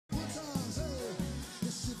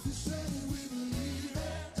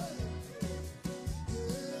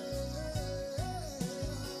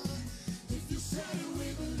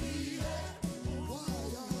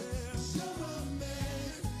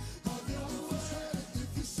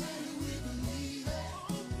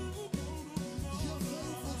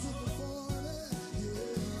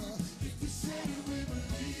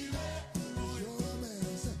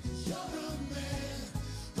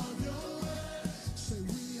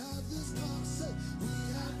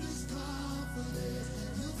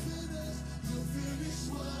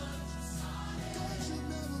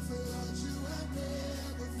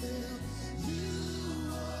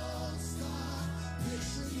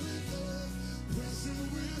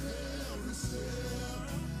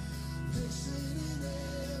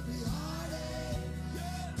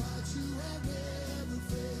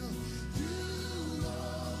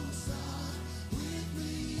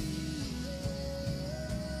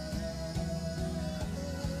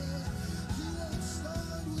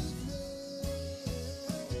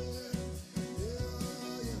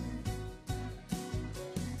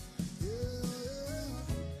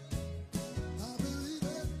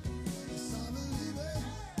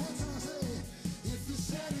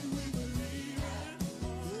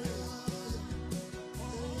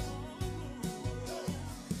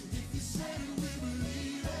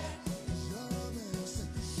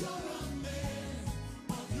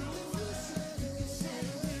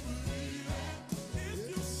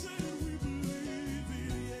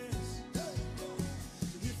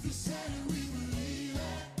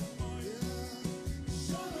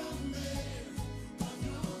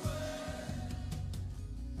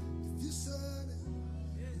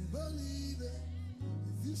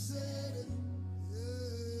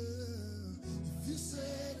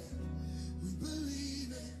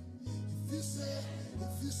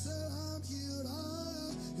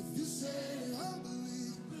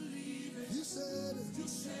said it,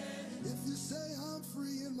 if you say I'm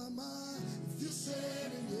free in my mind, if you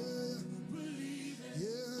said it, yeah, believe it,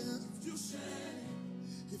 yeah, if you said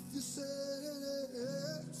it, if you said it,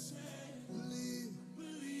 yeah, believe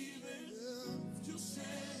it, yeah, if you said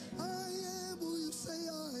it, I am who you say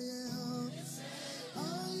I am, I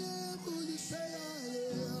am who you say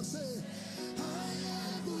I am, say, I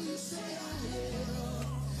am who you say I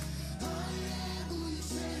am, I am who you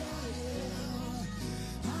say I am,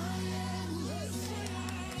 I am who you say I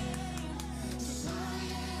am, I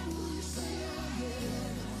am who you say I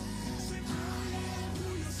am, I am who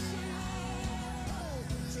you say I am, I am who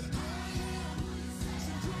you say I am,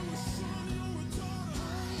 you're a son, you're a daughter,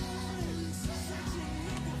 I am who you say I am, you're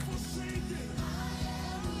never forsaken, I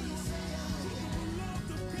am who you say I am, you're the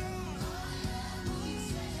beloved of God, I am who you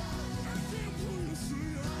say I am, I am who you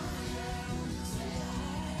say I am, I am who you say I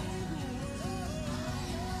am,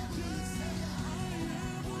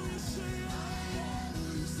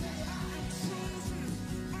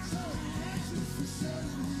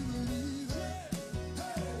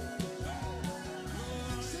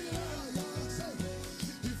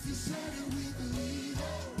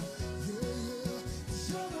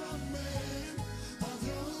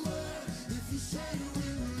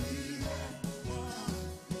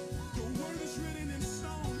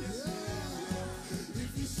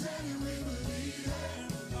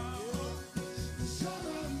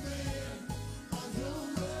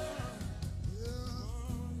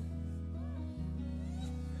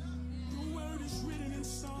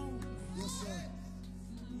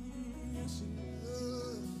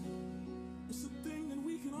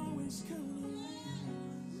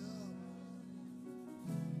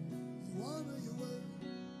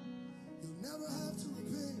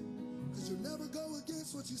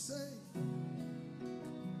 what you say.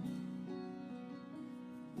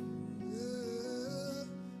 Yeah,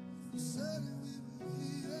 you said it, we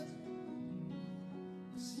believe it.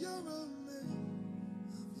 'Cause you're a man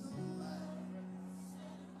of your word.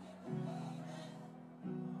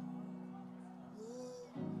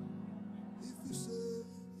 Oh, if you said it,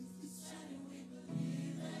 we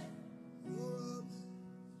believe it. You're a man.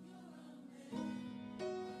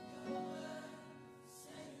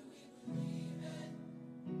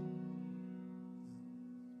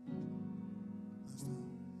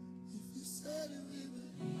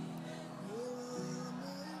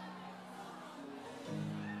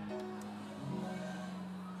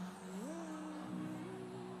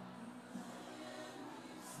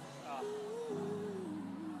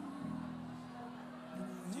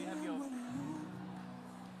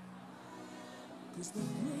 Cause the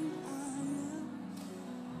great I am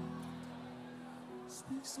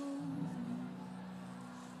speaks over me.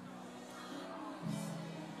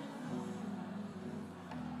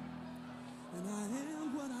 And I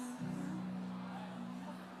am what I am.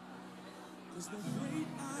 Cause the great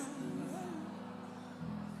I am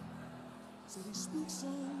said he speaks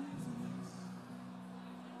over me.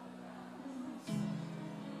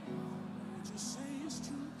 What you say is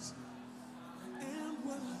true. I am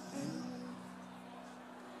what I am.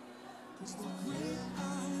 Cause the great I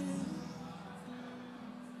am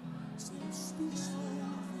said he speaks over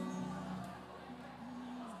me.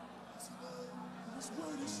 His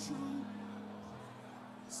word is true.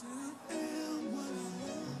 Say I am what I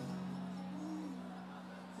am.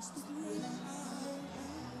 It's the great I am.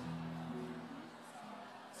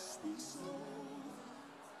 Speaks over.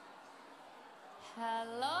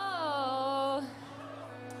 Hello.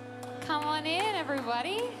 Come on in,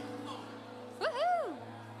 everybody. Woohoo!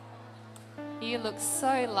 You look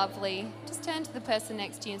so lovely. Just turn to the person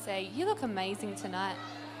next to you and say, you look amazing tonight.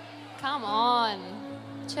 Come on.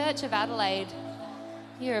 Church of Adelaide,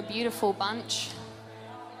 you're a beautiful bunch.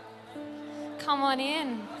 Come on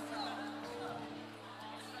in.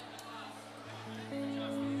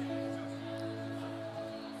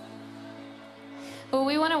 Well,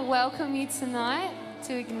 we want to welcome you tonight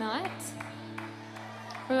to Ignite.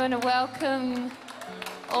 We want to welcome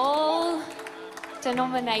all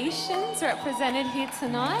denominations represented here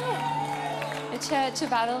tonight. The Church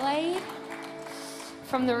of Adelaide.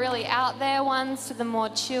 From the really out there ones to the more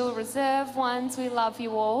chill, reserved ones, we love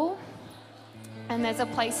you all. And there's a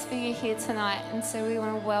place for you here tonight, and so we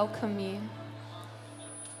want to welcome you.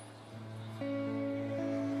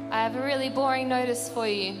 I have a really boring notice for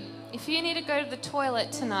you. If you need to go to the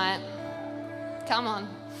toilet tonight, come on.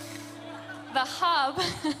 The hub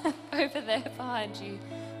over there behind you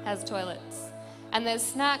has toilets. And there's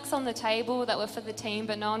snacks on the table that were for the team,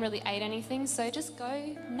 but no one really ate anything, so just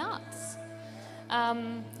go nuts. I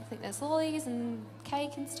think there's lollies and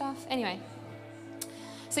cake and stuff. Anyway,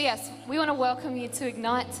 So yes, we want to welcome you to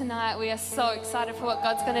Ignite tonight. We are so excited for what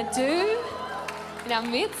God's going to do in our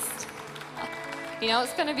midst. You know,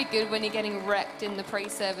 it's going to be good when you're getting wrecked in the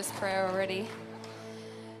pre-service prayer already.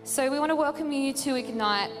 So we want to welcome you to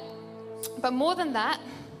Ignite. But more than that,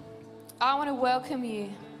 I want to welcome you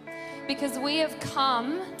because we have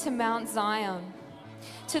come to Mount Zion,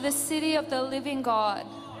 to the city of the living God,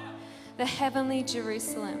 the heavenly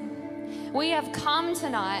Jerusalem. We have come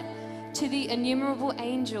tonight to the innumerable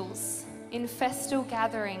angels in festal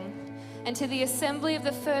gathering, and to the assembly of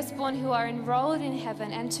the firstborn who are enrolled in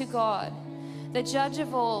heaven, and to God, the judge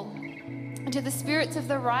of all, and to the spirits of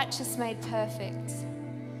the righteous made perfect.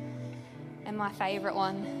 And my favorite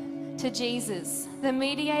one, to Jesus, the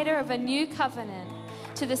mediator of a new covenant,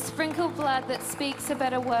 to the sprinkled blood that speaks a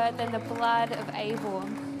better word than the blood of Abel.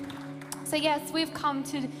 So yes, we've come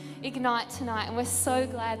to Ignite tonight, and we're so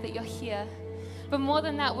glad that you're here. But more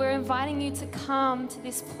than that, we're inviting you to come to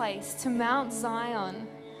this place, to Mount Zion,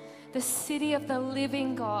 the city of the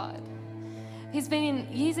living God. He's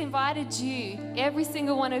invited you, every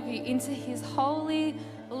single one of you, into his holy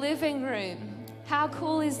living room. How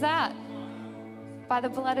cool is that? By the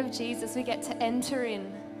blood of Jesus, we get to enter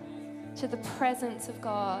in to the presence of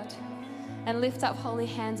God and lift up holy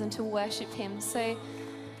hands and to worship him. So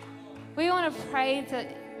we want to pray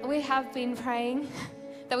that we have been praying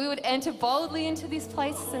that we would enter boldly into this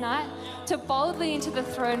place tonight, to boldly into the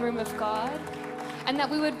throne room of God, and that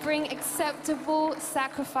we would bring acceptable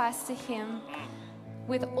sacrifice to him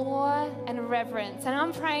with awe and reverence. And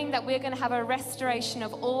I'm praying that we're going to have a restoration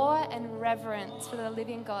of awe and reverence for the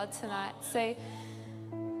living God tonight. So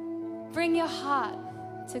bring your heart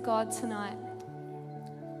to God tonight.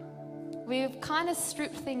 We've kind of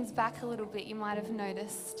stripped things back a little bit, you might have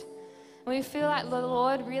noticed. We feel like the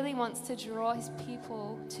Lord really wants to draw his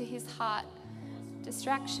people to his heart,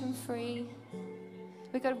 distraction-free.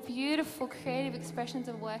 We've got beautiful creative expressions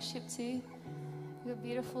of worship too. We've got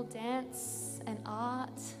beautiful dance and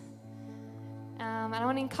art. And I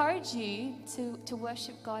want to encourage you to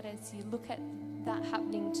worship God as you look at that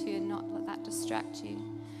happening too, and not let that distract you.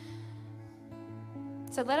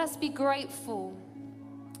 So let us be grateful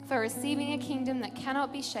for receiving a kingdom that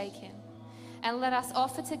cannot be shaken. And let us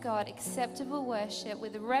offer to God acceptable worship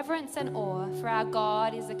with reverence and awe, for our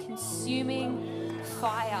God is a consuming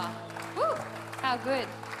fire. Woo! How good.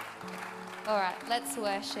 All right, let's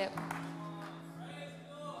worship.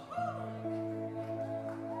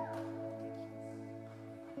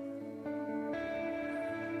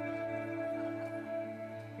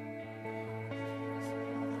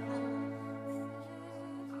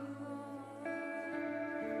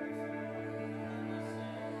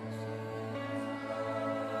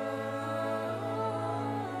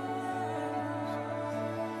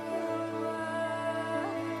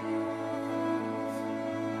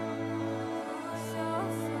 So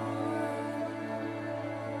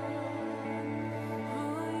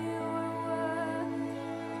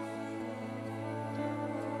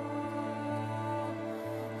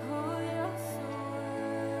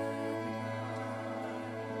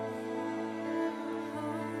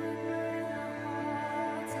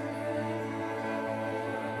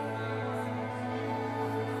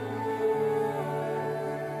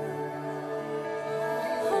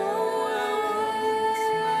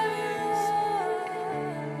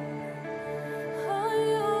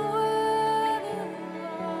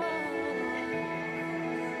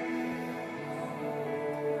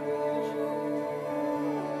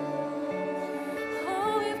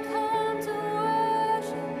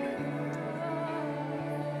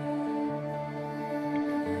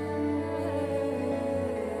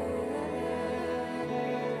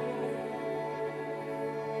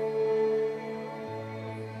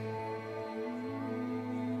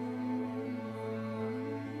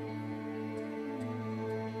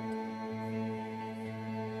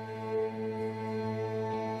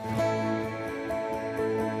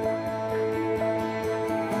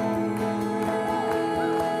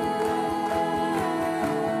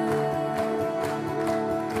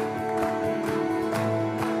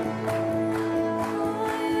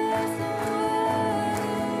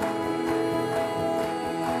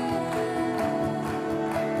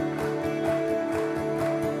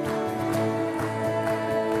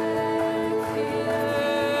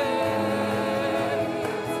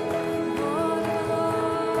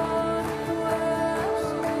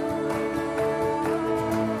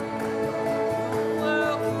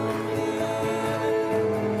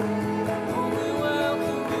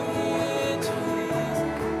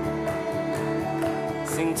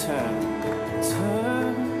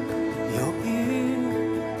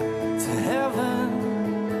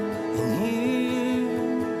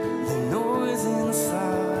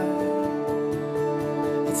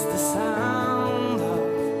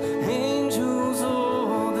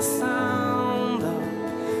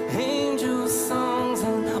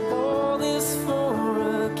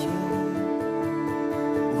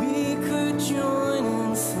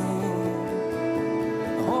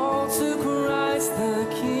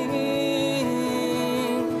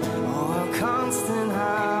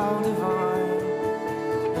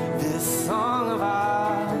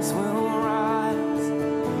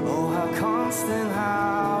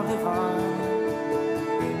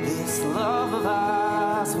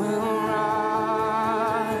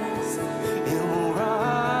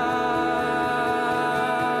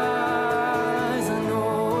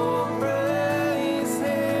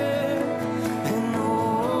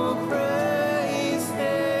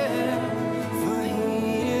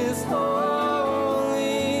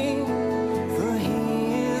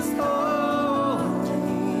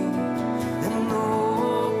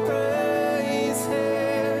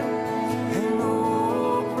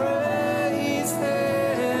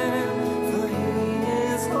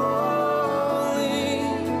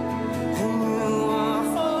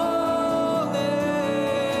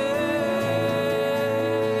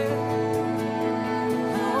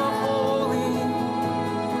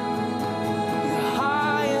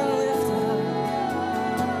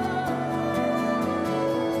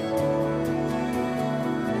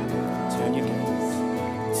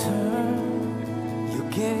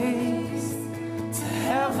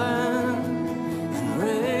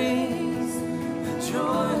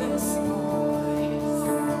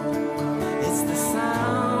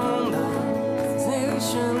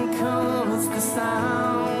salvation comes the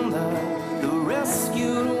sound of the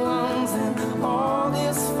rescued ones, and all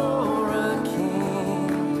is for a king,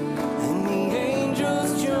 and the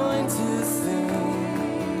angels join to sing,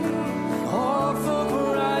 all for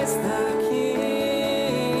Christ the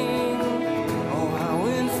King. Oh, how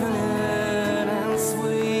infinite and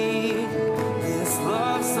sweet, this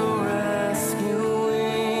love so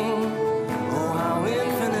rescuing. Oh, how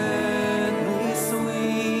infinitely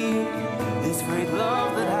sweet, this great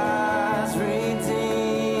love that has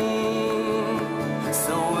redeemed.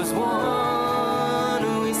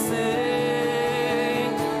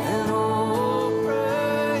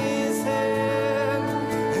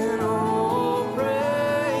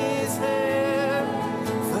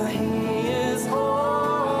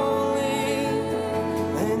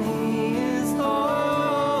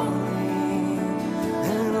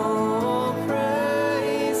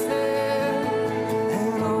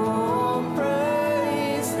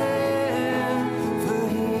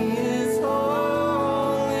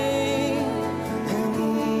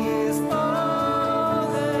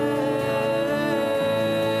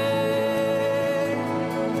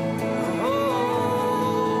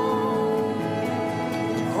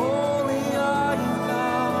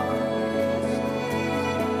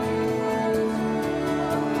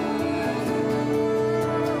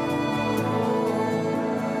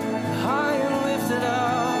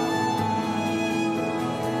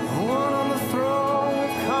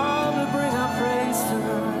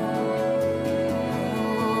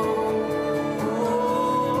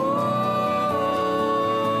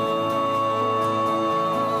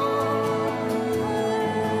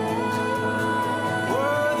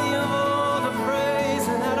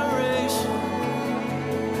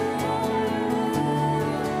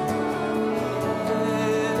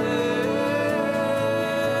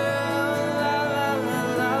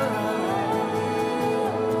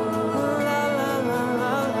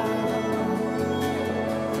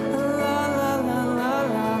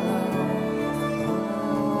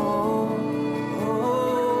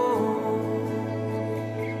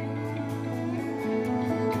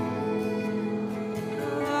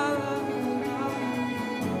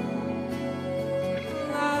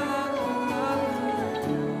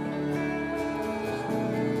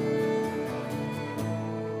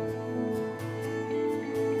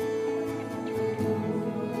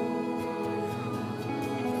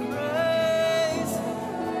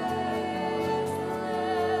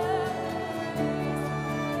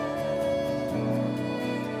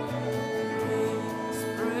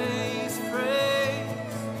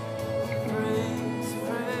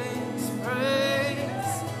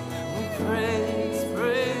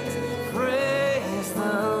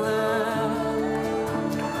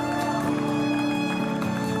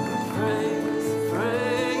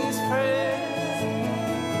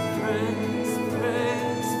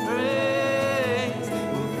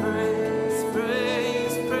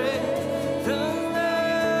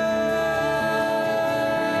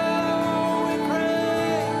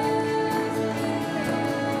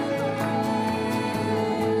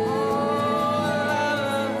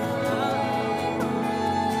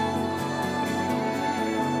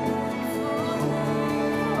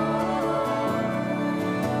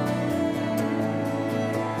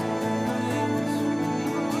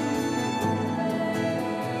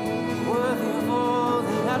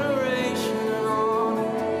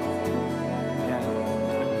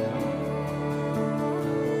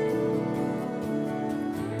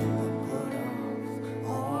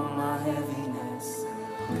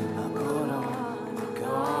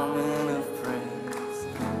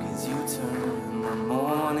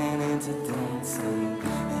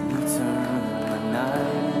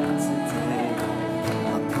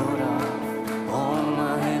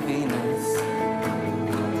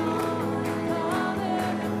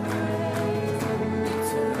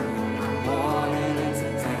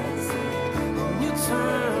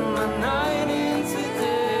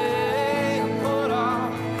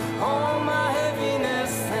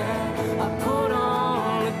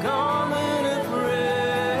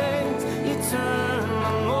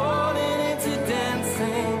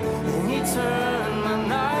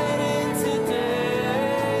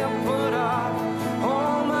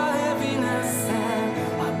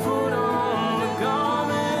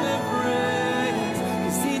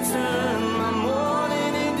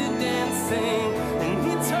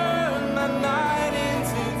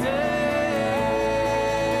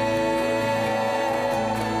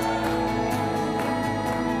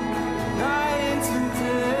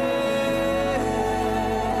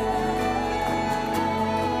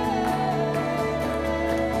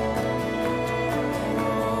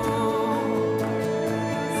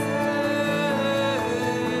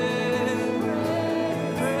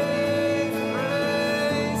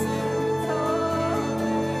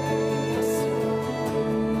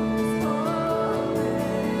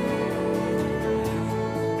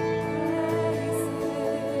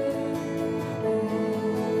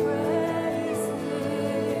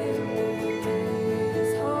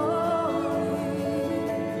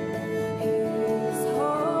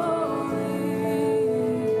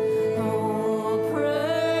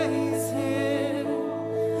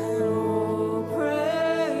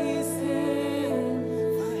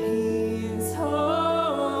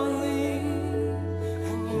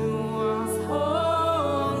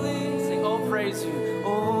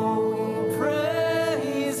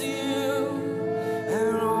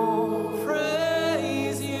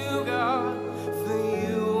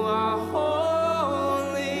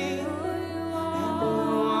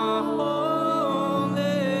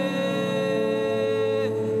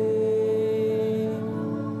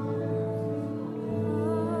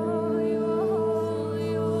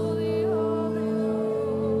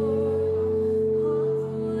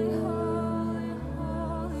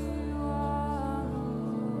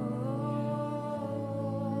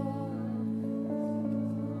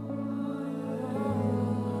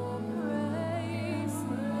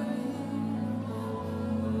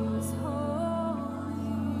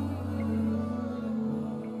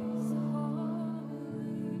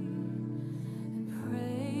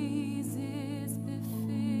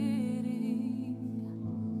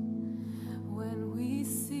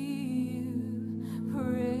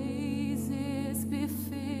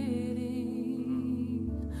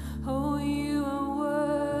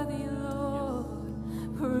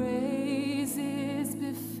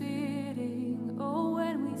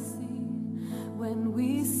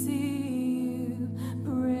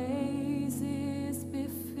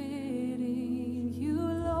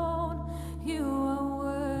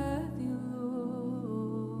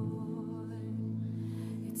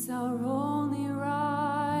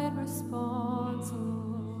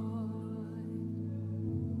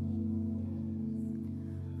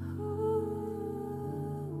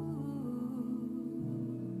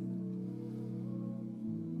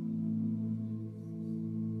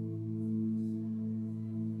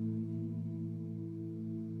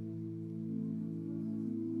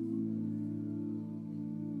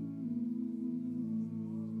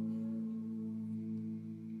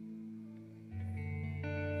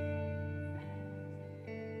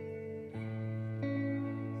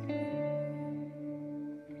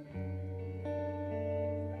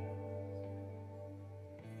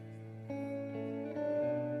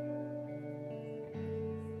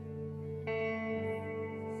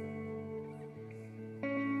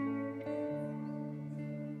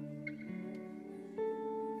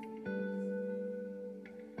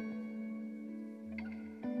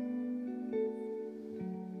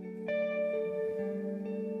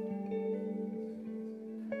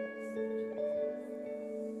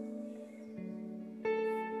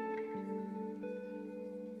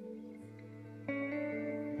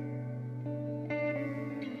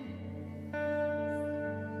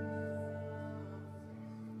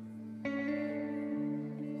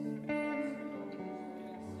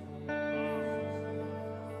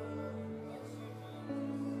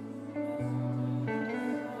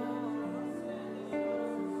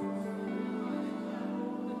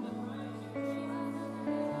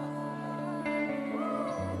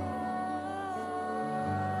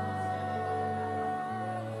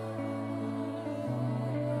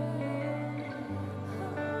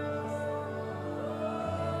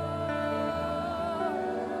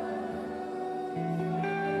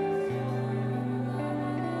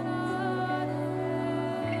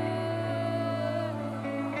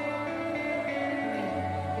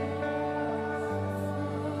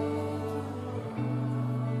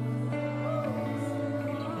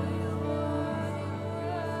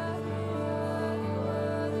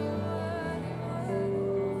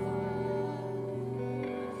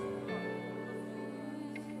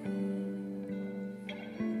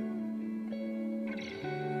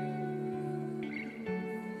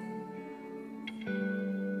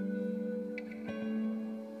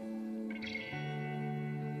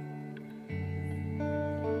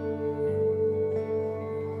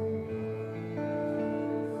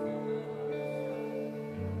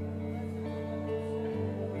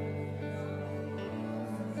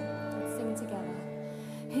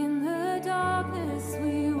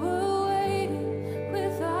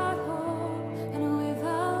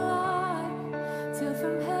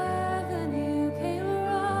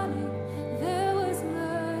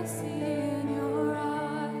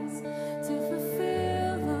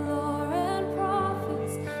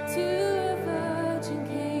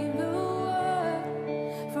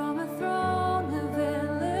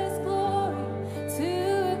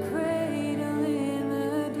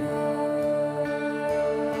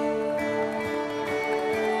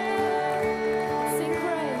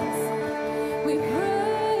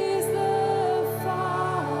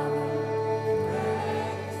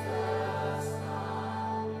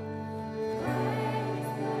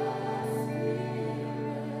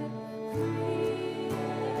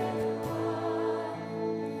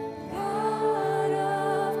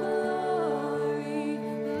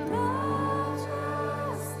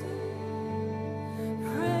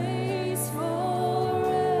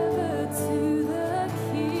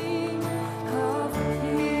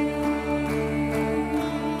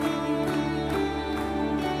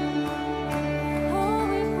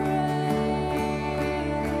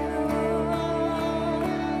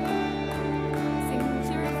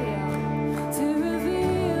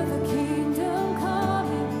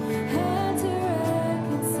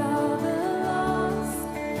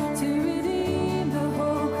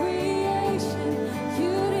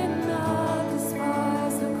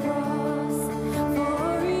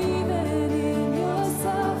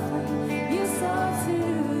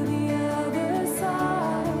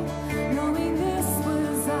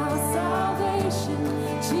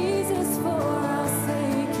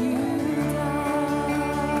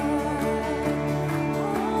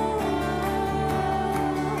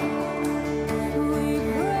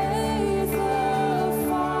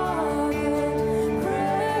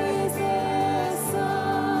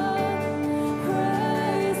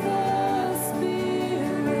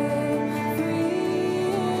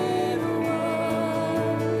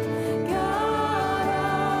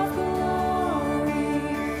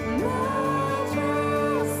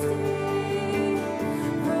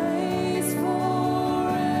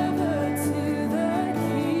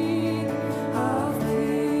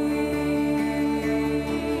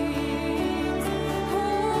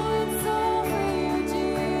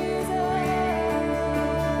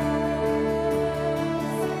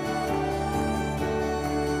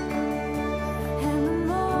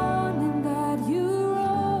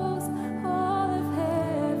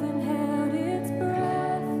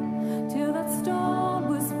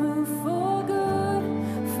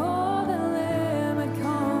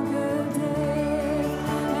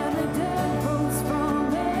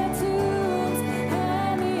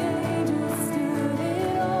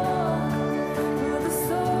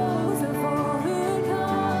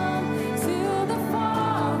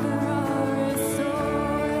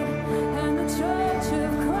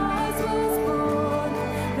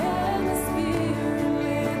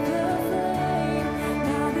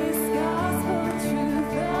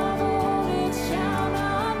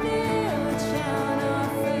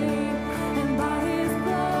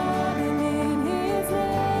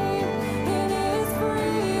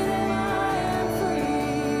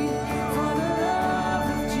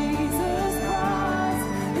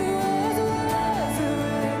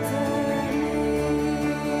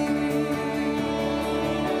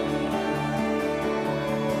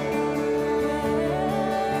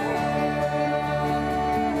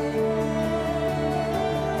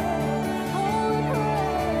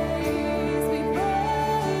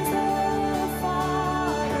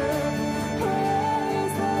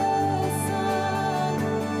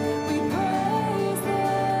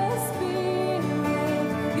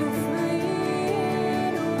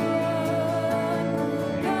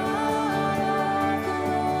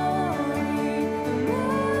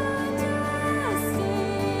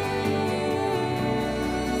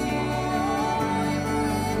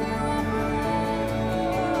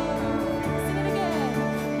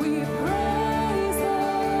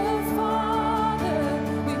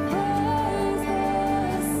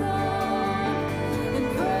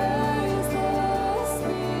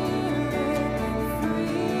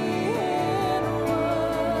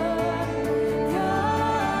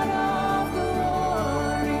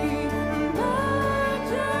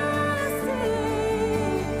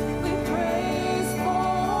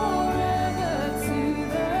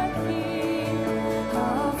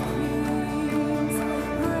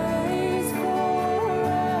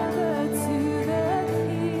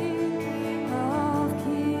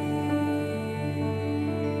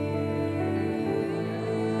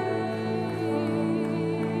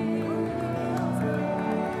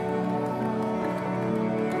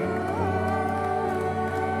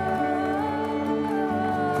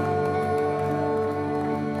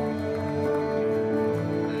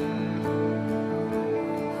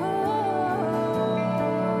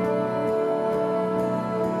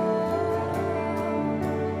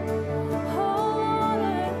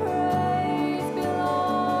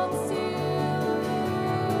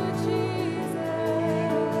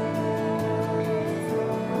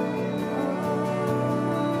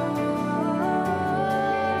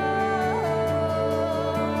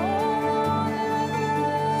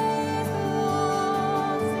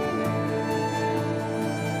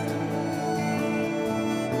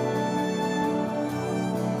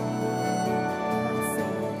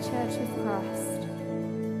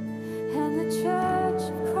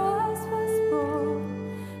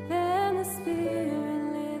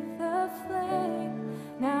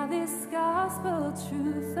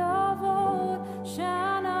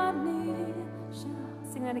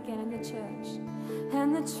 Sing that again in the church.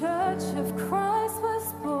 And the church of Christ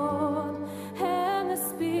was born, and the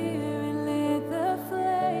Spirit lit the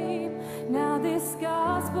flame. Now this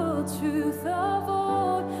gospel truth of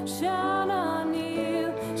old shall not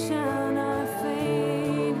kneel, shall not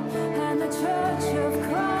fade. And the church of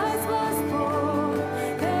Christ was born,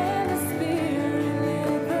 and the Spirit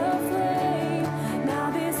lit the flame.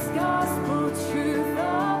 Now this gospel truth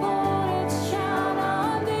of old, it shall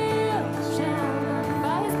not kneel, shall not,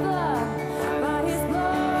 by His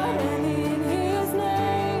blood, and in His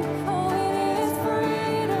name. Oh, it is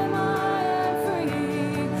freedom, I am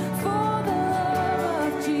free, for the love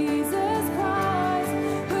of Jesus Christ,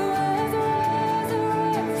 who has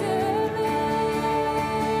resurrected me.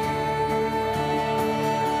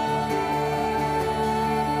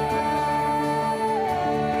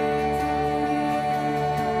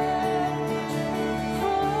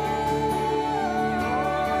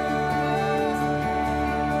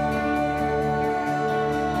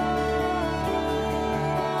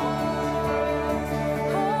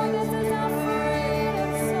 Oh, this is our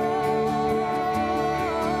freedom song.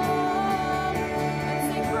 Let's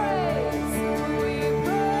sing praise. We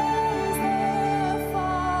praise the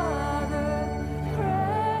Father,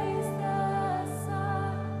 praise the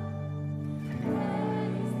Son,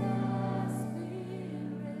 praise the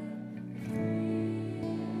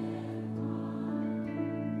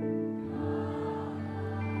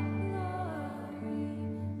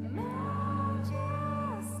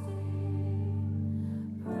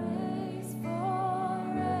Praise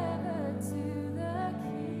forever to the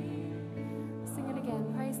King. Sing it again.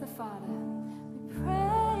 Praise the Father. We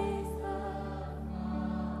praise the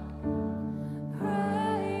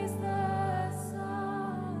praise the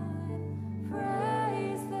Son,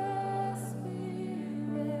 praise the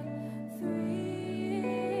Spirit, three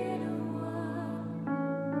in one.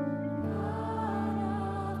 God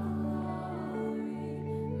of glory,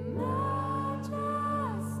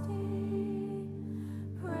 majesty,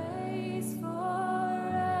 praise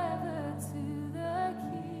forever to the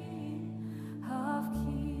King of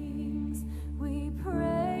kings. We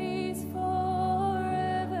praise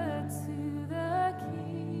forever to the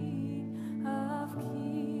King of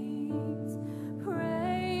kings.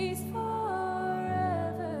 Praise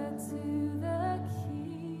forever to the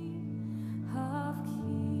King of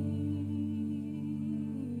kings.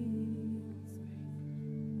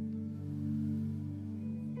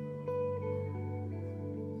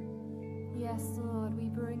 Yes, Lord, we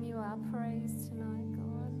bring you our praise tonight,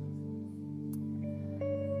 God.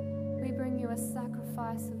 We bring you a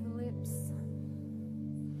sacrifice of lips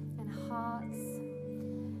and hearts,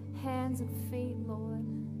 hands and feet, Lord.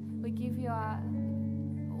 We give you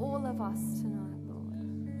all of us tonight, Lord.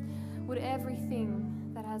 Would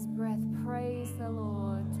everything that has breath praise the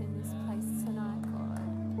Lord in this place tonight, God.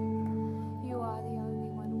 You are the only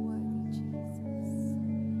one worthy, Jesus.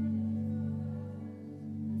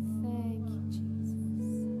 Thank you, Jesus.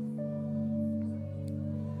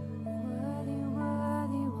 Worthy,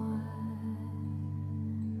 worthy one.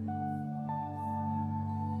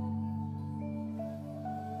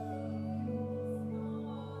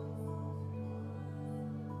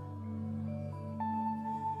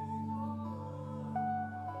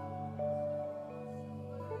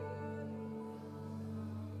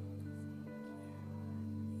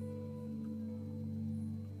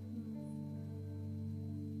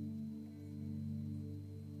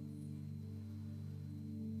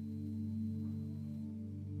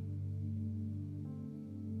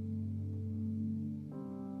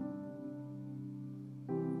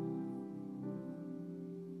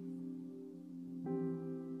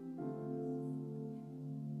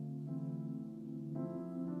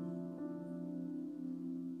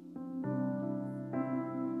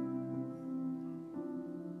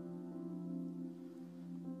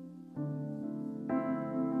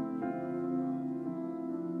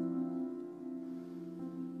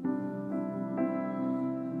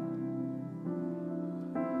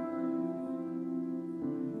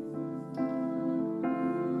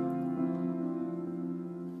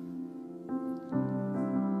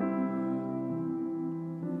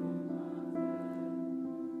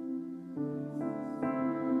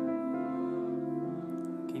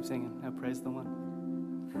 Keep singing. Now praise the one.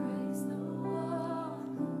 Praise the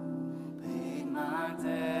one who Paid my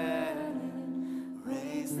debt and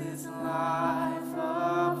raised this life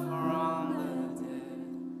up from the dead.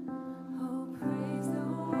 Oh, praise the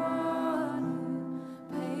one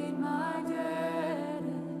who paid my debt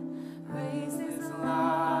and raised his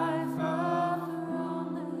life up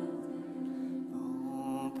from the dead.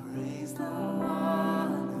 Oh, praise the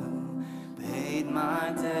one who paid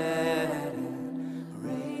my debt and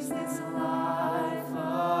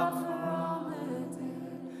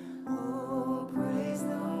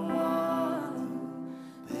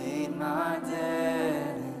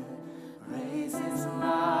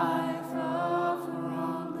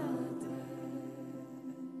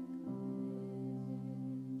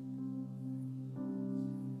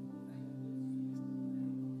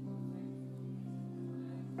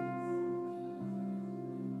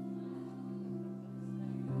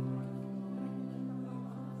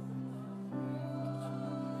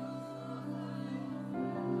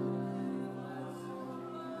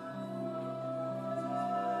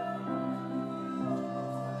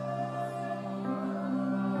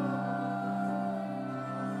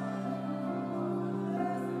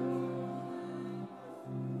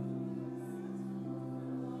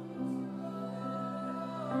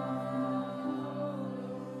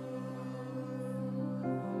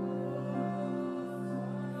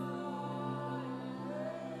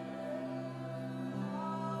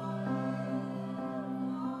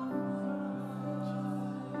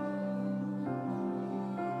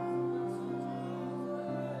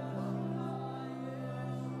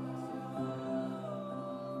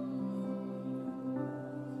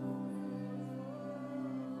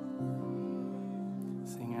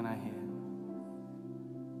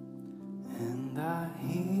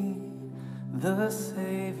the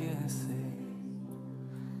Savior saved.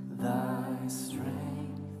 Thy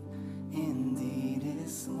strength indeed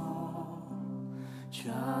is small.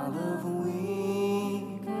 Child of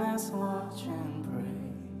weakness, watch and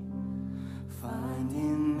pray. Find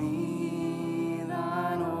in me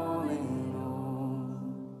thine all in all.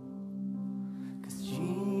 'Cause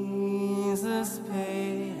Jesus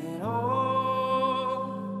paid it all.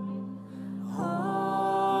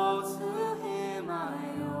 All to him I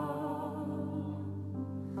owe.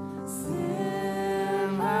 Sin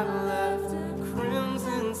had left a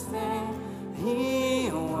crimson stain.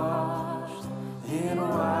 He washed it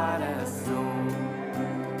white as snow.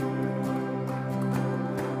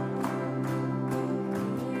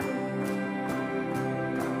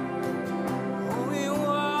 Oh, he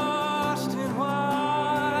washed it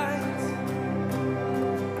white.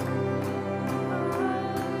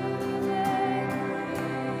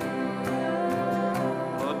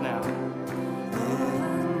 Look now.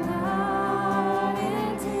 And now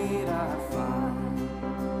indeed I find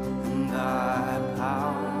thy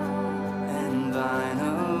power and thine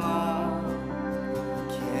alone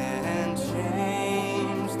can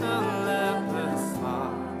change the leper's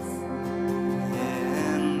spots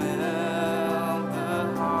and melt the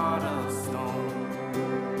heart of stone.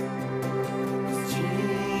 'Cause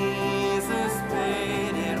Jesus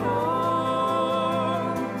paid it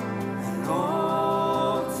all, and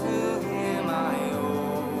all to him I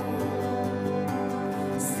owe.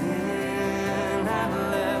 Sin had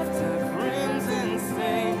left a crimson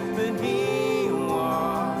stain, but he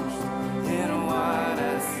washed it white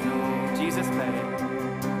as snow. Jesus paid.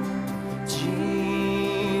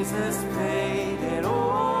 Jesus paid it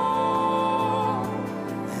all,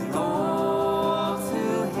 and all to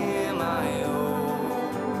him I owe.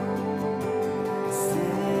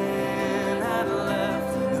 Sin had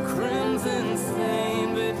left a crimson stain,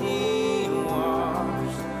 but he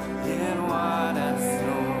washed it white as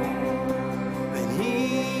snow. But he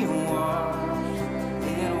washed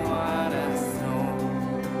it white as snow.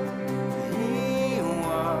 He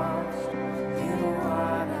washed it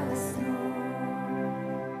white as snow.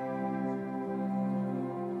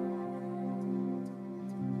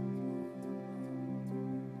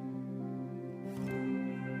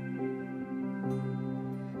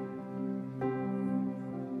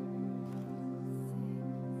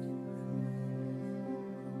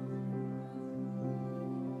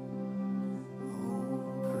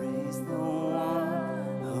 Praise the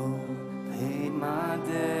one who paid my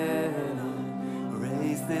debt and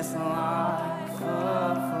raised this life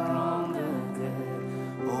up from the dead.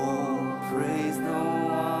 Oh, praise the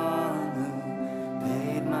one who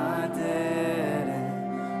paid my debt and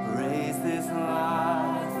raised this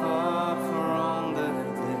life up from the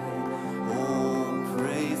dead. Oh,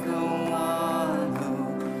 praise the one who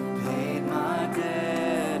paid my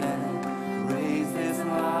debt and raised this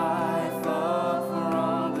life up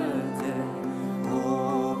from the dead.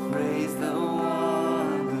 Oh, praise the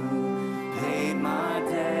one who paid my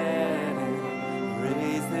debt and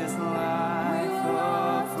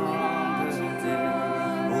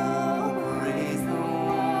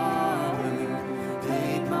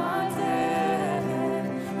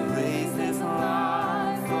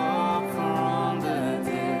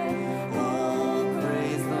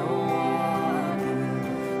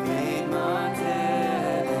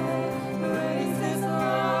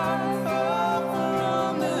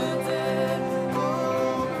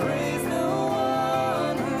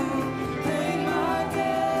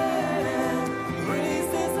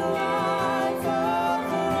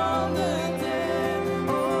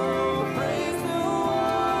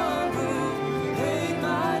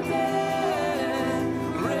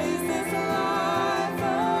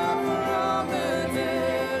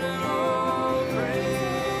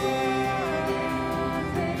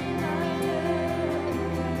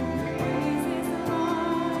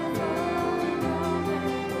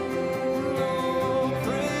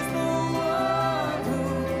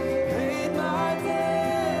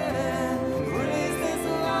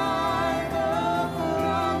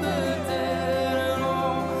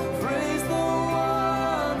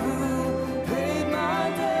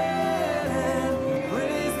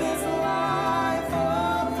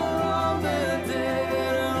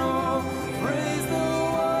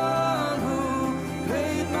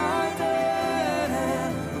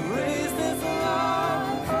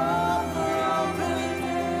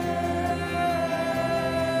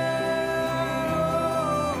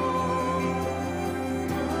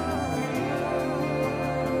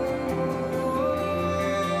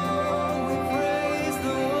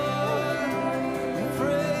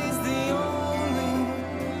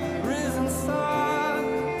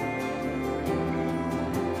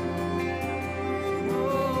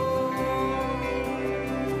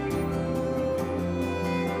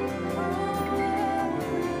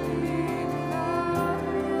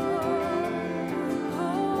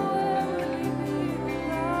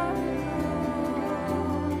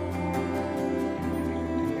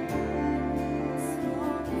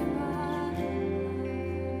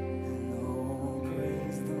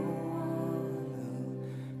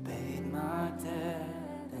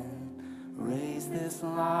this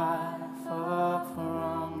life up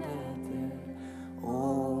from the dead.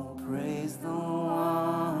 Oh, praise the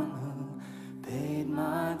one who paid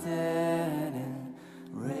my debt and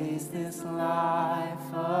raised this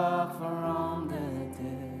life up from the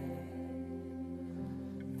dead.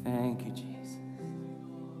 Thank you, Jesus.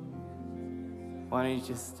 Why don't you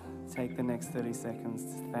just take the next 30 seconds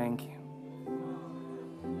to thank Him.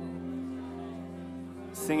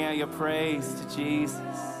 Sing out your praise to Jesus.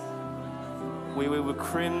 We were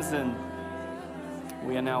crimson.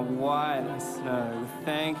 We are now white as snow.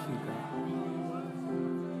 Thank you, God.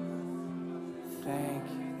 Thank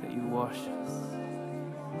you that you wash us.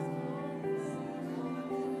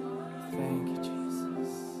 Thank you, Jesus.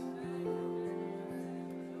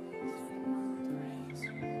 Praise you.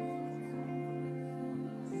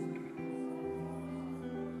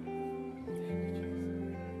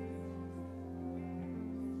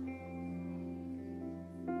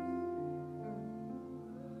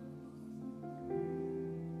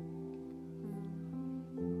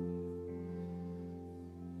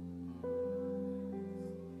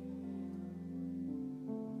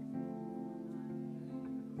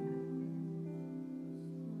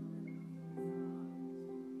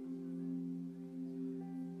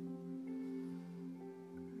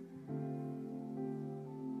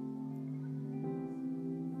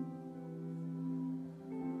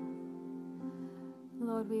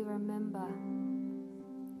 Lord, we remember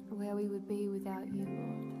where we would be without you,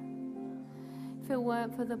 Lord. If it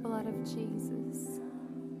weren't for the blood of Jesus.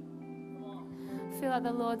 I feel like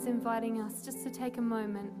the Lord's inviting us just to take a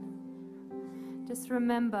moment. Just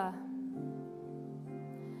remember,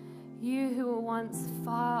 you who were once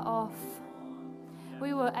far off.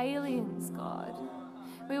 We were aliens, God.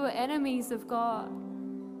 We were enemies of God.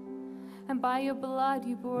 And by your blood,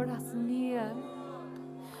 you brought us near.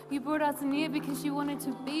 You brought us near because you wanted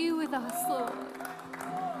to be with us, Lord.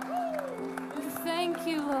 Thank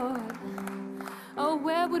you, Lord. Oh,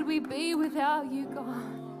 where would we be without you, God?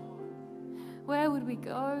 Where would we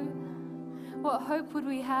go? What hope would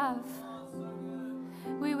we have?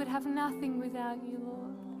 We would have nothing without you,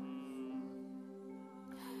 Lord.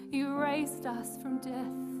 You raised us from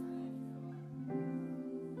death.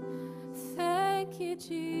 Thank you,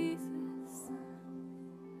 Jesus.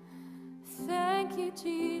 Thank you,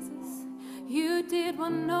 Jesus. You did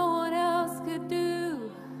what no one else could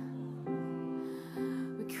do.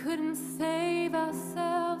 We couldn't save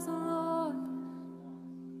ourselves, Lord.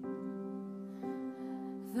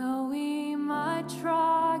 Though we might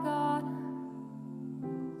try, God,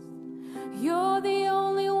 you're the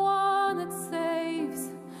only one that saves.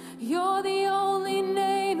 You're the only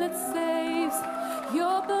name that saves.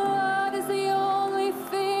 Your blood is the only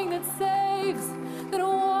thing that saves, that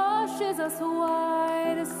washes us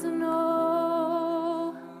white as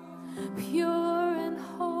snow, pure and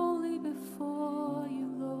holy before you,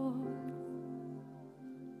 Lord.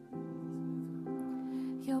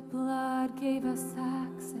 Your blood gave us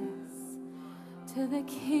access to the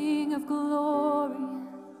King of glory,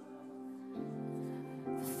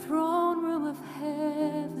 the throne room of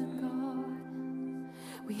heaven, God.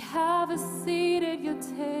 We have a seat at your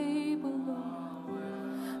table, Lord.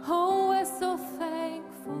 Oh, we're so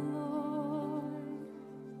thankful, Lord.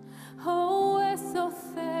 Oh, we're so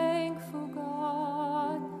thankful,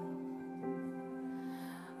 God.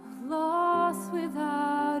 Lost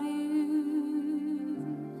without you.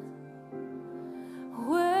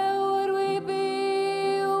 Where would we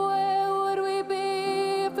be? Where would we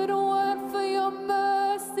be if it weren't for your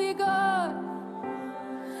mercy, God?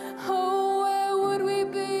 Oh, where would we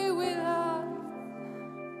be without?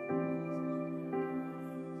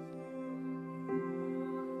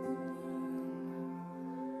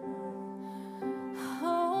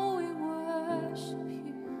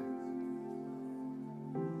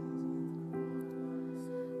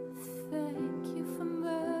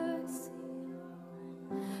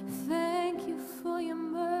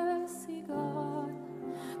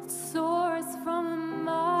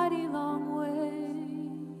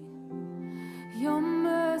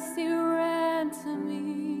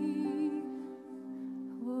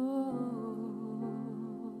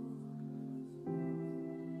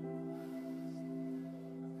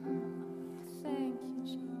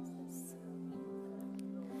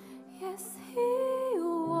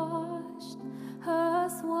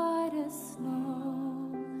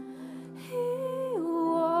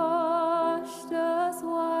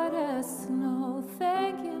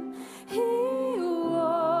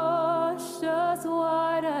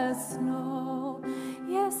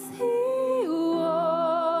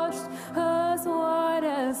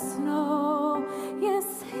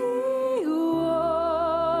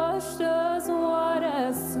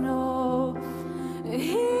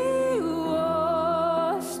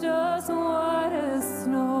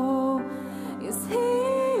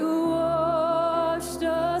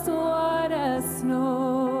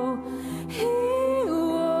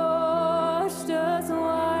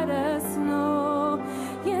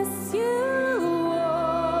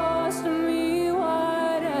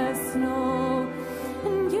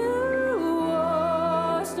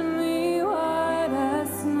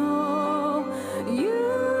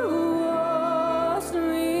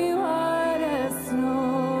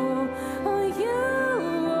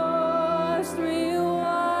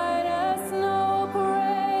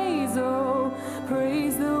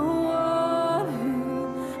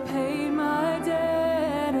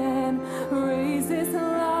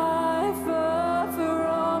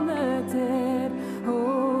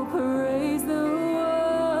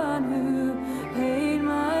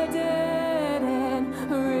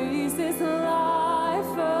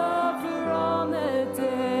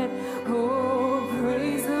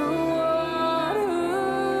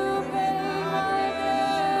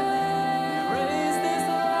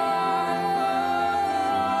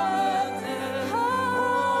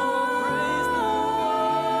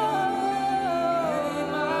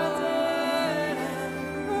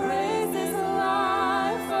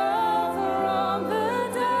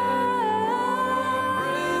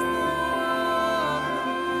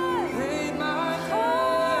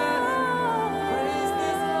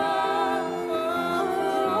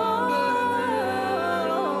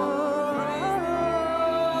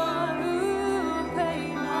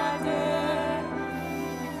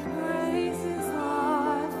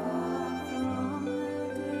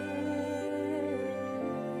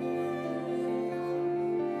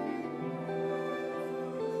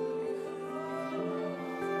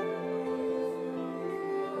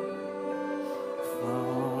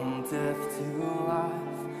 to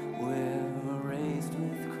life. We're raised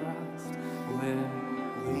with Christ. Where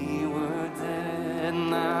we were dead,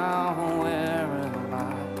 now we're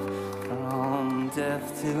alive. From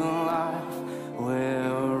death to life,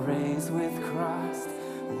 we're raised with Christ.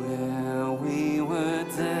 Where we were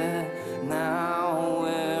dead, now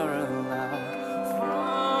we're alive.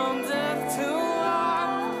 From death to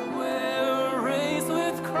life, we're raised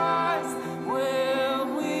with Christ. Where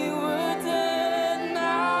we were dead,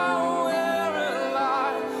 now we're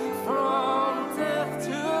alive. From death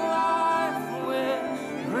to life, we're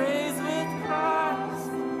raised with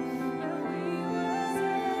Christ.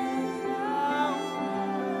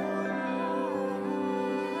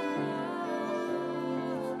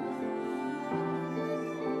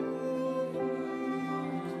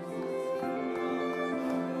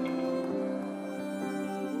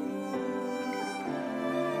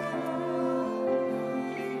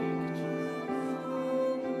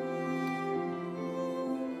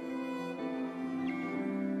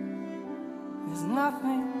 There's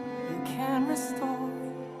nothing you can restore.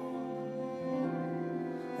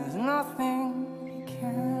 There's nothing you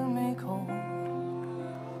can make whole.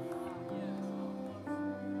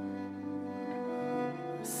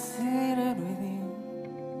 Seated with you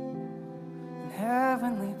in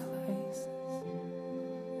heavenly places,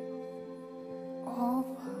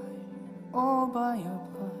 all by your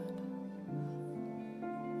blood,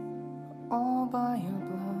 all by your blood.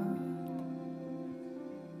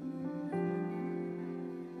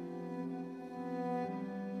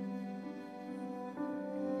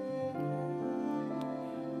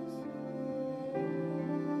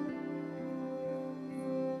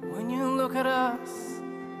 When you look at us,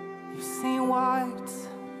 you see white,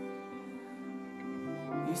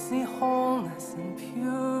 you see wholeness and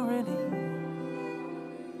purity.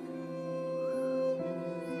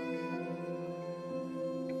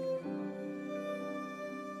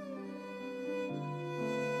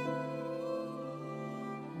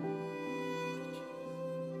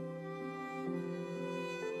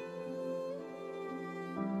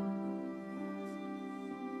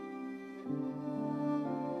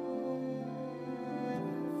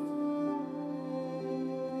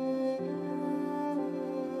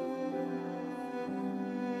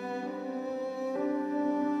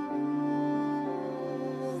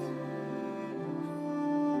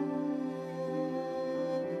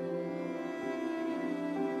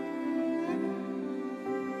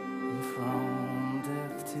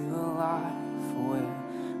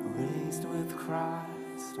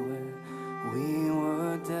 Christ, where we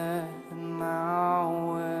were dead and now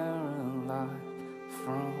we're alive.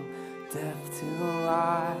 From death to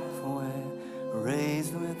life, we're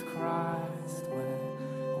raised with Christ, where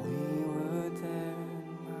we were dead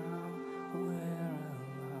and now we're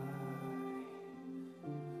alive.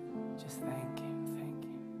 Just thank Him, thank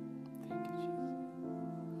Him. Thank you, Jesus.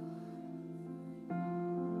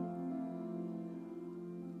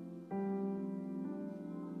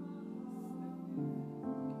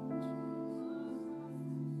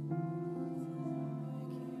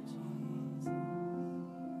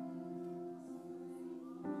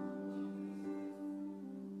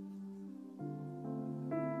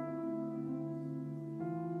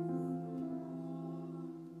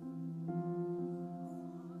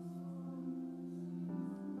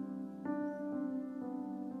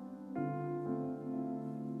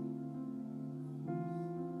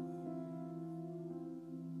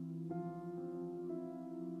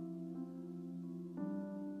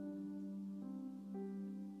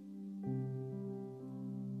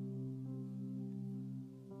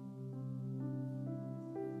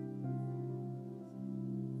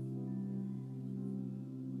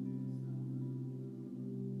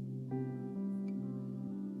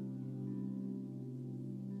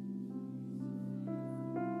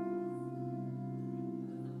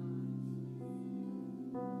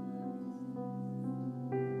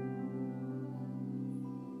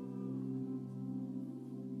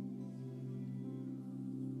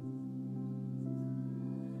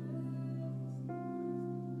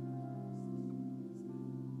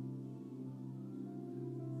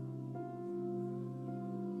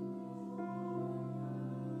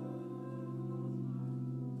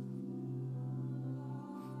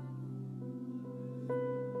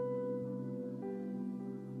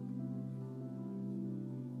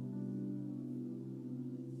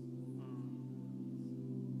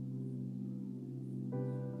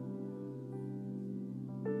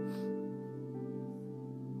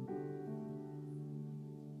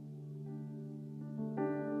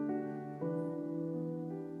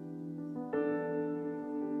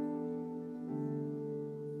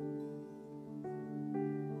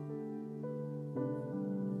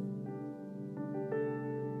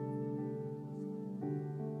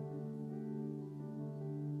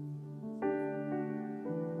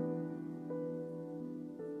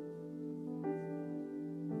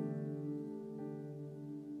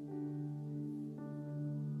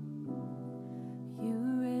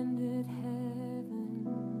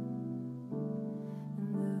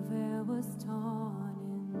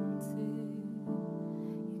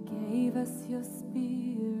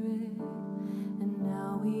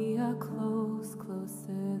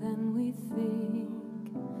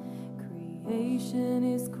 Salvation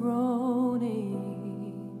is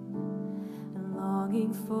groaning and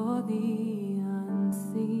longing for the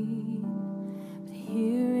unseen. But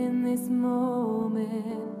here in this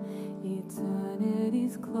moment,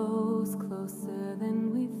 eternity's close, closer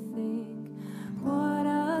than we think. What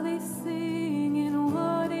are they singing?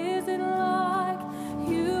 What is it like?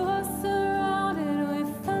 You are surrounded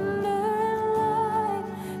with thunder and light.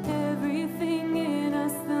 Everything in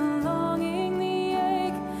us, the longing, the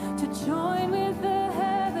ache, to join with the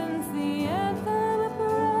heavens, the anthem of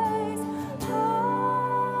praise.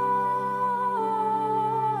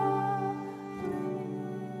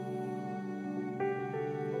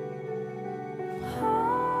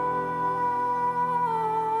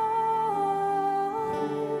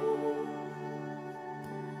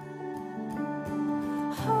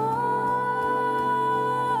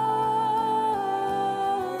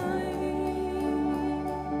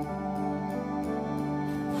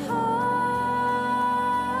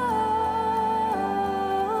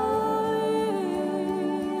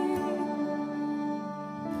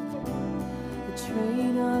 The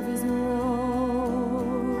train of his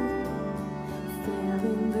robe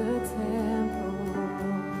filling the temple,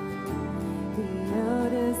 the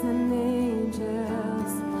elders and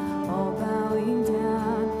angels all bowing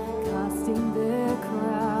down, casting their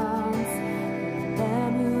crowns. The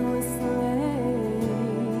Lamb who was slain,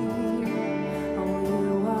 oh,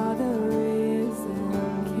 you are the risen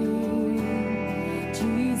King,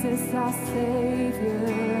 Jesus our Savior,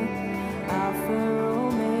 Alpha,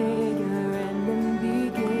 Omega, end and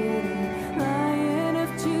beginning, Lion of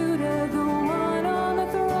Judah, the one on the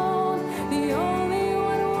throne, the only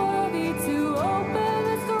one worthy to open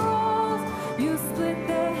the scrolls. You split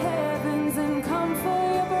the heavens and come for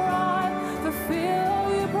your bride, fulfill all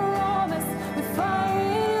your promise with fire in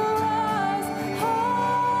your eyes.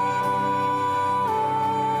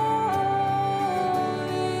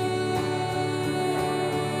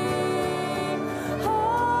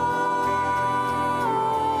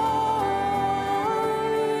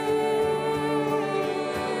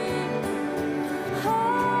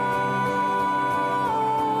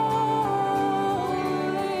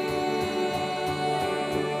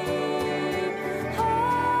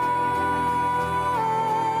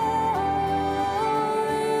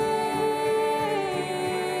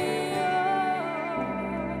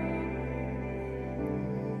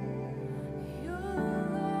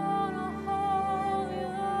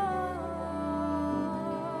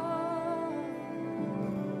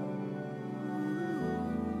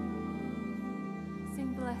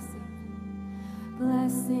 Sing blessing.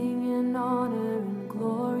 Blessing and honor and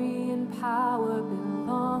glory and power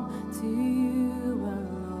belong to you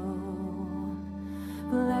alone.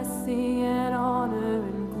 Blessing and honor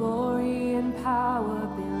and glory and power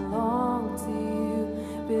belong to you,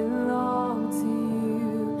 belong to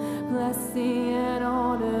you. Blessing and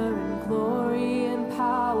honor and glory and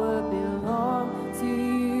power belong to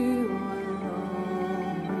you alone.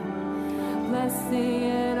 Blessing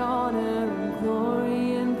and honor and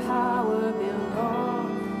glory and power belong.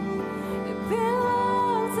 It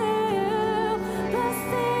belongs to you.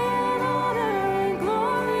 Blessing and honor and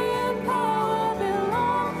glory and power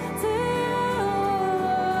belong to you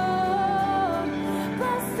alone.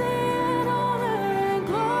 Blessing and honor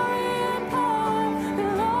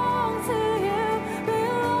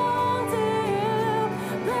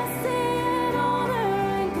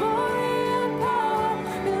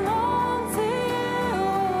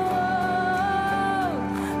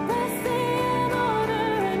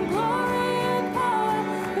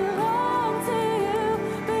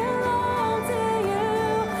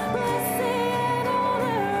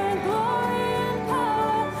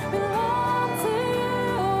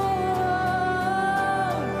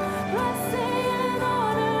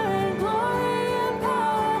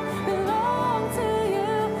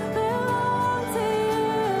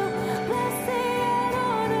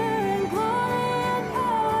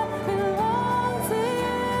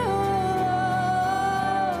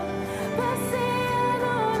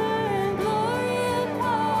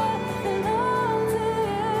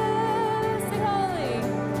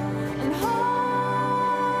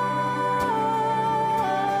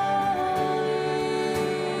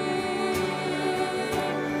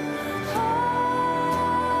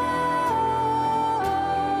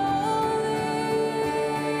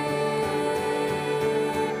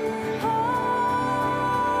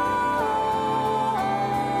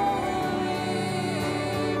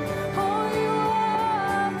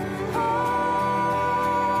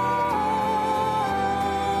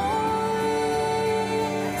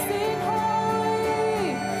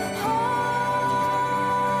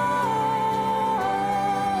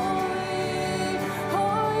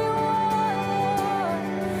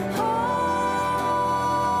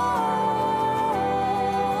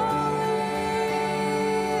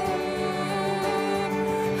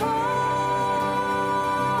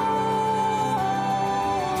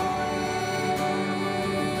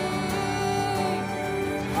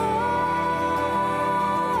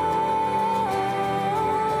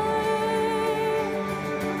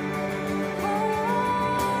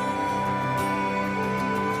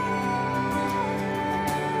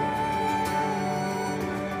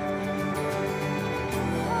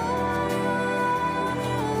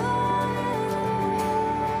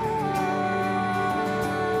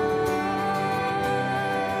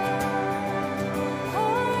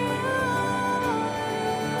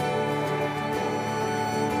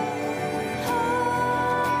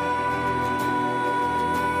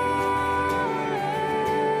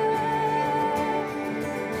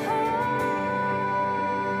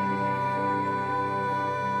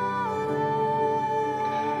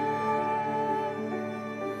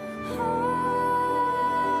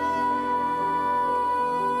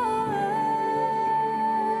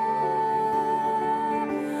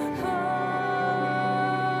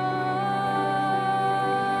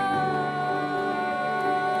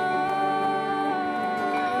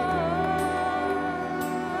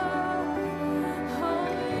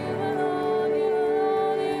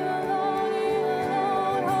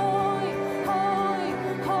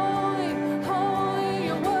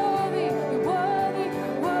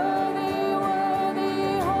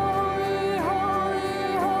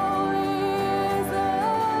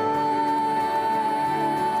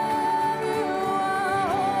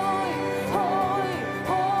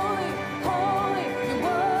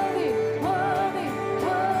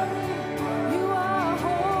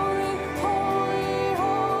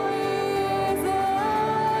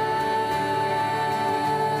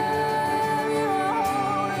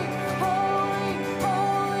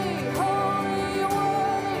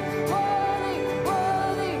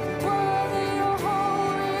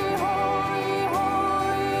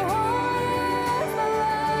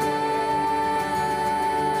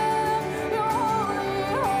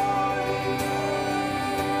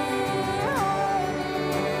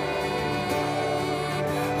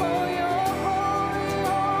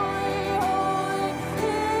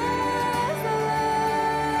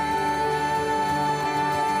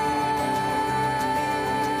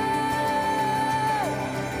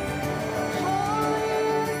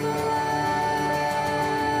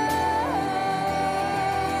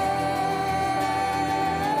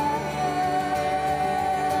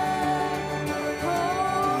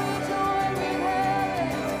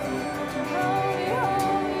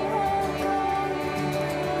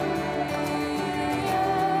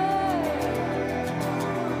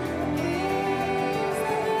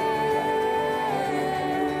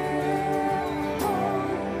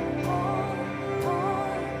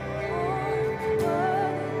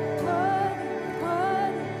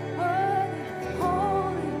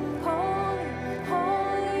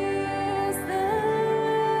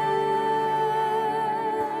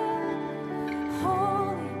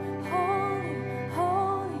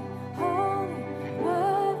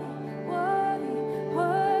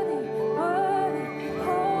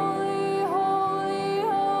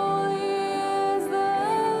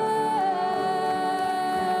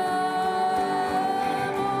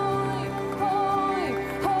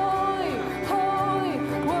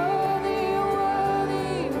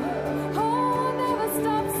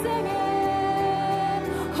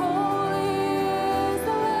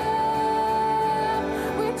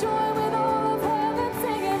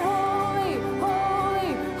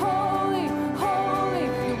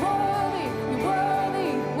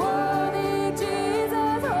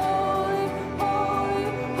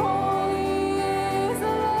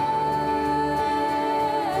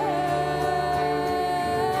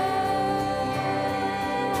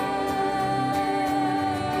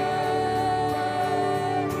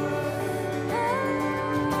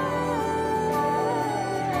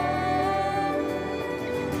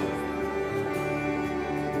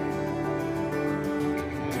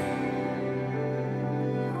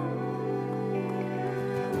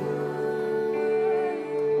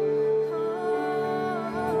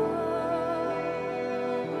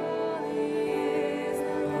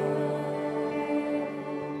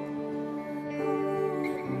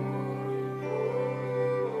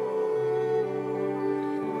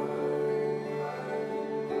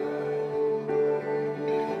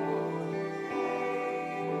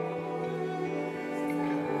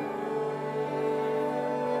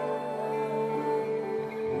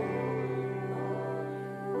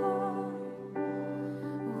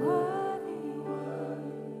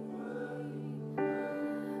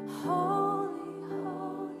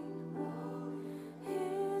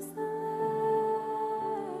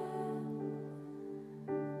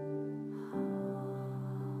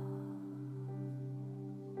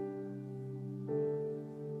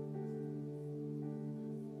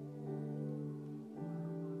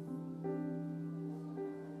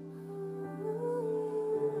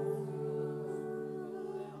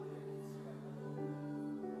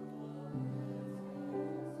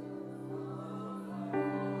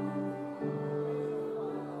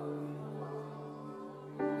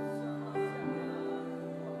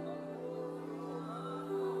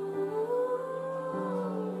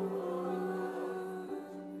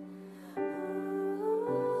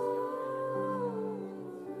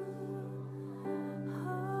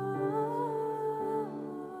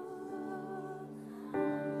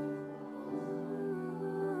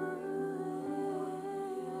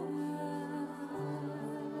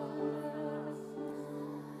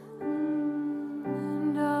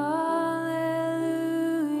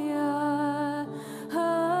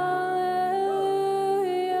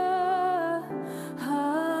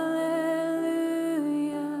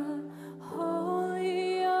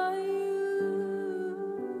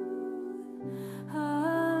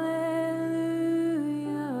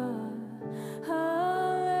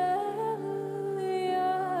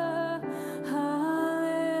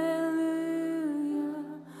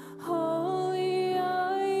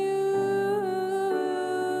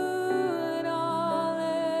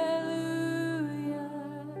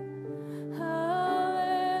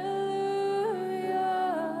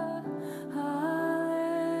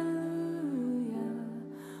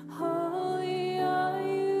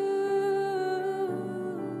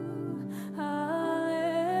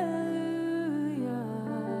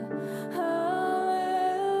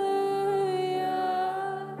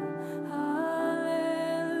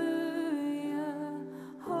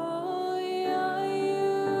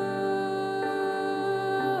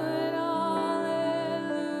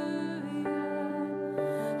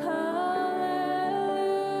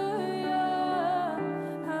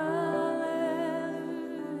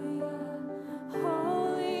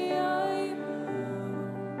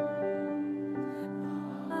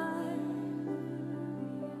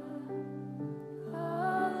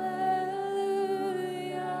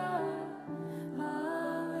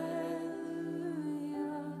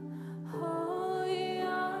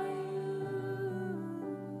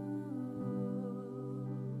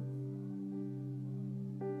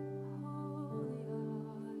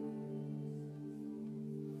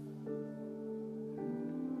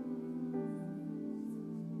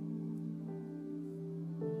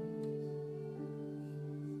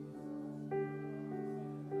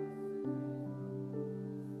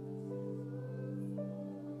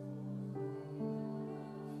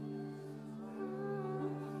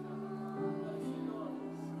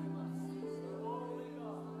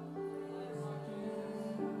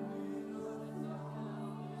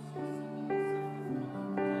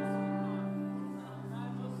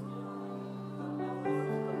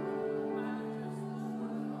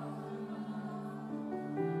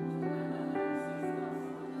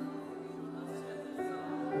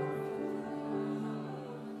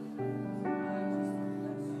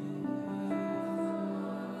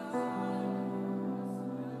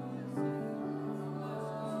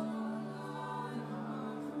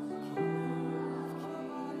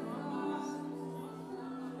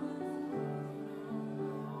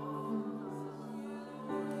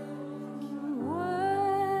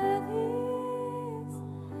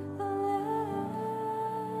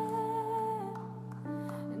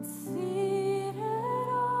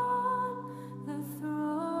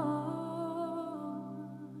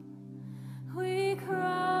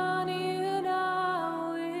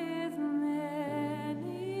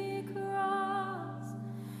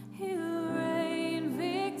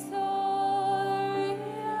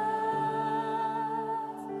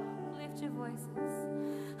voices.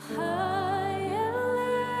 High and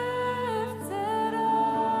lifted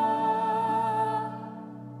up,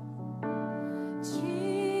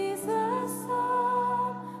 Jesus,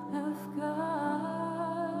 Son of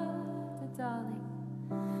God,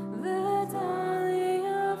 the darling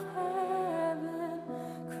of heaven,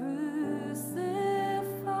 crucified.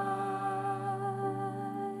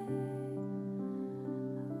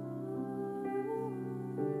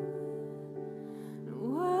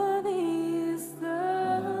 Worthy is the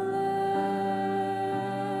Lamb.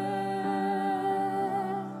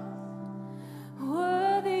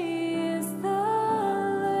 Worthy is the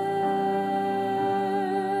Lamb.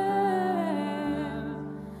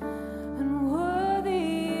 And worthy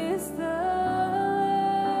is the Lamb.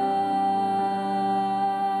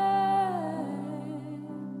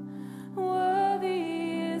 Worthy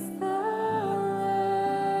is the Lamb.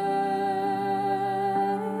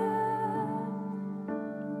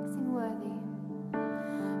 Sing worthy.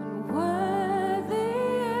 And worthy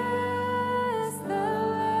is the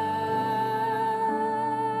Lamb,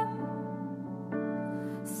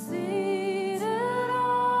 seated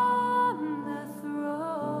on the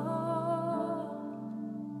throne.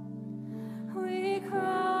 We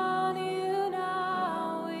crown you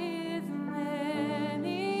now with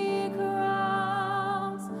many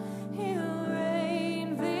crowns. He'll reign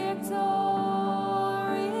victorious,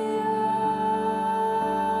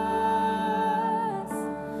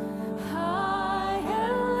 high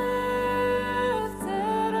and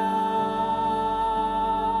lifted up.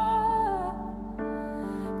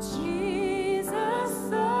 Jesus,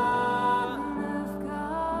 Son of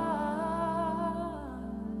God,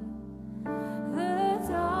 the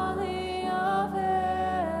darling of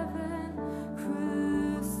heaven,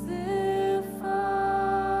 crucified.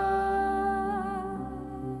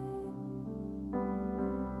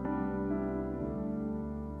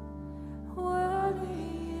 Worthy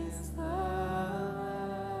is the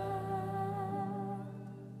Lamb.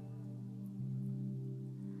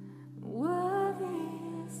 Worthy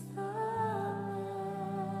is the Lamb.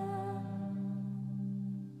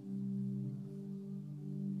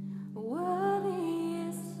 Worthy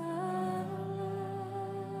is the Lamb.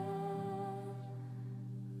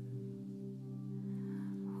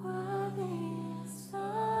 Worthy is the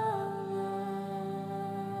Lamb.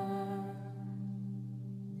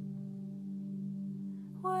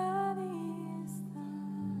 Worthy is the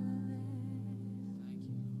Lamb.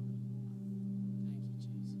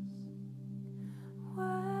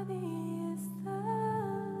 Worthy is the Lamb.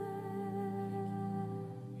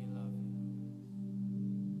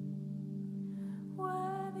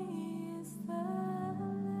 Worthy is the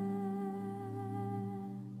Lamb.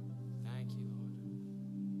 Thank you, Lord.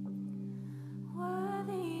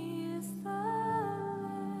 Worthy is the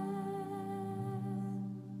Lamb.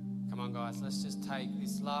 Come on, guys, let's just take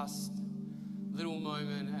this last little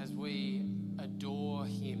moment as we adore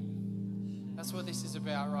Him. That's what this is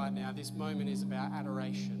about right now. This moment is about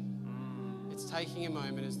adoration. It's taking a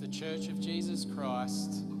moment as the Church of Jesus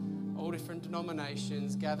Christ, all different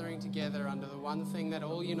denominations, gathering together under the one thing that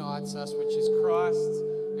all unites us, which is Christ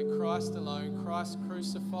and Christ alone. Christ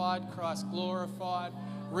crucified, Christ glorified,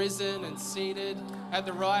 risen and seated at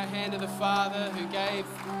the right hand of the Father, who gave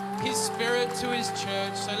His Spirit to His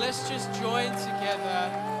church. So let's just join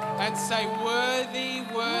together and say, worthy,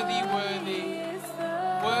 worthy, worthy.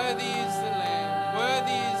 Worthy is the Lamb.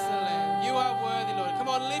 Worthy is the Lamb. You are worthy, Lord. Come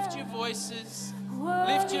on, lift your voices.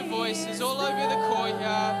 Lift your voices all over the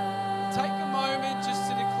courtyard. Take a moment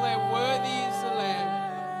just to declare, worthy is the Lamb.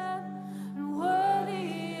 Worthy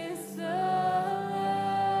is the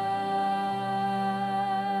Lamb.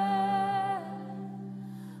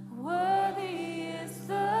 Worthy is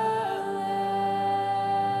the Lamb.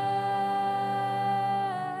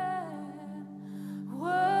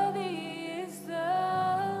 Worthy is the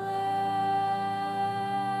Lamb.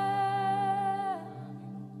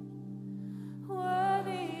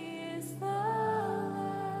 Worthy is the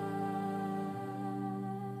Lamb.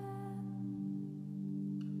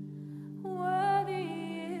 Worthy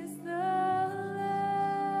is the Lamb.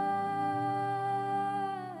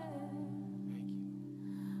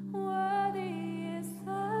 Worthy is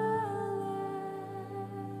the Lamb.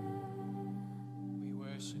 We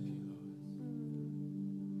worship you, Lord.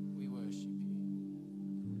 We worship you.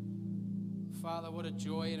 Father, what a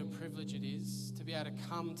joy and a privilege it is to be able to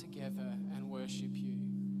come together and worship you.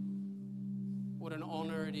 What an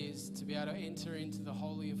honor it is to be able to enter into the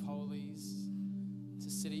Holy of Holies, to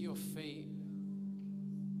sit at your feet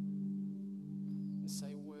and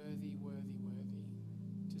say, worthy, worthy, worthy.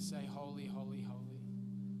 To say, holy, holy, holy.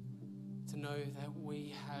 To know that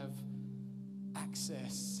we have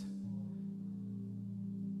access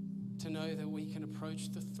to know that we can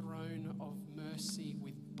approach the throne of mercy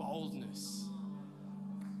with boldness.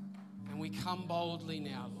 And we come boldly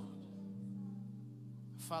now, Lord.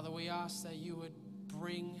 Father, we ask that you would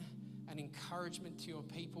bring an encouragement to your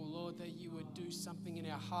people, Lord, that you would do something in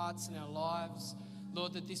our hearts and our lives.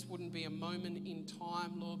 Lord, that this wouldn't be a moment in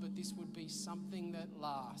time, Lord, but this would be something that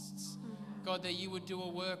lasts. God, that you would do a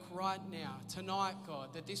work right now, tonight,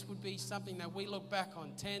 God, that this would be something that we look back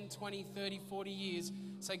on 10, 20, 30, 40 years,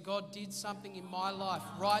 say, God did something in my life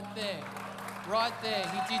right there, right there.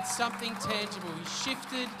 He did something tangible. He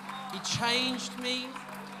shifted, he changed me,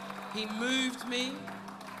 he moved me,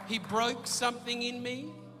 he broke something in me,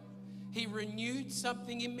 he renewed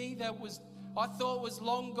something in me that I thought was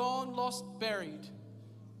long gone, lost, buried.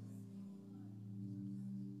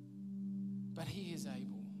 But he is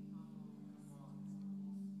able.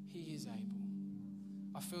 He is able.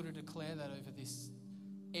 I feel to declare that over this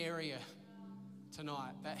area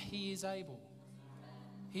tonight, that he is able.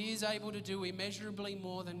 He is able to do immeasurably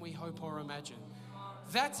more than we hope or imagine.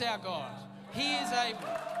 That's our God. He is able.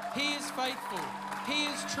 He is faithful. He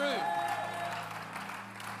is true.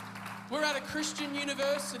 We're at a Christian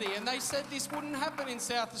university and they said this wouldn't happen in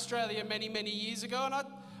South Australia many, many years ago. And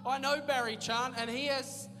I know Barry Chant, and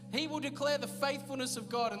he will declare the faithfulness of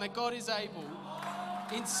God and that God is able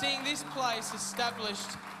in seeing this place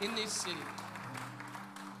established in this city.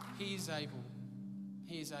 He is able.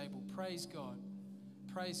 He is able. Praise God.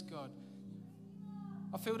 Praise God.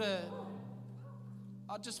 I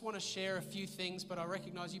just want to share a few things, but I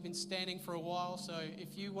recognize you've been standing for a while, so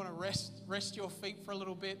if you want to rest your feet for a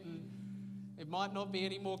little bit, and it might not be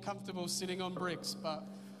any more comfortable sitting on bricks, but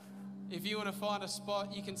if you want to find a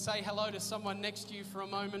spot, you can say hello to someone next to you for a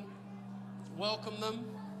moment. Welcome them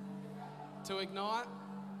to Ignite.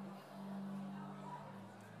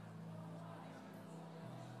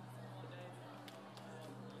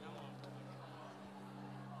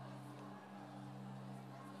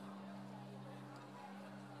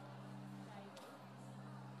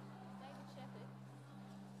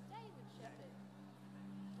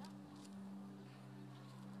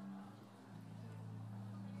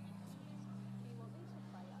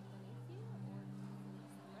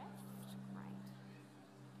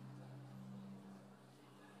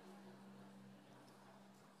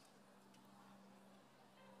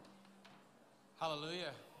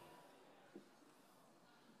 Hallelujah.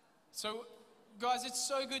 So, guys, it's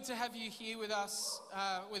so good to have you here with us,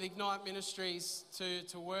 with Ignite Ministries,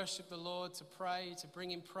 to worship the Lord, to pray, to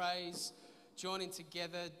bring in praise, joining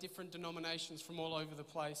together different denominations from all over the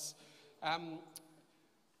place.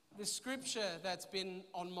 The scripture that's been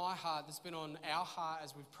on my heart, that's been on our heart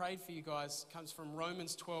as we've prayed for you guys, comes from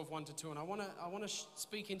Romans 12, 1-2. And I want to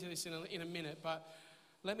speak into this in a minute, but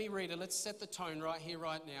let me read it. Let's set the tone right here,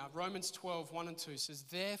 right now. Romans 12, 1-2 says,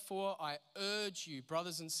 "Therefore I urge you,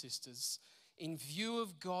 brothers and sisters, in view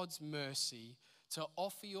of God's mercy, to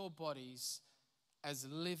offer your bodies as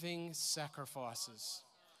living sacrifices,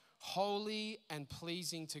 holy and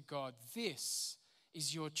pleasing to God. This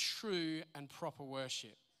is your true and proper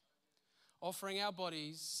worship." Offering our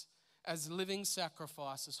bodies as living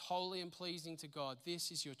sacrifices, holy and pleasing to God. This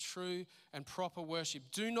is your true and proper worship.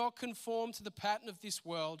 Do not conform to the pattern of this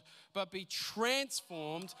world, but be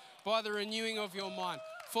transformed by the renewing of your mind.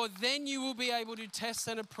 For then you will be able to test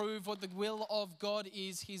and approve what the will of God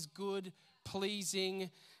is, his good, pleasing,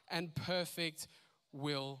 and perfect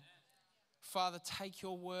will. Father, take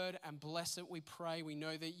your word and bless it, we pray. We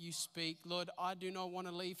know that you speak. Lord, I do not want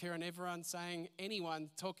to leave here and everyone saying, anyone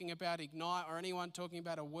talking about Ignite or anyone talking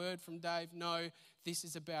about a word from Dave. No, this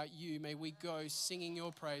is about you. May we go singing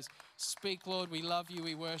your praise. Speak, Lord. We love you.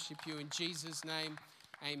 We worship you. In Jesus' name,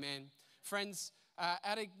 amen. Friends,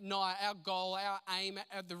 at Ignite, our goal, our aim,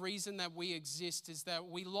 the reason that we exist is that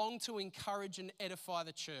we long to encourage and edify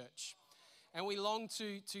the church. And we long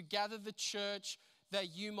to gather the church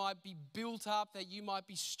that you might be built up, that you might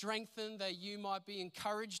be strengthened, that you might be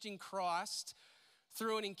encouraged in Christ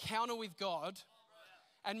through an encounter with God.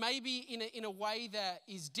 And maybe in a way that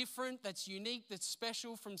is different, that's unique, that's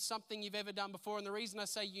special from something you've ever done before. And the reason I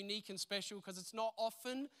say unique and special, because it's not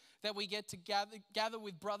often that we get to gather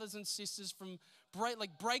with brothers and sisters from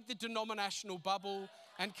break the denominational bubble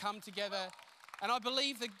and come together. And I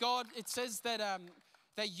believe that God, it says that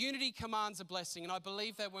unity commands a blessing. And I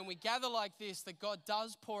believe that when we gather like this, that God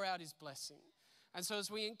does pour out his blessing. And so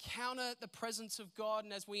as we encounter the presence of God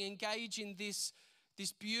and as we engage in this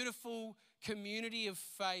beautiful community of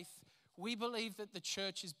faith, we believe that the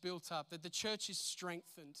church is built up, that the church is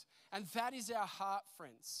strengthened. And that is our heart,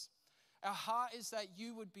 friends. Our heart is that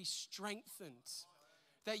you would be strengthened,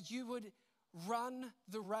 that you would run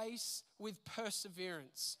the race with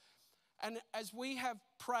perseverance. And as we have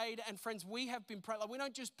prayed, and friends, we have been praying, like we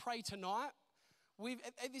don't just pray tonight.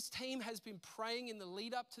 This team has been praying in the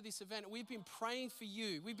lead up to this event. We've been praying for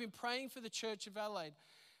you. We've been praying for the Church of Adelaide.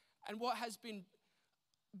 And what has been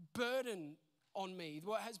burden on me,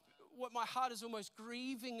 what my heart is almost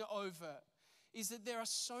grieving over, is that there are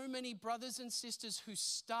so many brothers and sisters who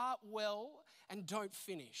start well and don't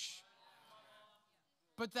finish.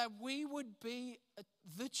 But that we would be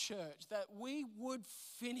the church, that we would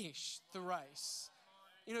finish the race.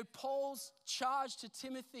 You know, Paul's charge to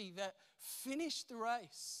Timothy that finish the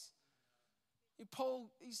race.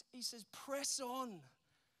 Paul, he says, press on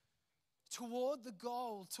toward the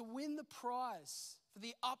goal, to win the prize for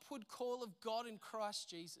the upward call of God in Christ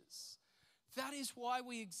Jesus. That is why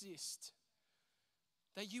we exist.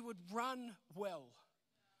 That you would run well.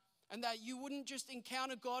 And that you wouldn't just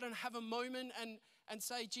encounter God and have a moment and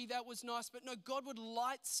say, gee, that was nice. But no, God would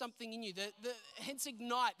light something in you, hence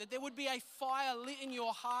ignite, that there would be a fire lit in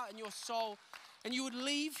your heart and your soul. And you would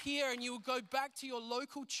leave here and you would go back to your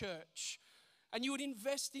local church. And you would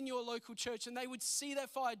invest in your local church and they would see that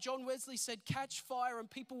fire. John Wesley said, catch fire and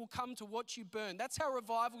people will come to watch you burn. That's how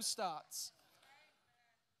revival starts.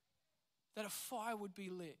 That a fire would be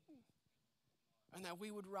lit and that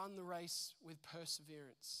we would run the race with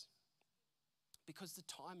perseverance. Because the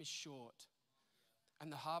time is short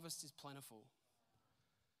and the harvest is plentiful.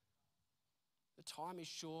 The time is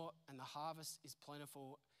short and the harvest is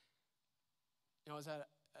plentiful. You know, I was at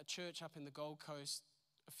a church up in the Gold Coast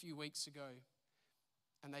a few weeks ago.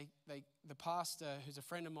 And the pastor, who's a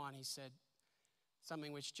friend of mine, he said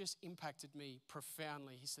something which just impacted me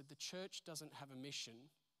profoundly. He said, the church doesn't have a mission.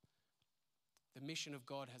 The mission of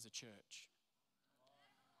God has a church.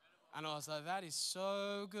 And I was like, that is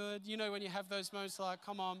so good. You know, when you have those moments like,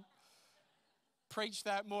 come on, preach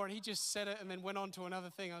that more. And he just said it and then went on to another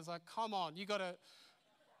thing. I was like, come on, you got to.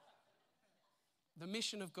 The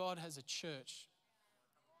mission of God has a church.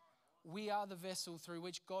 We are the vessel through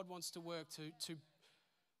which God wants to work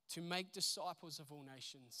to make disciples of all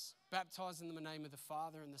nations, baptizing them in the name of the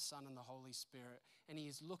Father and the Son and the Holy Spirit. And he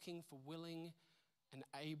is looking for willing and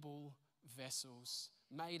able vessels,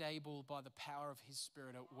 made able by the power of his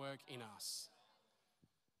Spirit at work in us.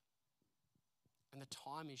 And the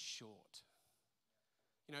time is short.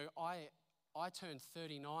 You know, I turned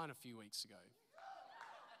 39 a few weeks ago.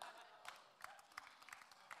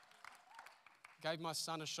 Gave my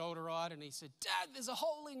son a shoulder ride and he said, Dad, there's a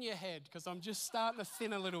hole in your head because I'm just starting to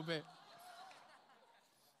thin a little bit.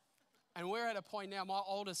 And we're at a point now, my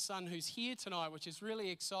oldest son who's here tonight, which is really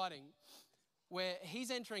exciting, where he's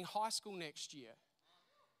entering high school next year.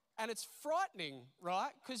 And it's frightening, right?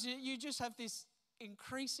 Because you just have this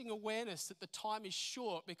increasing awareness that the time is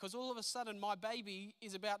short because all of a sudden my baby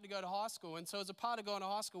is about to go to high school. And so as a part of going to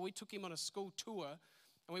high school, we took him on a school tour.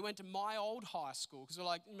 And we went to my old high school because we're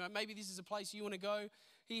like, you know, maybe this is a place you want to go.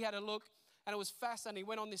 He had a look and it was fascinating. He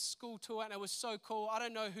went on this school tour and it was so cool. I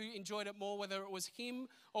don't know who enjoyed it more, whether it was him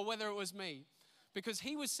or whether it was me. Because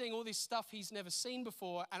he was seeing all this stuff he's never seen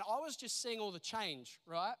before and I was just seeing all the change,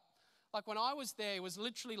 right? Like when I was there, it was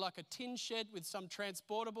literally like a tin shed with some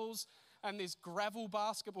transportables and this gravel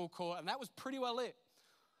basketball court and that was pretty well it.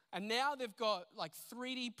 And now they've got like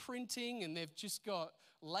 3D printing and they've just got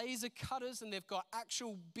laser cutters and they've got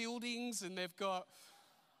actual buildings and they've got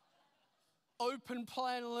open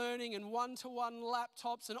plan learning and one-to-one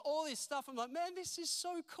laptops and all this stuff. I'm like, man, this is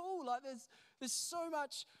so cool. Like there's so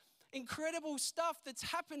much incredible stuff that's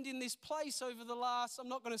happened in this place over the last, I'm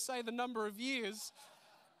not going to say the number of years.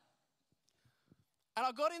 And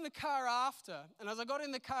I got in the car after, and as I got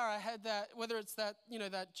in the car, I had that, whether it's that, you know,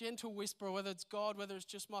 that gentle whisper, whether it's God, whether it's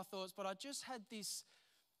just my thoughts, but I just had this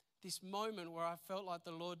moment where I felt like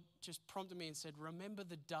the Lord just prompted me and said, remember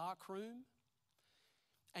the dark room?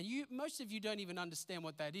 And most of you don't even understand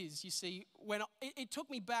what that is. You see, it took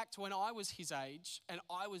me back to when I was his age and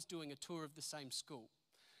I was doing a tour of the same school.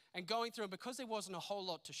 And going through, and because there wasn't a whole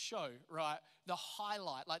lot to show, right, the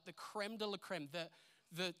highlight, like the creme de la creme,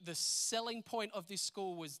 the selling point of this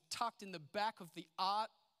school was tucked in the back of the art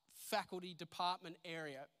faculty department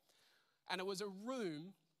area. And it was a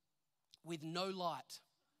room with no light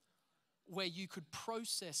where you could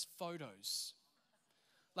process photos.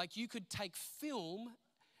 Like you could take film,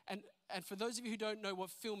 and for those of you who don't know what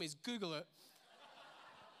film is, Google it.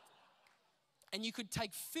 And you could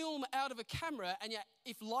take film out of a camera, and yet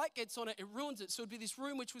if light gets on it, it ruins it. So it'd be this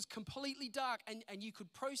room which was completely dark, and you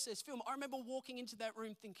could process film. I remember walking into that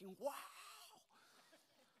room thinking, wow,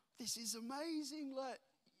 this is amazing. Like,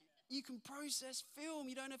 you can process film.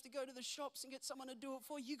 You don't have to go to the shops and get someone to do it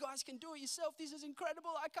for you. You guys can do it yourself. This is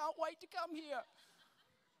incredible. I can't wait to come here.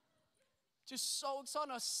 just so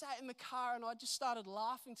excited. I sat in the car and I just started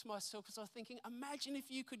laughing to myself because I was thinking, imagine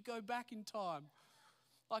if you could go back in time.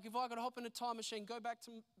 Like if I could hop in a time machine, go back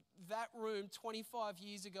to that room 25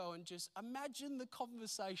 years ago and just imagine the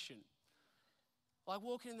conversation. Like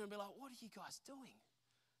walking in there and be like, what are you guys doing?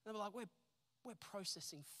 And they'll be like, we're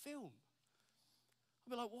processing film.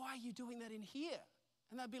 I'd be like, why are you doing that in here?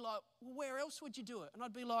 And they'd be like, well, where else would you do it? And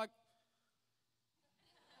I'd be like,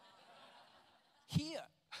 here.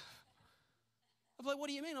 I'd be like, what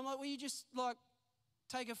do you mean? I'm like, well, you just like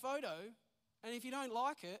take a photo, and if you don't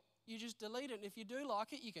like it, you just delete it. And if you do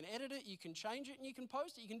like it, you can edit it, you can change it, and you can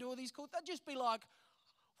post it. You can do all these cool. They'd just be like,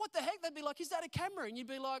 what the heck? They'd be like, is that a camera? And you'd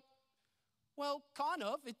be like, well, kind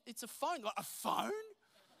of. It's a phone. Like, a phone?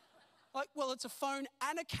 Like, well, it's a phone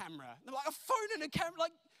and a camera. They're like, a phone and a camera?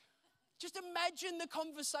 Like, just imagine the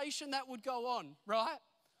conversation that would go on, right?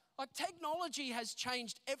 Like, technology has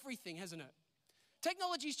changed everything, hasn't it?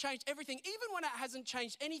 Technology's changed everything, even when it hasn't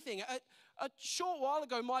changed anything. A short while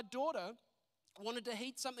ago, my daughter wanted to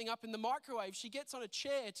heat something up in the microwave. She gets on a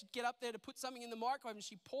chair to get up there to put something in the microwave, and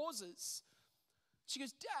she pauses. She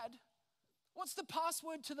goes, Dad, what's the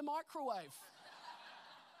password to the microwave?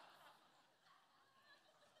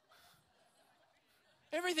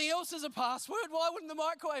 Everything else is a password. Why wouldn't the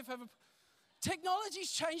microwave have a...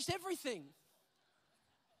 Technology's changed everything.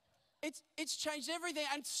 It's changed everything,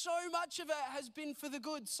 and so much of it has been for the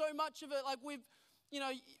good. So much of it, like we've,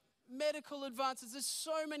 medical advances. There's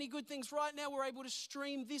so many good things. Right now we're able to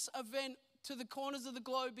stream this event to the corners of the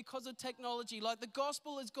globe because of technology. Like the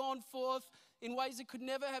gospel has gone forth in ways it could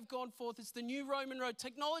never have gone forth. It's the new Roman road.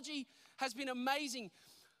 Technology has been amazing.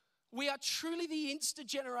 We are truly the Insta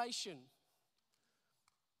generation.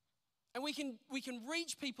 And we can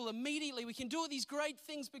reach people immediately. We can do all these great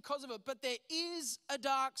things because of it. But there is a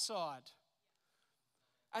dark side.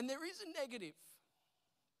 And there is a negative.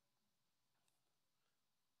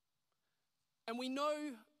 And we know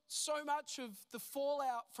so much of the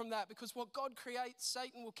fallout from that because what God creates,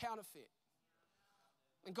 Satan will counterfeit.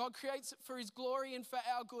 And God creates it for his glory and for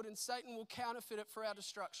our good, and Satan will counterfeit it for our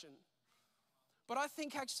destruction. But I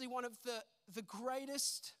think actually one of the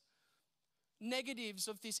greatest negatives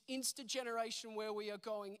of this instant generation where we are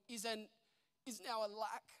going is now a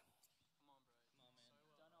lack.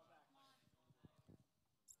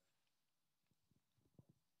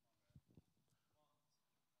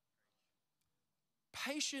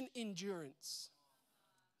 Patient endurance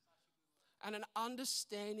and an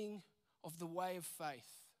understanding of the way of faith.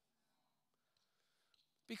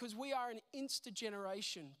 Because we are an insta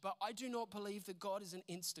generation, but I do not believe that God is an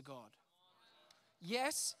insta God.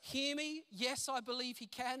 Yes, hear me. Yes, I believe he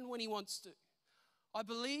can when he wants to. I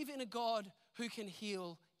believe in a God who can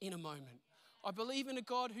heal in a moment. I believe in a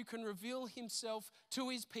God who can reveal himself to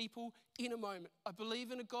his people in a moment. I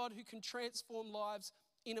believe in a God who can transform lives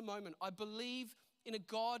in a moment. I believe in a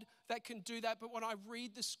God that can do that. But when I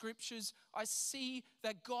read the scriptures, I see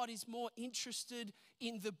that God is more interested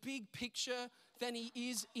in the big picture than he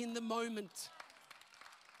is in the moment.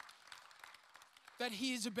 That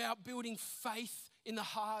he is about building faith in the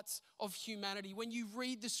hearts of humanity. When you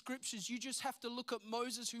read the scriptures, you just have to look at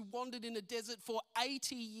Moses who wandered in the desert for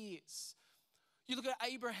 80 years. You look at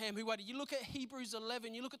Abraham who waited. You look at Hebrews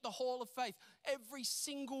 11. You look at the Hall of Faith. Every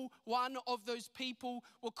single one of those people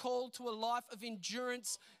were called to a life of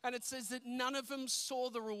endurance, and it says that none of them saw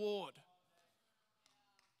the reward.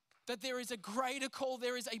 That there is a greater call,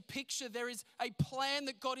 there is a picture, there is a plan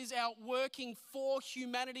that God is out working for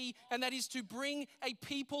humanity, and that is to bring a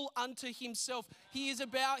people unto himself. He is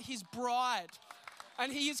about his bride,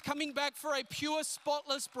 and he is coming back for a pure,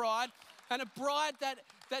 spotless bride, and a bride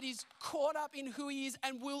that is caught up in who he is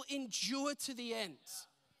and will endure to the end.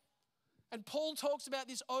 And Paul talks about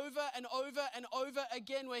this over and over and over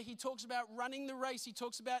again, where he talks about running the race, he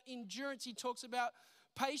talks about endurance, he talks about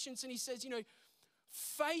patience, and he says,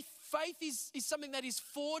 faith is something that is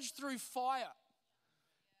forged through fire.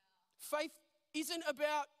 Faith isn't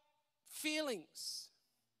about feelings.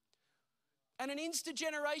 And an instant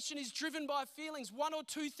generation is driven by feelings. One or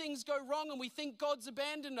two things go wrong and we think God's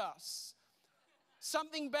abandoned us.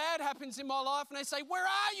 Something bad happens in my life and they say, where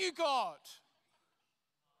are you, God?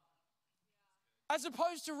 As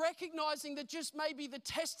opposed to recognizing that just maybe the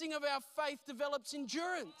testing of our faith develops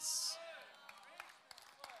endurance.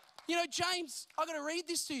 James, I've got to read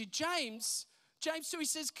this to you. James 2, he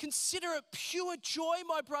says, consider it pure joy,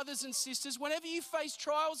 my brothers and sisters, whenever you face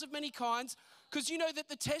trials of many kinds, because you know that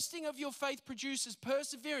the testing of your faith produces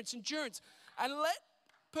perseverance, endurance, and let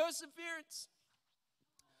perseverance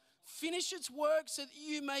finish its work so that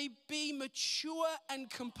you may be mature and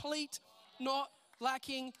complete, not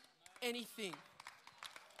lacking anything.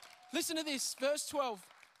 Listen to this, verse 12.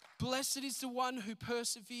 Blessed is the one who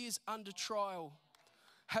perseveres under trial.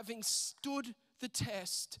 Having stood the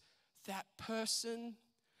test, that person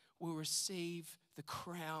will receive the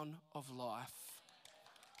crown of life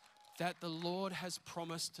that the Lord has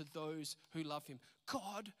promised to those who love him.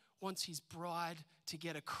 God wants his bride to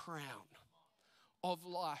get a crown of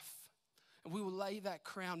life. And we will lay that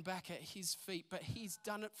crown back at his feet. But he's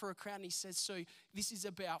done it for a crown. He says, so this is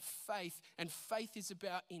about faith. And faith is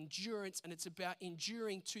about endurance. And it's about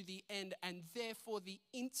enduring to the end. And therefore, the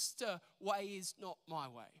Insta way is not my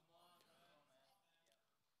way.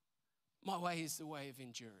 My way is the way of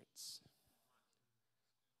endurance.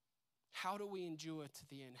 How do we endure to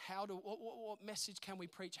the end? What message can we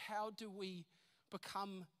preach? How do we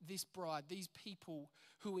become this bride, these people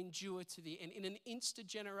who endure to the end? In an Insta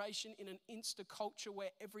generation, in an Insta culture where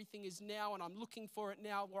everything is now and I'm looking for it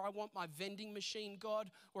now, where I want my vending machine,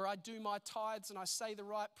 God, where I do my tithes and I say the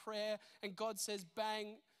right prayer and God says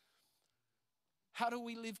bang. How do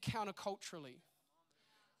we live counterculturally?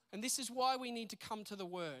 And this is why we need to come to the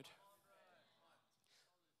Word.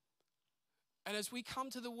 And as we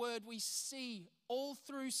come to the Word, we see all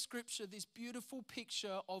through Scripture this beautiful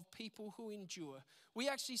picture of people who endure. We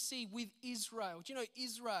actually see with Israel. Do you know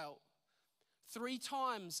Israel? 3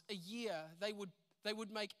 times a year they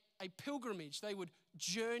would make a pilgrimage. They would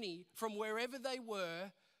journey from wherever they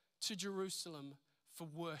were to Jerusalem for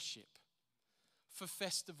worship, for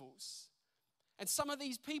festivals. And some of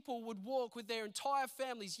these people would walk with their entire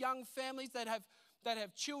families, young families that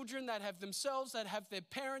have children, that have themselves, that have their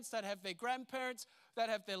parents, that have their grandparents, that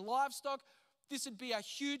have their livestock. This would be a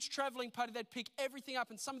huge traveling party. They'd pick everything up,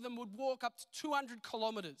 and some of them would walk up to 200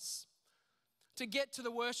 kilometers to get to the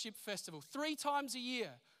worship festival 3 times a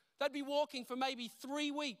year. They'd be walking for maybe 3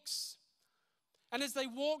 weeks. And as they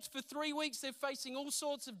walked for 3 weeks, they're facing all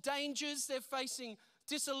sorts of dangers. They're facing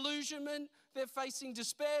disillusionment. They're facing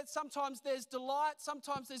despair. Sometimes there's delight.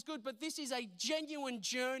 Sometimes there's good. But this is a genuine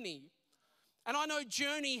journey. And I know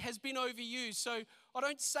journey has been overused, so I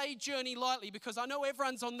don't say journey lightly because I know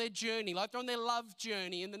everyone's on their journey, like they're on their love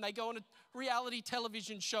journey, and then they go on a reality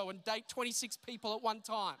television show and date 26 people at one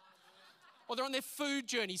time. Or they're on their food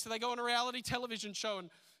journey, so they go on a reality television show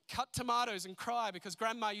and cut tomatoes and cry because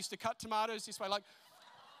grandma used to cut tomatoes this way. Like,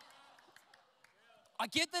 I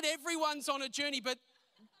get that everyone's on a journey, but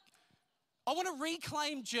I want to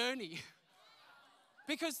reclaim journey.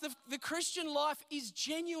 Because the Christian life is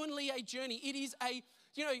genuinely a journey. It is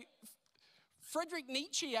Friedrich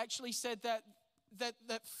Nietzsche actually said that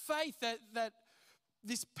faith, that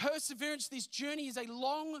this perseverance, this journey is a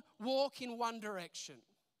long walk in one direction.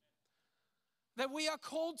 That we are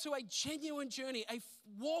called to a genuine journey, a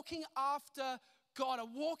walking after God, a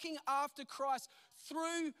walking after Christ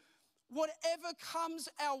through whatever comes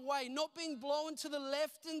our way, not being blown to the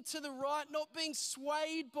left and to the right, not being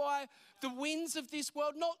swayed by the winds of this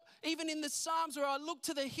world, not even in the Psalms where I look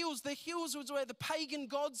to the hills. The hills was where the pagan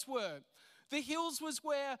gods were. The hills was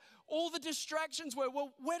where all the distractions were.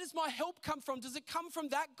 Well, where does my help come from? Does it come from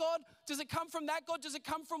that God? Does it come from that God? Does it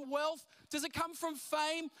come from wealth? Does it come from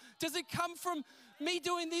fame? Does it come from me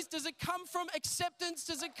doing this? Does it come from acceptance?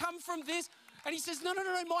 Does it come from this? And he says, no,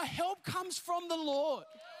 my help comes from the Lord.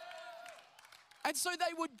 And so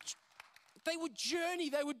they would journey,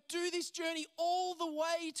 they would do this journey all the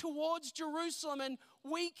way towards Jerusalem, and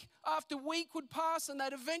week after week would pass, and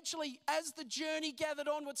they'd eventually, as the journey gathered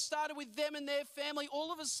on, what started with them and their family,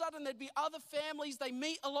 all of a sudden there'd be other families, they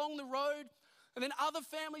meet along the road, and then other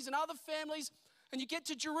families, and you get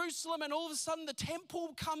to Jerusalem, and all of a sudden the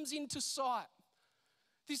temple comes into sight.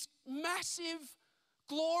 This massive,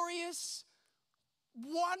 glorious,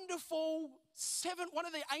 wonderful, one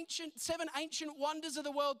of the seven ancient wonders of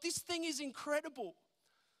the world. This thing is incredible.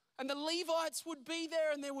 And the Levites would be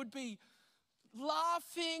there, and there would be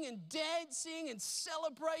laughing and dancing and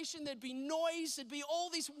celebration. There'd be noise. There'd be all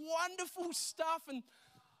this wonderful stuff, and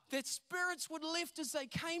their spirits would lift as they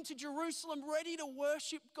came to Jerusalem ready to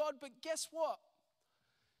worship God. But guess what?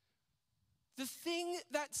 The thing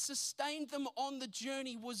that sustained them on the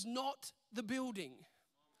journey was not the building.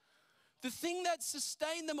 The thing that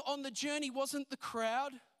sustained them on the journey wasn't the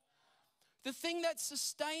crowd. The thing that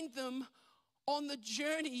sustained them on the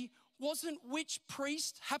journey wasn't which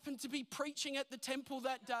priest happened to be preaching at the temple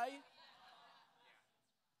that day,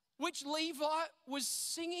 which Levite was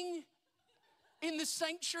singing in the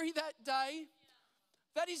sanctuary that day.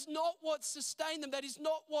 That is not what sustained them. That is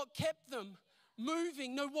not what kept them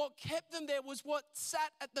moving. No, what kept them there was what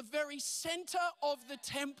sat at the very center of the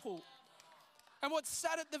temple. And what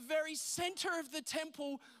sat at the very center of the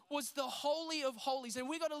temple was the Holy of Holies. And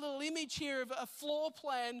we got a little image here of a floor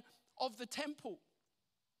plan of the temple.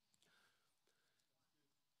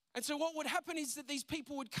 And so what would happen is that these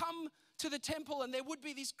people would come to the temple and there would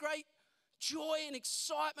be this great joy and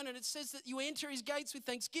excitement, and it says that you enter his gates with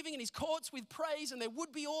thanksgiving and his courts with praise, and there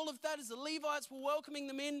would be all of that as the Levites were welcoming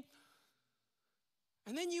them in.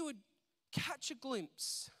 And then you would catch a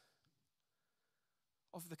glimpse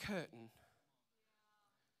of the curtain,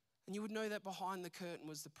 and you would know that behind the curtain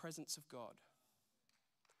was the presence of God.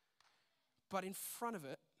 But in front of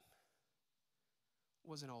it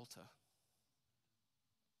was an altar.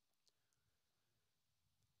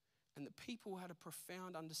 And the people had a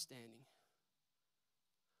profound understanding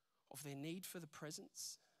of their need for the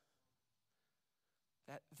presence,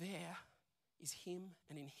 that there is him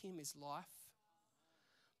and in him is life,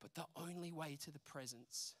 but the only way to the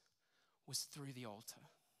presence was through the altar.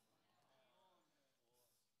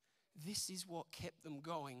 This is what kept them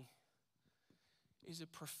going, is a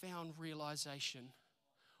profound realization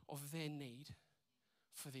of their need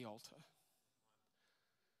for the altar.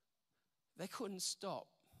 They couldn't stop,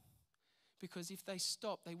 because if they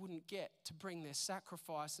stopped, they wouldn't get to bring their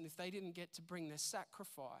sacrifice. And if they didn't get to bring their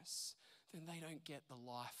sacrifice, then they don't get the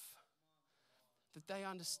life. That they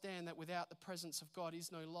understand that without the presence of God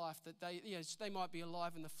is no life. That they might be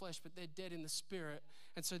alive in the flesh, but they're dead in the spirit.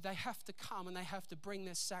 And so they have to come and they have to bring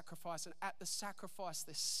their sacrifice. And at the sacrifice,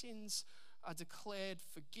 their sins are declared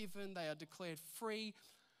forgiven. They are declared free.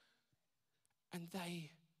 And they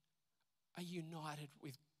are united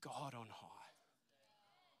with God on high.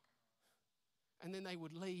 And then they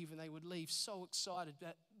would leave, and they would leave so excited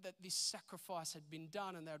that this sacrifice had been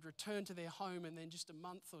done, and they would return to their home, and then just a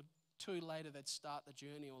month or two later, they'd start the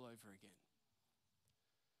journey all over again.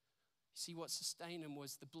 You see, what sustained them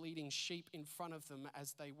was the bleeding sheep in front of them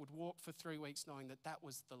as they would walk for 3 weeks, knowing that that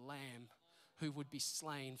was the lamb who would be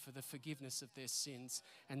slain for the forgiveness of their sins,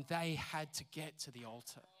 and they had to get to the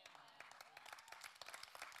altar.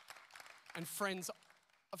 And friends,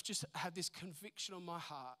 I've just had this conviction on my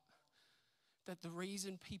heart that the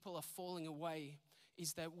reason people are falling away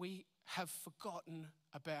is that we have forgotten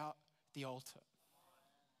about the altar.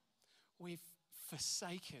 We've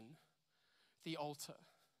forsaken the altar.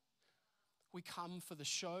 We come for the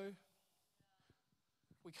show.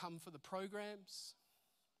 We come for the programs.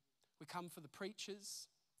 We come for the preachers.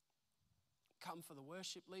 Come for the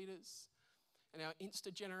worship leaders. And our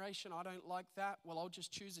Insta generation, I don't like that. Well, I'll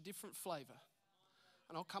just choose a different flavor.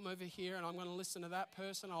 And I'll come over here and I'm going to listen to that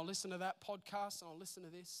person. I'll listen to that podcast and I'll listen to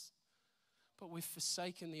this. But we've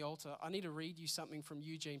forsaken the altar. I need to read you something from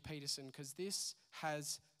Eugene Peterson, because this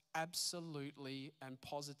has absolutely and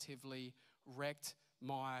positively wrecked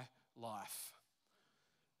my life.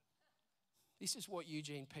 This is what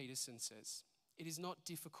Eugene Peterson says. It is not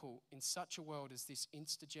difficult in such a world as this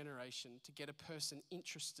Insta generation to get a person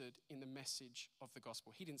interested in the message of the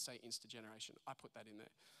gospel. He didn't say Insta generation. I put that in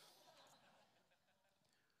there.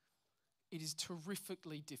 It is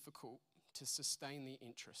terrifically difficult to sustain the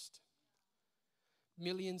interest.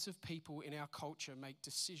 Millions of people in our culture make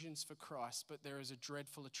decisions for Christ, but there is a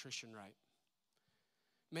dreadful attrition rate.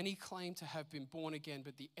 Many claim to have been born again,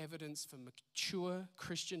 but the evidence for mature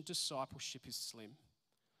Christian discipleship is slim.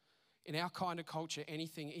 In our kind of culture,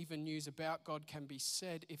 anything, even news about God, can be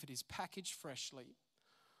said if it is packaged freshly,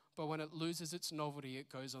 but when it loses its novelty, it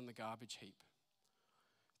goes on the garbage heap.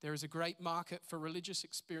 There is a great market for religious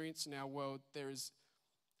experience in our world. There is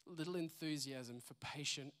little enthusiasm for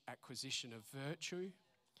patient acquisition of virtue,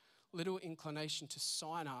 little inclination to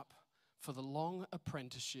sign up for the long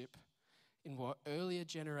apprenticeship in what earlier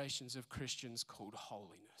generations of Christians called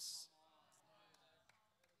holiness.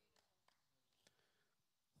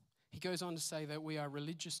 He goes on to say that we are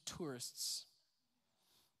religious tourists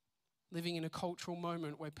living in a cultural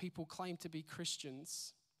moment where people claim to be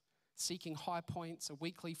Christians, seeking high points, a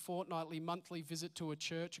weekly, fortnightly, monthly visit to a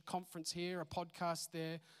church, a conference here, a podcast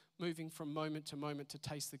there, moving from moment to moment to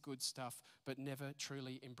taste the good stuff, but never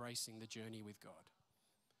truly embracing the journey with God.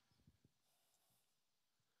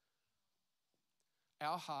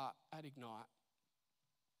 Our heart at Ignite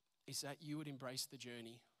is that you would embrace the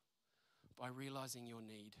journey by realizing your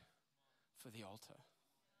need for the altar.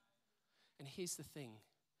 And here's the thing.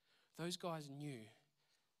 Those guys knew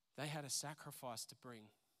they had a sacrifice to bring.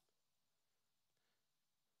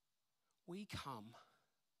 We come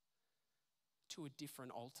to a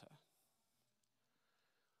different altar.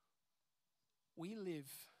 We live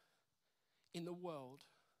in the world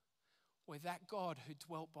where that God who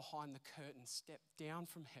dwelt behind the curtain stepped down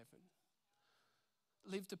from heaven,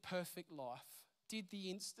 lived a perfect life, did the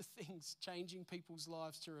Insta things, changing people's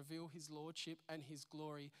lives to reveal his lordship and his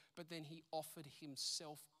glory, but then he offered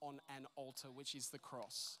himself on an altar, which is the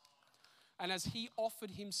cross. And as he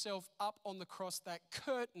offered himself up on the cross, that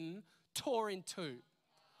curtain tore in two.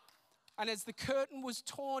 And as the curtain was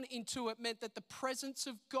torn in two, it meant that the presence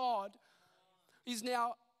of God is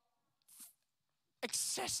now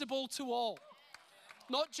accessible to all.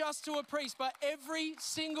 Not just to a priest, but every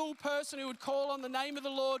single person who would call on the name of the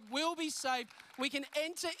Lord will be saved. We can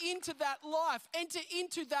enter into that life, enter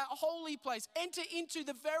into that holy place, enter into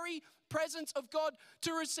the very presence of God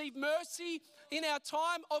to receive mercy in our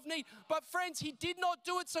time of need. But friends, he did not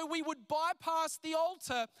do it so we would bypass the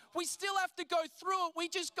altar. We still have to go through it. We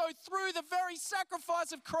just go through the very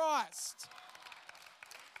sacrifice of Christ.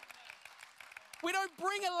 We don't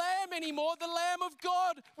bring a lamb anymore. The Lamb of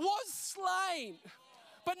God was slain.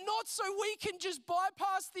 But not so we can just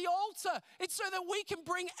bypass the altar. It's so that we can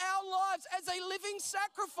bring our lives as a living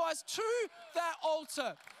sacrifice to that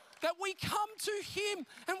altar. That we come to him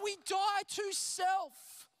and we die to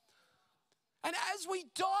self. And as we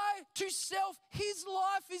die to self, his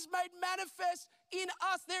life is made manifest in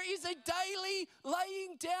us. There is a daily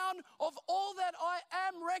laying down of all that I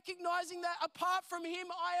am, recognizing that apart from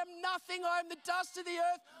him, I am nothing. I am the dust of the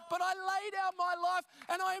earth. But I lay down my life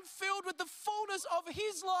and I am filled with the fullness of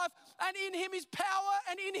his life. And in him is power,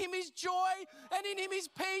 and in him is joy, and in him is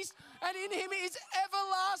peace, and in him is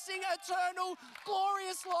everlasting, eternal,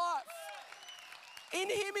 glorious life. In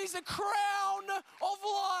him is a crown of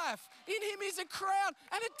life. In him is a crown.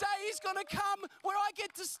 And a day is going to come where I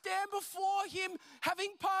get to stand before him,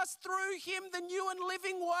 having passed through him the new and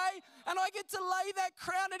living way. And I get to lay that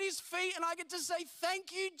crown at his feet and I get to say,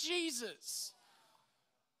 thank you, Jesus,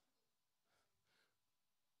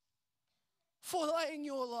 for laying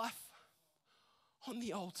your life on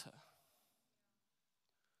the altar.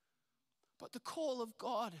 But the call of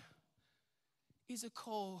God is a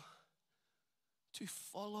call to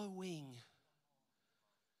following.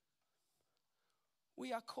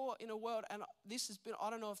 We are caught in a world, and this has been, I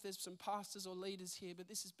don't know if there's some pastors or leaders here, but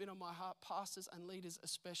this has been on my heart, pastors and leaders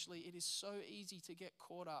especially. It is so easy to get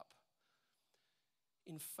caught up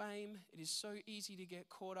in fame. It is so easy to get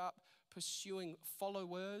caught up pursuing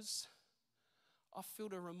followers. I feel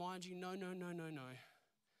to remind you, no.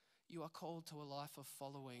 You are called to a life of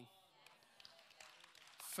following.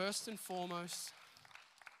 First and foremost,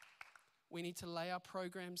 we need to lay our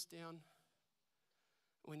programs down.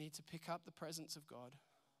 We need to pick up the presence of God.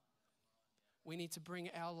 We need to bring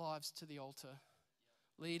our lives to the altar.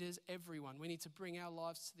 Leaders, everyone, we need to bring our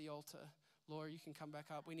lives to the altar. Laura, you can come back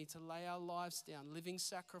up. We need to lay our lives down, living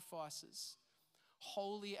sacrifices,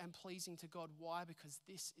 holy and pleasing to God. Why? Because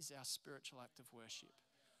this is our spiritual act of worship.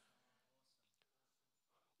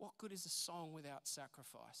 What good is a song without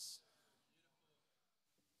sacrifice?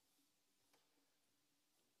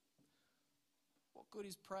 What good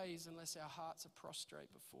is praise unless our hearts are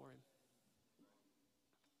prostrate before him?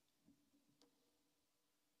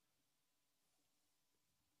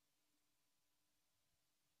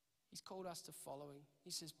 He's called us to following.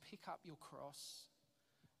 He says, pick up your cross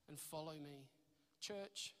and follow me.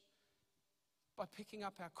 Church, by picking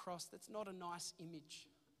up our cross, that's not a nice image.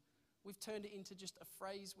 We've turned it into just a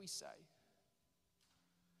phrase we say.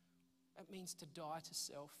 It means to die to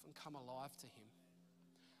self and come alive to him.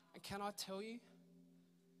 And can I tell you,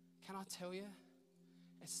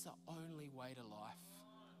 it's the only way to life.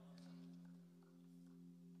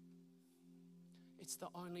 It's the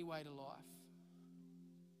only way to life.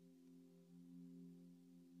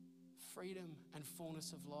 Freedom and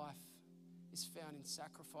fullness of life is found in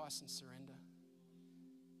sacrifice and surrender.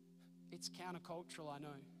 It's countercultural, I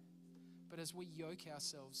know. But as we yoke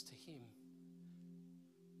ourselves to him,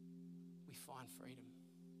 we find freedom.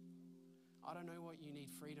 I don't know what you need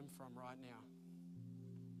freedom from right now.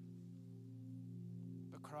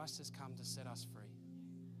 But Christ has come to set us free.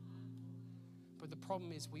 But the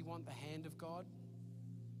problem is we want the hand of God,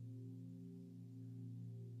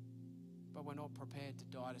 but we're not prepared to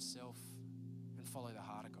die to self and follow the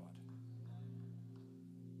heart of God.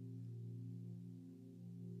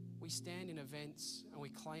 We stand in events and we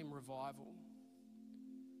claim revival.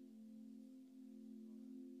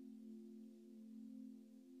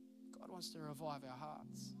 God wants to revive our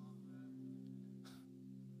hearts.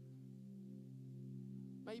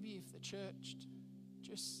 Maybe if the church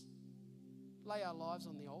just lay our lives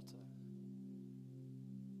on the altar.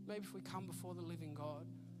 Maybe if we come before the living God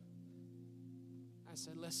and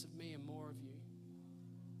say, less of me and more of you.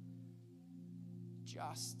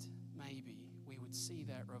 Just maybe we would see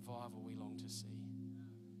that revival we long to see.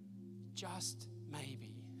 Just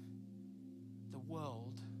maybe the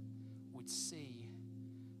world would see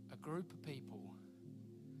a group of people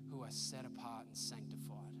who are set apart and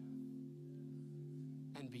sanctified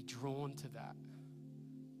and be drawn to that.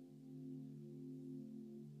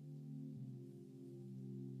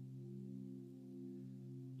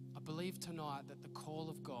 A I believe tonight that the call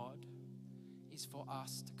of God is for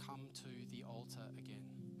us to come to the altar again.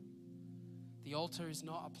 The altar is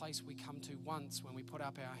not a place we come to once when we put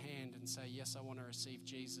up our hand and say, yes, I want to receive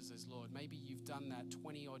Jesus as Lord. Maybe you've done that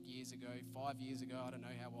 20 odd years ago, 5 years ago, I don't know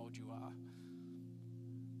how old you are.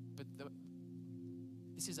 But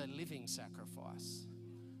this is a living sacrifice.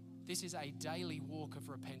 This is a daily walk of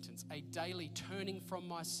repentance, a daily turning from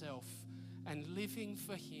myself and living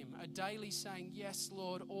for Him, a daily saying, yes,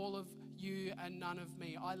 Lord, all of you and none of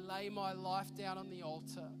me. I lay my life down on the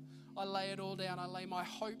altar. I lay it all down. I lay my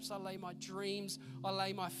hopes. I lay my dreams. I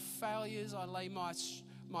lay my failures. I lay my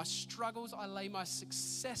struggles. I lay my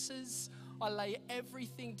successes. I lay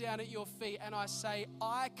everything down at your feet and I say,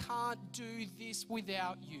 I can't do this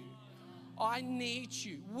without you. I need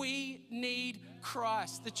you. We need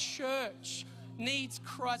Christ. The church needs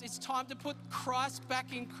Christ. It's time to put Christ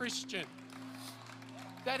back in Christian.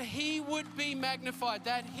 That He would be magnified,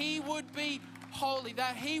 that He would be holy,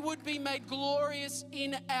 that He would be made glorious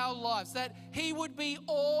in our lives, that He would be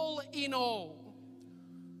all in all.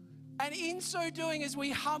 And in so doing, as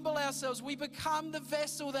we humble ourselves, we become the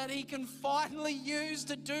vessel that He can finally use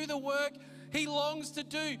to do the work He longs to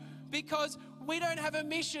do. Because we don't have a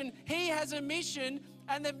mission, He has a mission,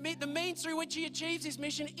 and the means through which He achieves His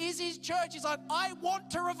mission is His church. He's like, I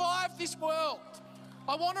want to revive this world.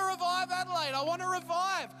 I want to revive Adelaide. I want to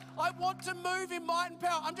revive. I want to move in might and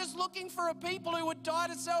power. I'm just looking for a people who would die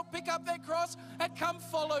to self, pick up their cross, and come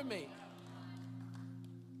follow me.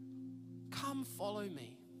 Come follow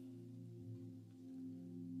me.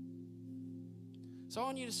 So I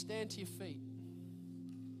want you to stand to your feet.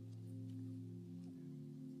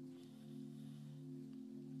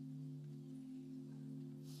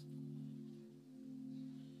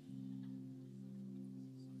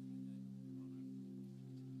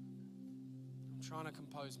 Trying to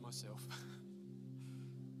compose myself.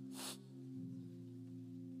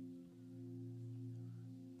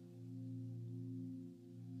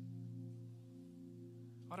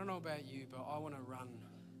 I don't know about you, but I want to run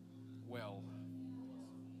well.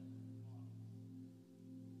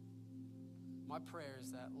 My prayer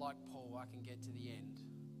is that, like Paul, I can get to the end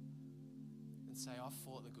and say, I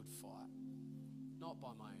fought the good fight, not by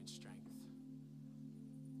my own strength,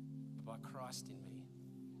 but by Christ in me.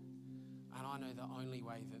 And I know the only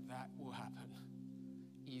way that that will happen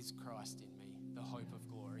is Christ in me, the hope of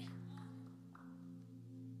glory.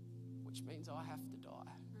 Which means I have to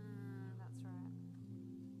die. That's right.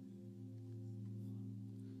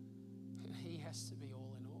 And He has to be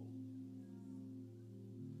all in all.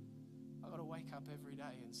 I've got to wake up every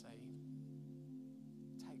day and say,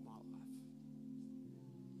 take my life.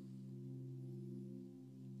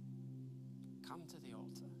 Come to the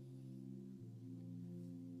altar.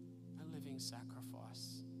 Living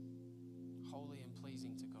sacrifice, holy and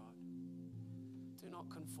pleasing to God. Do not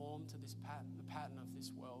conform to the pattern of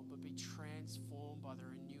this world, but be transformed by the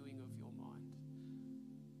renewing of your mind.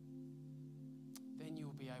 Then you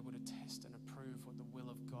will be able to test and approve what the will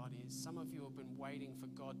of God is. Some of you have been waiting for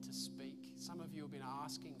God to speak. Some of you have been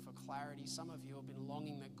asking for clarity. Some of you have been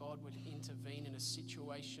longing that God would intervene in a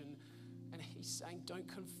situation. And He's saying, don't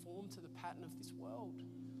conform to the pattern of this world.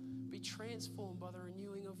 Be transformed by the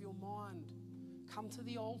renewing of your mind. Come to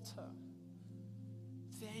the altar.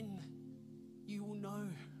 Then you will know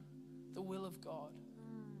the will of God.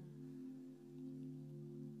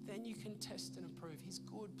 Then you can test and approve His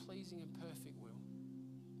good, pleasing, and perfect will.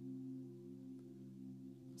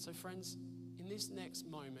 So friends, in this next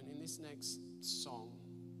moment, in this next song,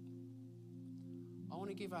 I want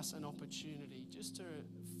to give us an opportunity just to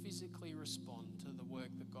physically respond to the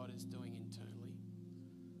work that God is doing internally.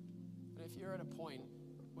 If you're at a point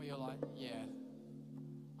where you're like, yeah,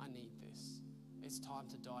 I need this. It's time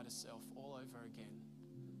to die to self all over again.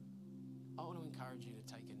 I want to encourage you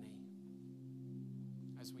to take a knee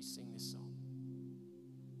as we sing this song.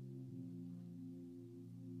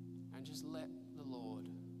 And just let the Lord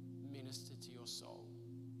minister to your soul.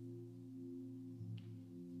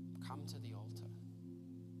 Come to the altar.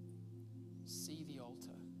 See the altar.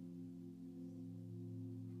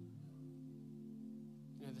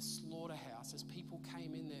 You know, the slaughterhouse, as people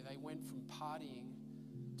came in there, they went from partying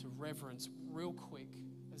to reverence real quick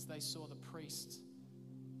as they saw the priest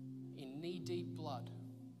in knee-deep blood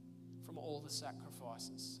from all the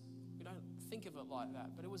sacrifices. We don't think of it like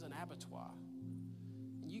that, but it was an abattoir.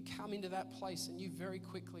 And you come into that place and you very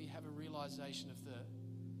quickly have a realization of the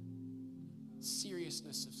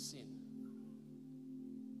seriousness of sin.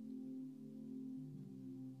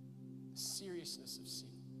 The seriousness of sin.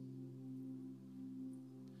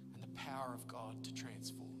 And the power of God to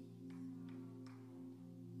transform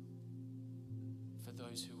for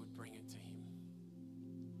those who would bring it to him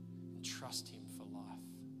and trust him for life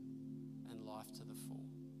and life to the full.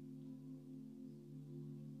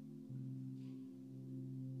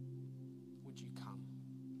 Would you come?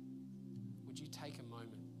 Would you take a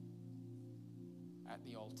moment at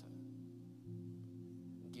the altar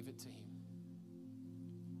and give it to him?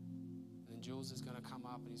 And then Jules is going to come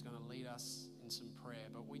up and he's going to lead us in some prayer,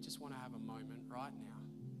 but we just want to have a moment right now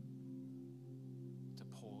to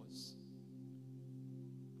pause,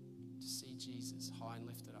 to see Jesus high and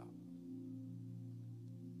lifted up,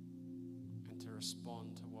 and to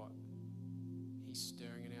respond to what he's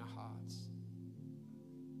stirring in our hearts,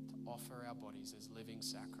 to offer our bodies as living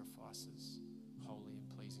sacrifices, holy and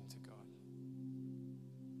pleasing to God.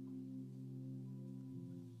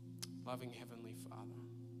 Loving Heavenly Father,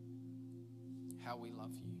 how we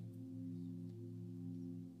love you,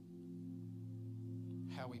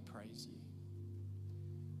 how we praise you,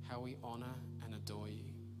 how we honor and adore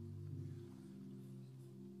you.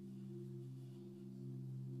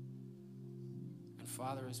 And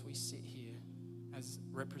Father, as we sit here as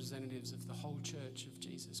representatives of the whole church of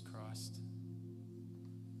Jesus Christ,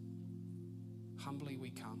 humbly we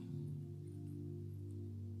come.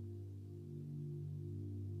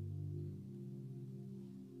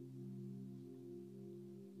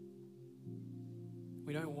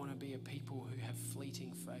 We don't want to be a people who have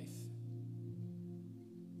fleeting faith.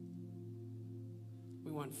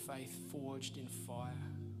 We want faith forged in fire,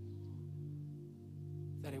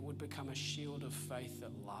 that it would become a shield of faith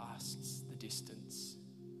that lasts the distance,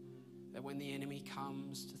 that when the enemy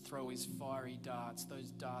comes to throw his fiery darts,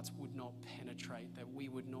 those darts would not penetrate, that we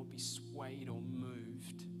would not be swayed or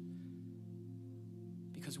moved,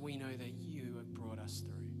 because we know that you have brought us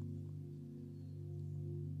through.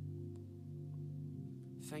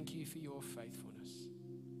 Thank you for your faithfulness.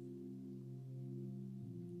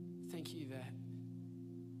 Thank you that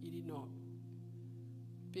you did not,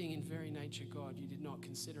 being in very nature God, you did not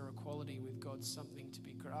consider equality with God something to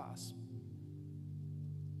be grasped.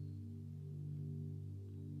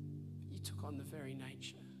 You took on the very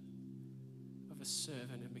nature of a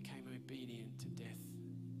servant and became obedient to death,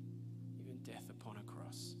 even death upon a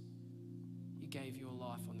cross. You gave your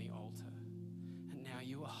life on the altar, and now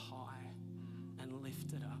you are high and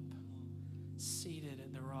lifted up, seated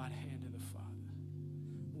at the right hand of the Father,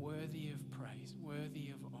 worthy of praise, worthy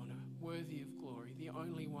of honor, worthy of glory, the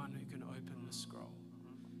only one who can open the scroll,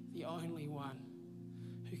 the only one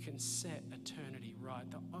who can set eternity right,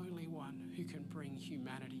 the only one who can bring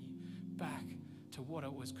humanity back to what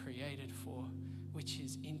it was created for, which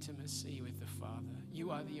is intimacy with the Father. You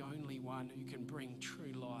are the only one who can bring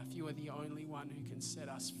true life. You are the only one who can set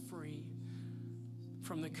us free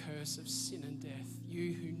from the curse of sin and death.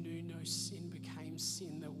 You who knew no sin became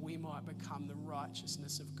sin that we might become the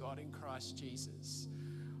righteousness of God in Christ Jesus.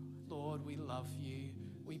 Lord, we love you.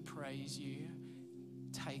 We praise you.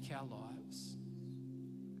 Take our lives.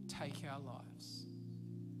 Take our lives.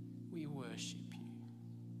 We worship you.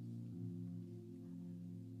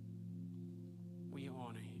 We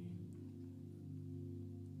honor you.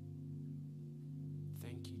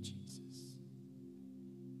 Thank you, Jesus.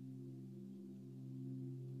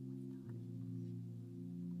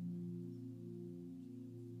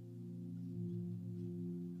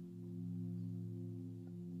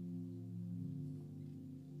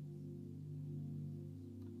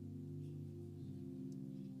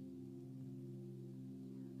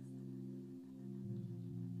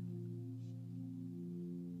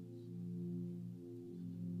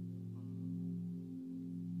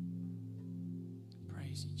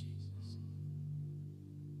 Praise you, Jesus.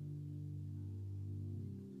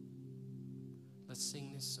 Let's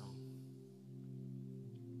sing this song.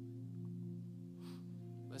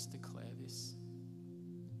 Let's declare this.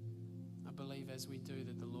 I believe as we do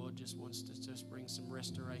that the Lord just wants to just bring some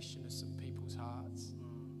restoration to some people's hearts.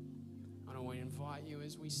 And I want to invite you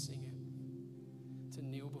as we sing it to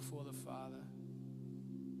kneel before the Father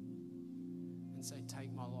and say,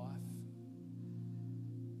 take my life.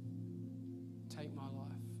 Take my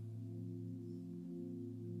life.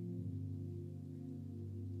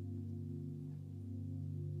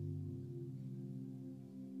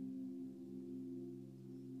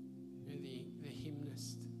 The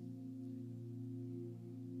hymnist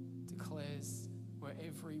declares, were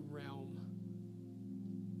every realm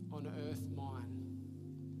on earth mine,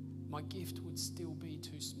 my gift would still be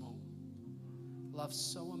too small. Love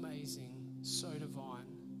so amazing, so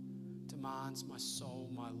divine, demands my soul,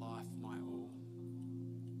 my life, my all.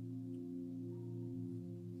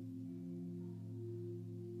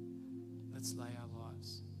 Let's lay our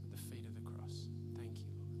lives at the feet of the cross. Thank you,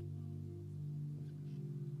 Lord.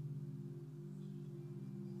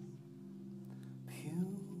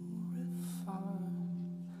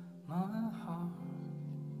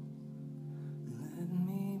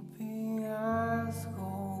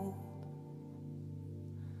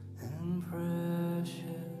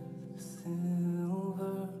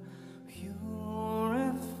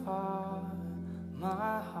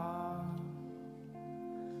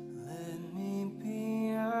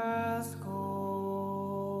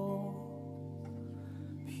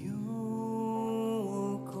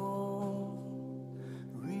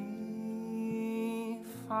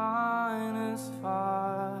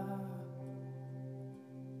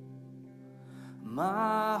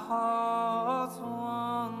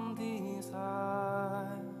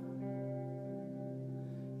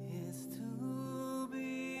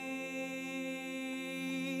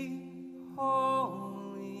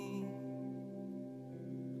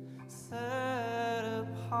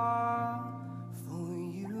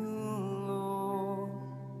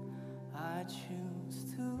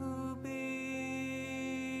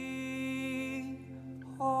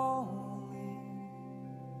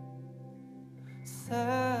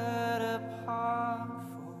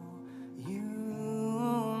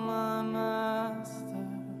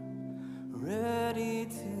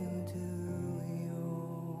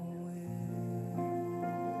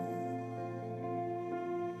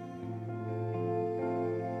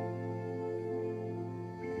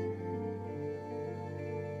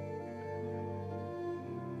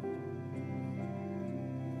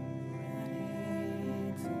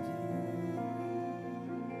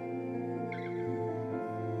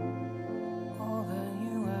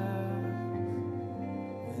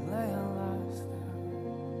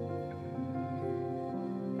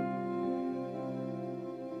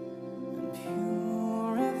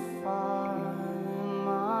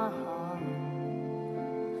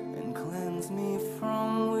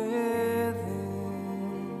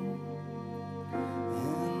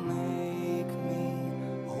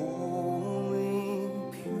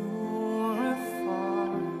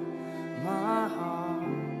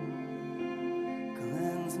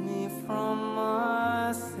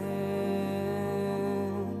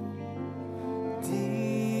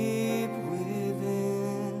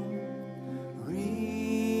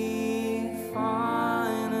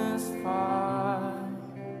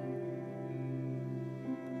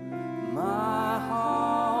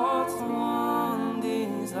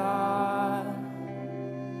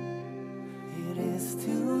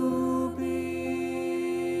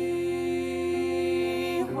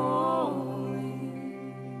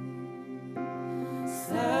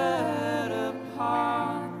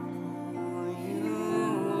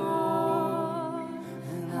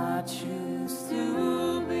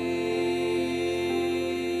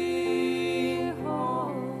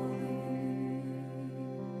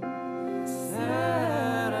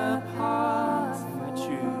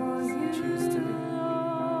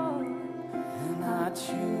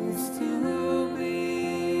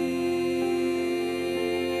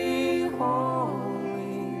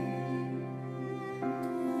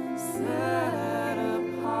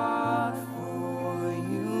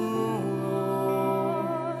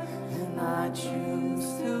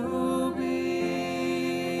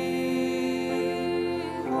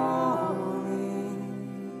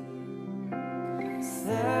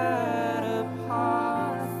 set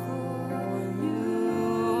apart for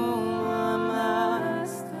you, my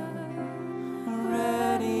master,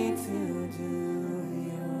 ready to do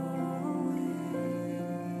your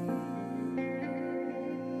will.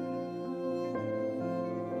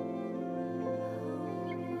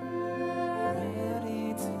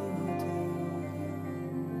 Ready to do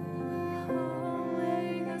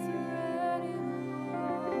make us ready,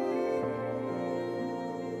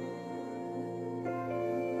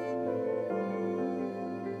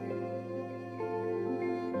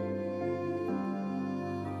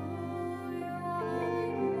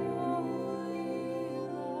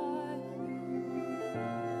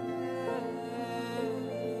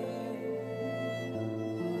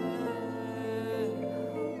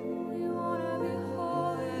 we wanna be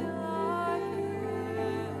holy like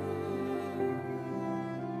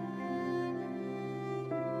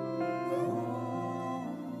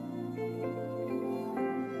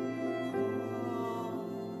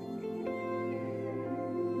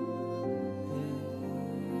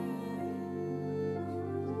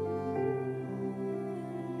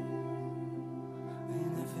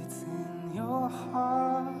And if it's in your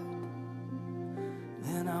heart,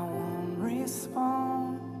 then our one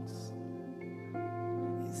response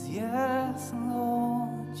is yes,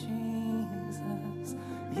 Lord Jesus.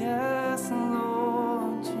 Yes,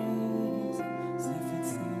 Lord Jesus. If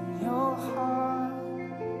it's in your heart,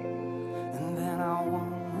 and then our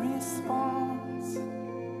one response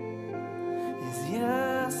is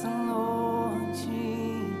yes, Lord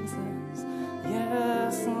Jesus.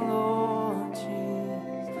 Yes, Lord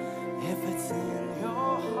Jesus. If it's in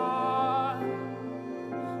your heart,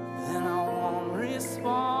 then our one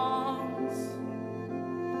response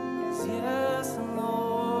is yes,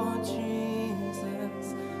 Lord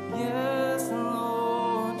Jesus. Yes,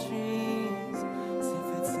 Lord Jesus.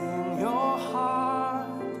 If it's in your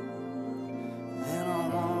heart, then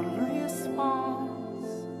our one response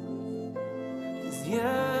is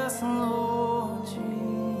yes, Lord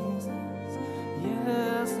Jesus.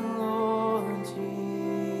 Yes, Lord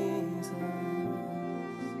Jesus.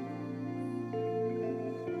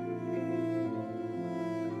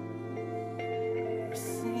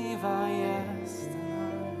 Receive our yes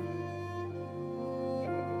tonight.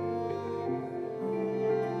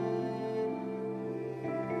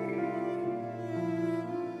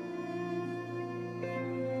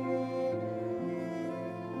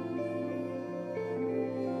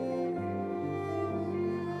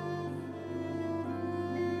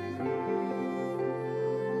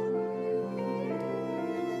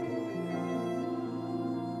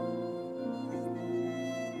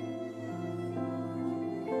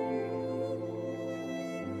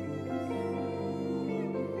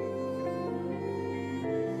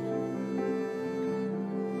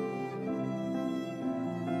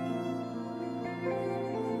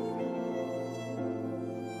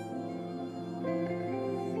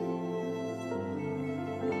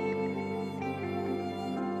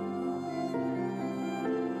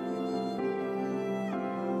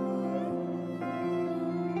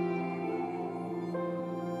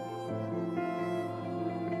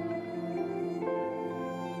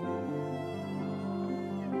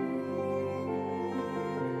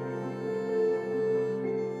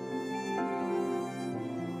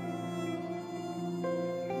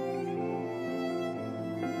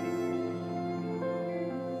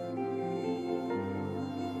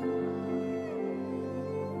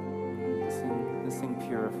 Let's sing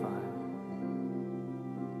Purify.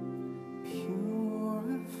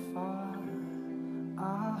 Purify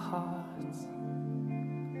our hearts.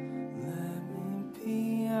 Let me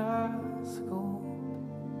be as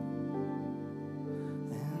gold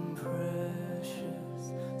and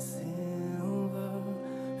precious silver.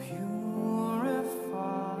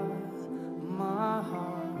 Purify my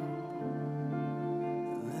heart.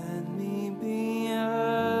 Let me be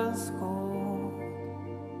as gold,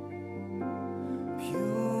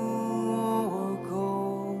 pure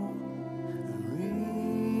gold,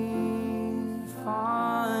 refined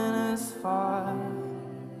as fire.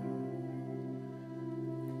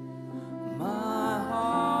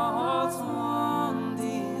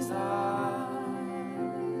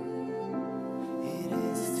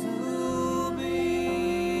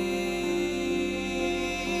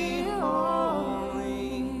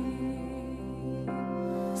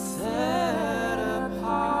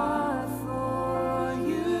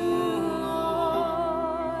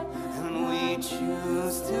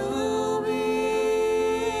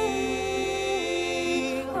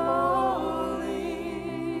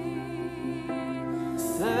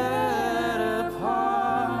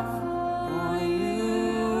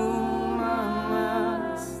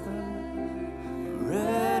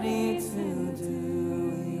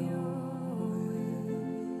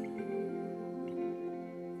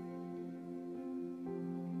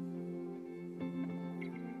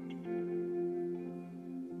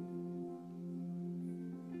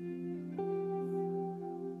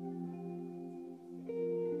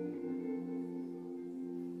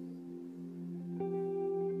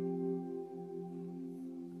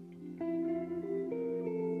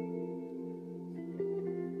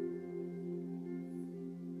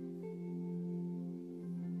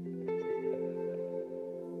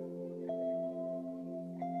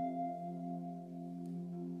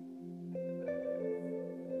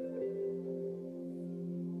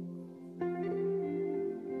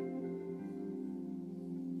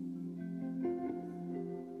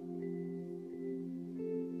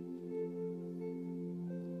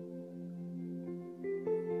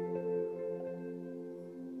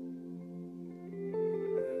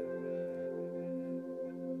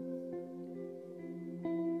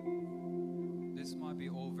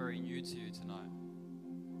 new to you tonight.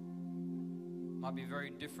 Might be very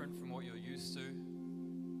different from what you're used to.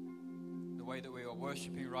 The way that we are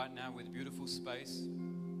worshiping right now with beautiful space.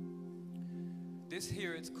 This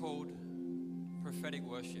here, it's called prophetic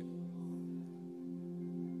worship.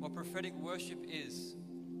 What prophetic worship is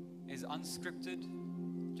unscripted,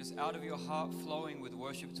 just out of your heart flowing with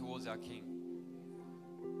worship towards our King.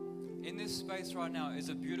 In this space right now is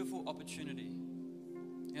a beautiful opportunity.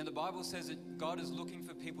 You know, the Bible says that God is looking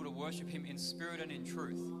for people to worship Him in spirit and in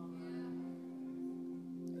truth.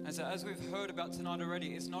 And so as we've heard about tonight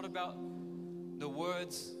already, it's not about the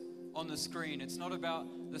words on the screen. It's not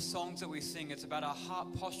about the songs that we sing. It's about our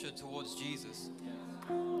heart posture towards Jesus.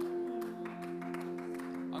 I'm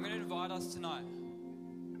going to invite us tonight.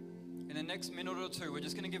 In the next minute or two, we're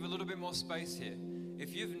just going to give a little bit more space here.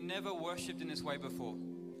 If you've never worshipped in this way before,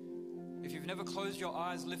 if you've never closed your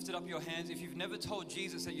eyes, lifted up your hands, if you've never told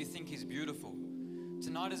Jesus that you think He's beautiful,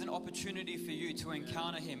 tonight is an opportunity for you to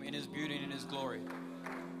encounter Him in His beauty and in His glory.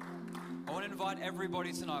 I want to invite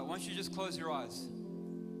everybody tonight, once you just close your eyes,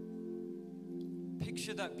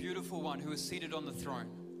 picture that beautiful one who is seated on the throne.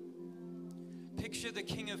 Picture the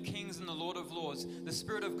King of Kings and the Lord of Lords. The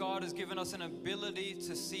Spirit of God has given us an ability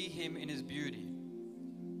to see Him in His beauty.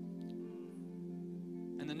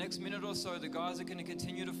 In the next minute or so, the guys are going to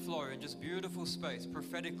continue to flow in just beautiful space,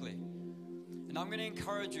 prophetically. And I'm going to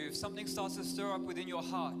encourage you, if something starts to stir up within your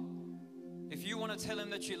heart, if you want to tell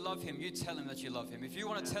Him that you love Him, you tell Him that you love Him. If you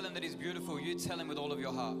want to tell Him that He's beautiful, you tell Him with all of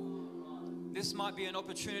your heart. This might be an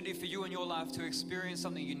opportunity for you in your life to experience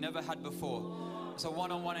something you never had before. It's a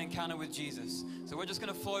one-on-one encounter with Jesus. So we're just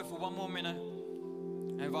going to flow for one more minute.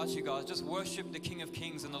 I invite you guys, just worship the King of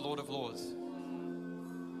Kings and the Lord of Lords.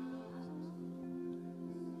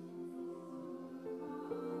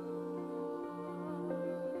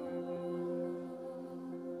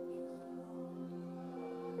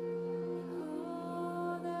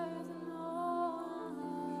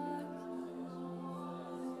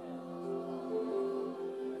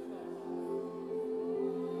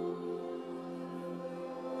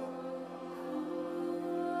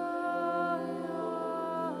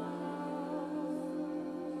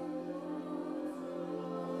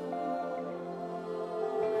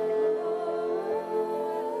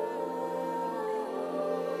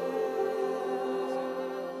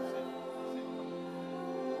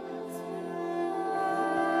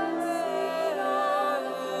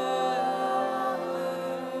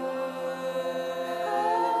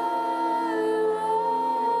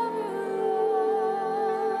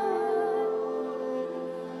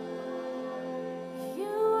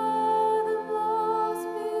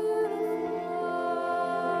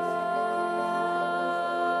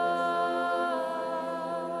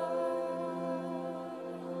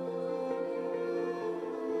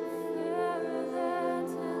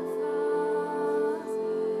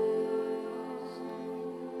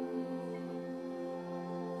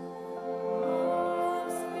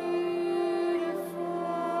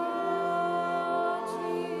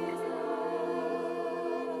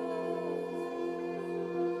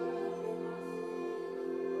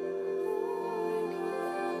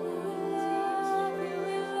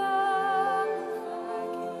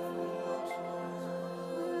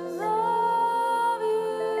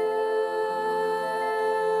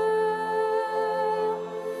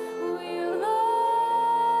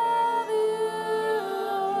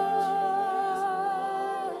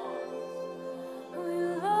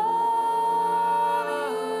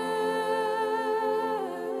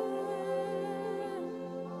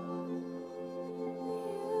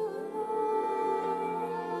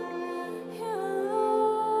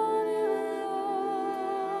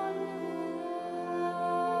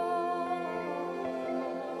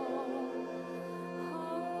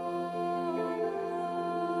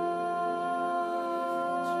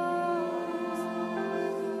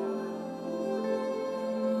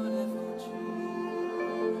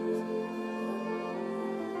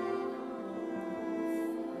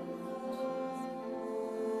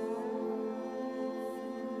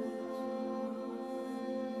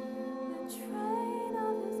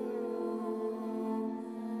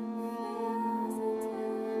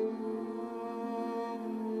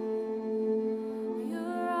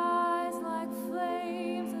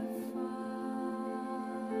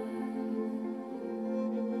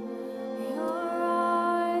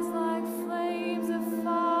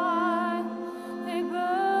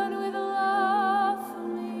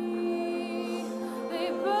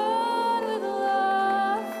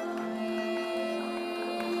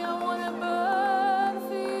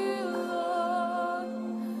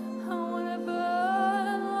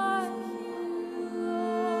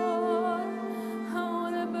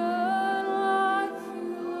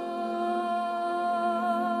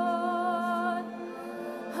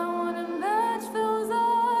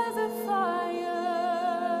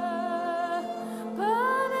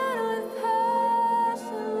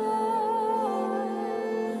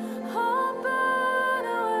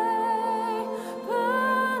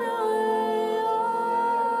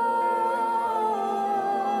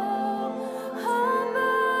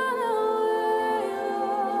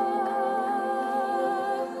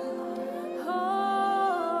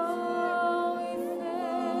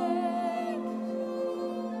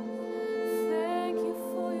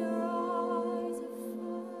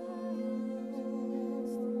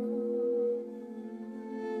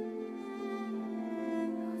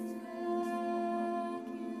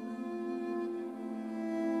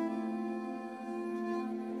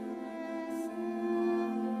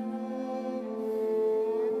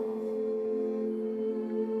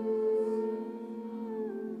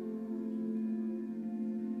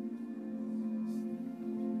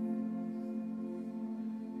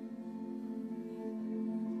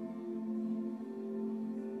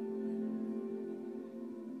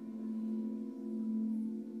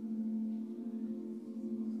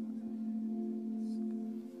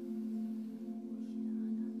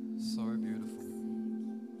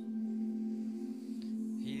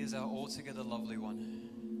 He is our altogether lovely one.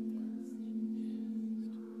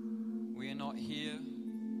 We are not here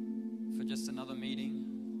for just another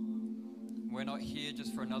meeting. We're not here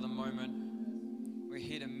just for another moment. We're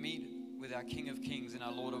here to meet with our King of Kings and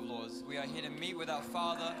our Lord of Lords. We are here to meet with our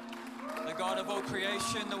Father, the God of all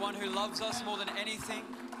creation, the one who loves us more than anything.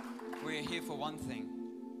 We are here for one thing.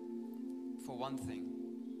 For one thing.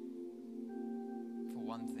 For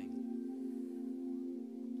one thing.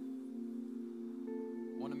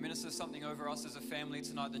 I want to minister something over us as a family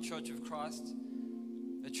tonight, the Church of Christ,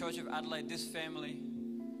 the Church of Adelaide, this family.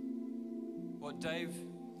 What Dave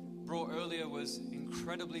brought earlier was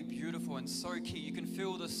incredibly beautiful and so key. You can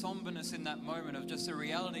feel the somberness in that moment of just the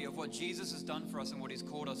reality of what Jesus has done for us and what He's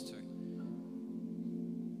called us to.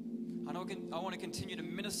 I want to continue to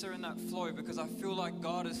minister in that flow because I feel like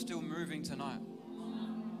God is still moving tonight.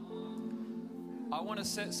 I want to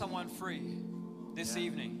set someone free this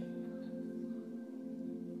evening.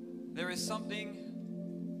 There is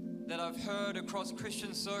something that I've heard across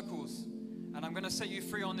Christian circles, and I'm going to set you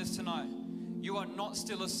free on this tonight. You are not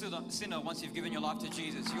still a sinner once you've given your life to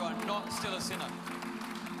Jesus. You are not still a sinner.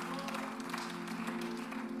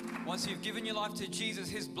 Once you've given your life to Jesus,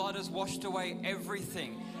 His blood has washed away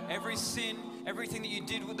everything. Every sin, everything that you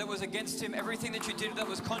did that was against Him, everything that you did that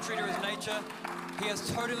was contrary to His nature, He has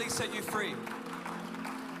totally set you free.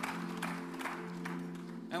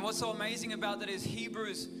 And what's so amazing about that is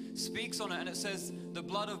Hebrews speaks on it, and it says the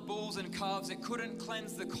blood of bulls and calves, it couldn't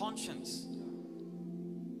cleanse the conscience.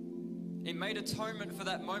 It made atonement for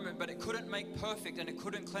that moment, but it couldn't make perfect and it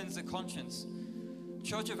couldn't cleanse the conscience.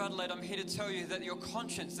 Church of Adelaide, I'm here to tell you that your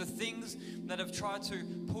conscience, the things that have tried to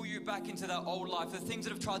pull you back into that old life, the things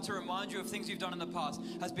that have tried to remind you of things you've done in the past,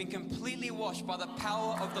 has been completely washed by the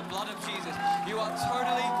power of the blood of Jesus. You are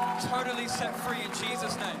totally set free in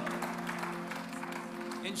Jesus' name.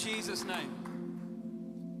 In Jesus' name.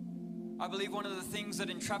 I believe one of the things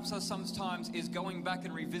that entraps us sometimes is going back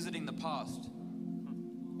and revisiting the past.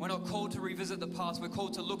 We're not called to revisit the past. We're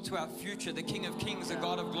called to look to our future, the King of Kings, the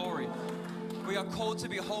God of glory. We are called to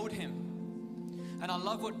behold Him. And I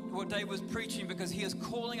love what Dave was preaching because he is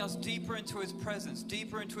calling us deeper into His presence,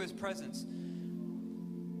 deeper into His presence.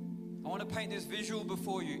 I want to paint this visual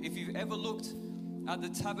before you. If you've ever looked at the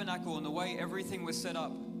tabernacle and the way everything was set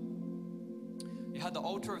up, you had the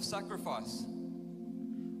altar of sacrifice,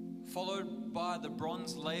 followed by the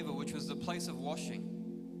bronze laver, which was the place of washing.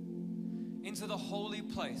 Into the holy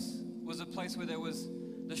place was a place where there was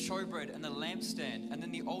the showbread and the lampstand, and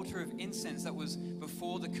then the altar of incense that was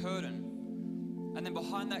before the curtain. And then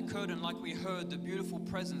behind that curtain, like we heard, the beautiful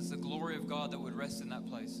presence, the glory of God that would rest in that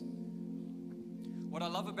place. What I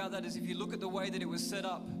love about that is if you look at the way that it was set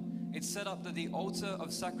up, it's set up that the altar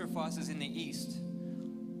of sacrifice is in the east,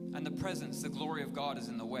 and the presence, the glory of God, is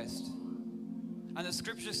in the west. And the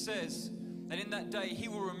scripture says that in that day, He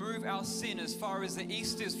will remove our sin as far as the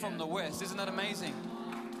east is from the west. Isn't that amazing?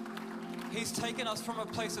 He's taken us from a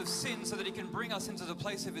place of sin so that He can bring us into the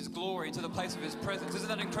place of His glory, into the place of His presence. Isn't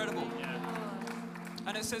that incredible? Yeah.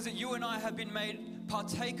 And it says that you and I have been made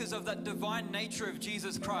partakers of that divine nature of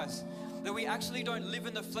Jesus Christ. That we actually don't live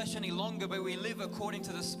in the flesh any longer, but we live according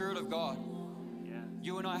to the Spirit of God. Yeah.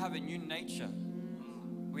 You and I have a new nature.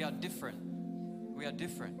 We are different. We are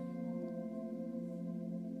different.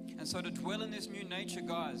 And so to dwell in this new nature,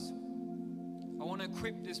 guys, I want to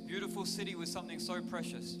equip this beautiful city with something so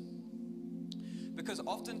precious. Because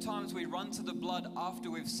oftentimes we run to the blood after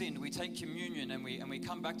we've sinned. We take communion and we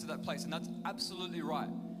come back to that place. And that's absolutely right.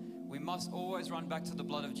 We must always run back to the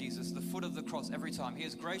blood of Jesus, the foot of the cross, every time. He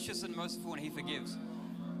is gracious and merciful and He forgives.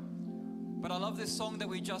 But I love this song that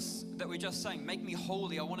we just sang, Make Me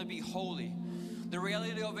Holy. I want to be holy. The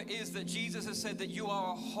reality of it is that Jesus has said that you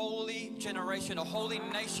are a holy generation, a holy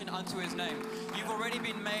nation unto His name. You've already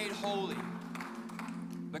been made holy.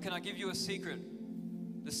 But can I give you a secret?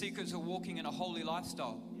 The secret to walking in a holy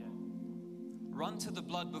lifestyle. Run to the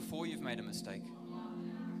blood before you've made a mistake.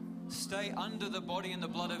 Stay under the body and the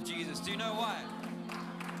blood of Jesus. Do you know why?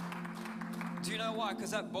 Do you know why?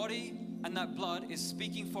 Because that body and that blood is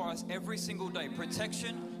speaking for us every single day.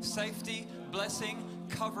 Protection, safety, blessing,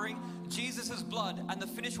 covering. Jesus' blood and the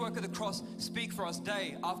finished work of the cross speak for us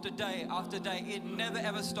day after day after day. It never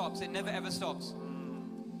ever stops. It never ever stops.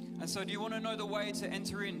 And so do you want to know the way to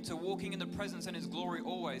enter into walking in the presence and His glory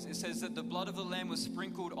always? It says that the blood of the Lamb was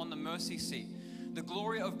sprinkled on the mercy seat. The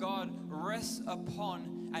glory of God rests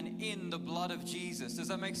upon and in the blood of Jesus. Does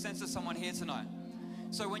that make sense to someone here tonight?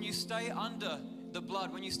 So when you stay under the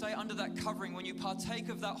blood, when you stay under that covering, when you partake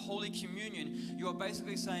of that holy communion, you are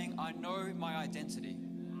basically saying, I know my identity.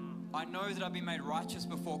 I know that I've been made righteous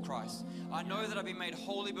before Christ. I know that I've been made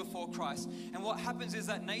holy before Christ. And what happens is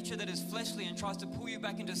that nature that is fleshly and tries to pull you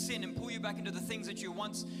back into sin and pull you back into the things that you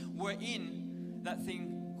once were in, that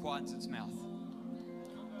thing quietens its mouth.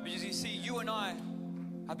 Because you see, you and I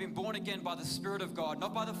have been born again by the Spirit of God,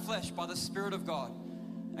 not by the flesh, by the Spirit of God.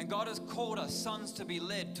 And God has called us sons to be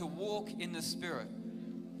led to walk in the Spirit.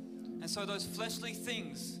 And so those fleshly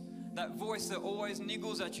things, that voice that always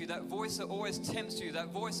niggles at you, that voice that always tempts you, that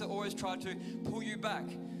voice that always tries to pull you back,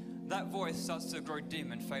 that voice starts to grow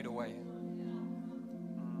dim and fade away.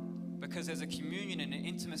 Because there's a communion and an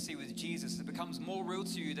intimacy with Jesus that becomes more real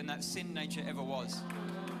to you than that sin nature ever was.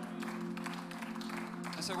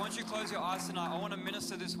 And so once you close your eyes tonight, I want to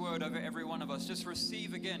minister this word over every one of us. Just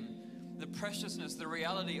receive again the preciousness, the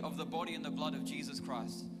reality of the body and the blood of Jesus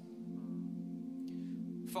Christ.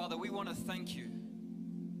 Father, we want to thank you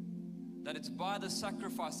that it's by the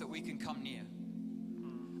sacrifice that we can come near.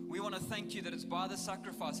 We want to thank you that it's by the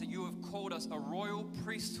sacrifice that you have called us a royal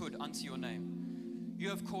priesthood unto your name. You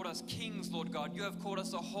have called us kings, Lord God. You have called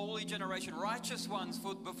us a holy generation, righteous ones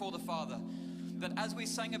before the Father. That as we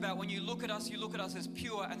sang about, when you look at us as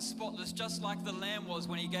pure and spotless, just like the Lamb was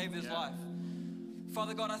when he gave his life.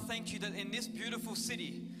 Father God, I thank you that in this beautiful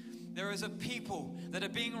city, there is a people that are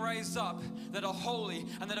being raised up, that are holy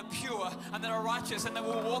and that are pure and that are righteous and that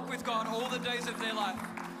will walk with God all the days of their life.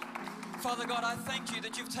 Father God, I thank you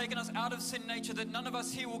that you've taken us out of sin nature, that none of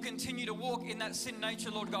us here will continue to walk in that sin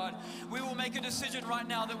nature, Lord God. We will make a decision right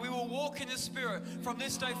now that we will walk in the Spirit from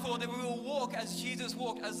this day forward, that we will walk as Jesus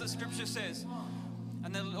walked, as the scripture says.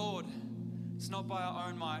 And then, Lord, it's not by our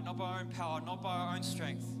own might, not by our own power, not by our own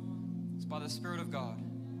strength. It's by the Spirit of God.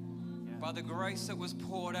 By the grace that was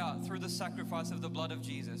poured out through the sacrifice of the blood of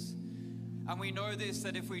Jesus. And we know this,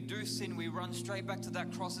 that if we do sin, we run straight back to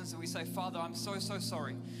that cross and so we say, Father, I'm so, so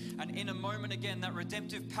sorry. And in a moment again, that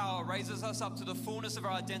redemptive power raises us up to the fullness of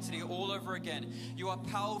our identity all over again. You are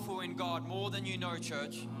powerful in God more than you know,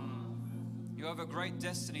 church. You have a great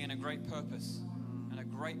destiny and a great purpose. And a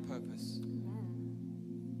great purpose.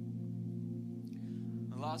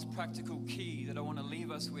 The last practical key that I want to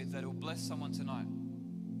leave us with that will bless someone tonight.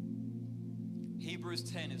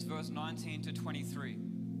 Hebrews 10 is verse 19 to 23.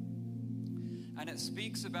 And it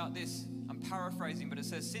speaks about this, I'm paraphrasing, but it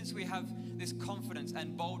says, since we have this confidence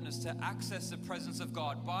and boldness to access the presence of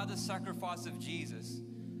God by the sacrifice of Jesus,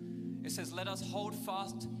 it says, let us hold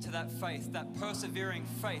fast to that faith, that persevering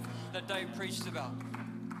faith that Dave preached about.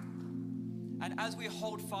 And as we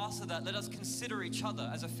hold fast to that, let us consider each other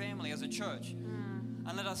as a family, as a church.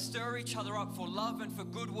 And let us stir each other up for love and for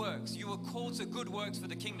good works. You are called to good works for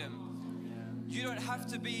the kingdom. You don't have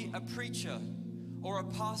to be a preacher or a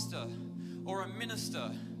pastor or a minister,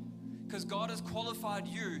 because God has qualified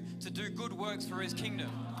you to do good works for his kingdom.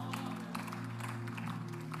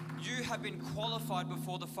 You have been qualified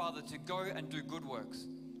before the Father to go and do good works.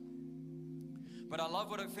 But I love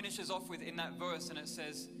what it finishes off with in that verse, and it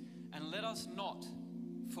says, and let us not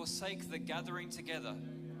forsake the gathering together,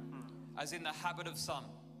 as in the habit of some.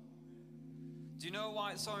 Do you know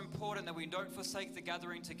why it's so important that we don't forsake the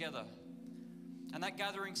gathering together? And that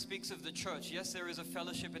gathering speaks of the church. Yes, there is a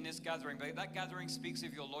fellowship in this gathering, but that gathering speaks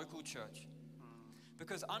of your local church.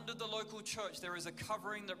 Because under the local church, there is a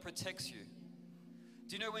covering that protects you.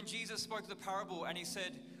 Do you know when Jesus spoke the parable and he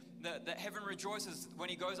said that heaven rejoices when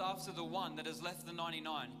he goes after the one that has left the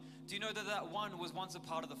 99? Do you know that that one was once a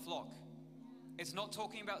part of the flock? It's not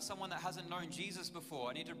talking about someone that hasn't known Jesus before.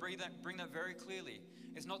 I need to bring that very clearly.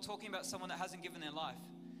 It's not talking about someone that hasn't given their life.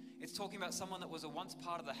 It's talking about someone that was a once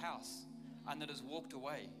part of the house and that has walked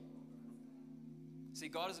away. See,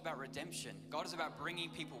 God is about redemption. God is about bringing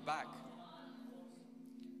people back.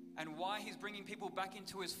 And why he's bringing people back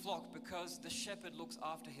into his flock? Because the shepherd looks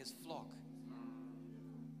after his flock.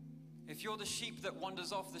 If you're the sheep that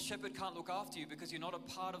wanders off, the shepherd can't look after you because you're not a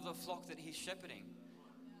part of the flock that he's shepherding.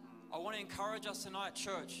 I want to encourage us tonight,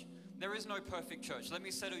 church. There is no perfect church. Let me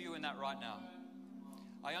settle you in that right now.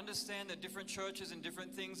 I understand that different churches and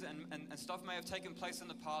different things and stuff may have taken place in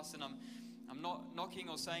the past, and I'm not knocking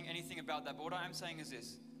or saying anything about that, but what I am saying is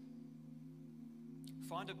this.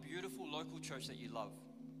 Find a beautiful local church that you love.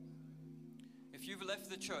 If you've left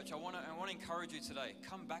the church, I want to encourage you today.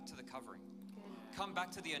 Come back to the covering. Come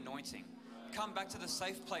back to the anointing. Come back to the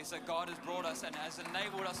safe place that God has brought us and has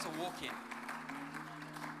enabled us to walk in.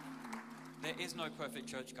 There is no perfect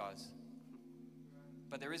church, guys.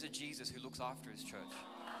 But there is a Jesus who looks after his church.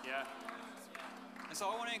 Yeah. And so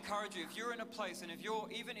I want to encourage you, if you're in a place and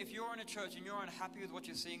even if you're in a church and you're unhappy with what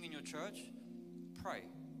you're seeing in your church, pray.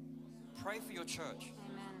 Pray for your church.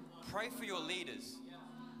 Amen. Pray for your leaders.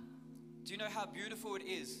 Do you know how beautiful it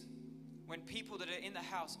is when people that are in the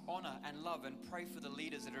house honor and love and pray for the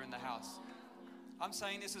leaders that are in the house. I'm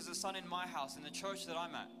saying this as a son in my house, in the church that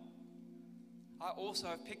I'm at. I also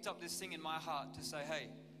have picked up this thing in my heart to say, hey,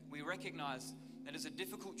 we recognize that it's a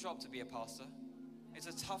difficult job to be a pastor. It's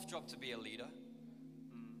a tough job to be a leader.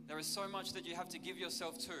 There is so much that you have to give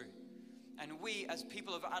yourself to. And we, as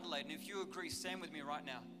people of Adelaide, and if you agree, stand with me right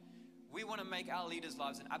now. We want to make our leaders'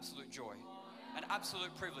 lives an absolute joy, an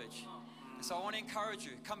absolute privilege. And so I want to encourage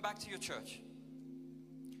you, come back to your church.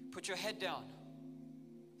 Put your head down.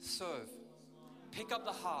 Serve. Pick up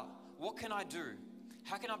the heart. What can I do?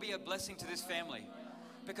 How can I be a blessing to this family?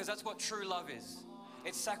 Because that's what true love is.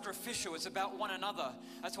 It's sacrificial. It's about one another.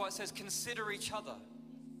 That's why it says consider each other.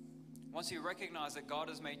 Once you recognize that God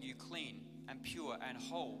has made you clean and pure and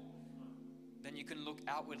whole, then you can look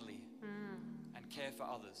outwardly and care for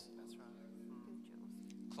others. That's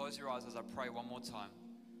right. Close your eyes as I pray one more time.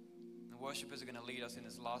 The worshipers are going to lead us in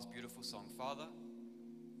this last beautiful song. Father,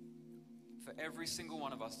 for every single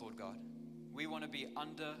one of us, Lord God, we want to be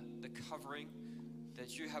under the covering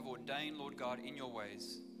that you have ordained, Lord God, in your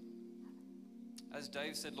ways. As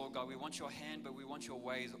Dave said, Lord God, we want your hand, but we want your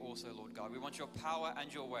ways also, Lord God. We want your power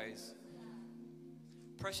and your ways.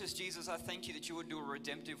 Precious Jesus, I thank you that you would do a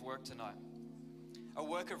redemptive work tonight. A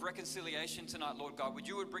work of reconciliation tonight, Lord God. Would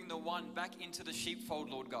you would bring the one back into the sheepfold,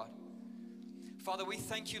 Lord God. Father, we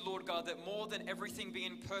thank you, Lord God, that more than everything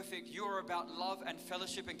being perfect, you are about love and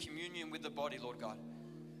fellowship and communion with the body, Lord God.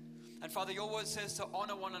 And Father, your word says to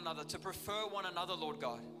honor one another, to prefer one another, Lord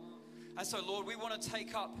God. And so, Lord, we want to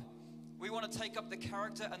take up the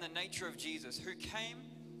character and the nature of Jesus, who came,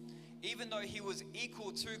 even though he was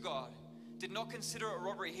equal to God, did not consider it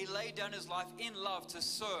robbery. He laid down his life in love to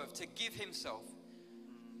serve, to give himself.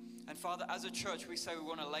 And Father, as a church, we say we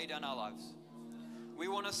want to lay down our lives. We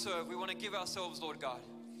want to serve. We want to give ourselves, Lord God.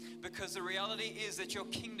 Because the reality is that your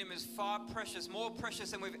kingdom is far precious, more precious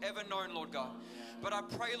than we've ever known, Lord God. But I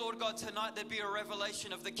pray, Lord God, tonight there'd be a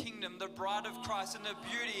revelation of the kingdom, the bride of Christ, and the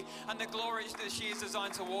beauty and the glory that she is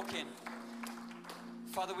designed to walk in.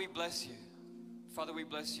 Father, we bless you. Father, we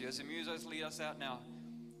bless you. As the musos lead us out now,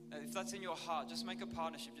 if that's in your heart, just make a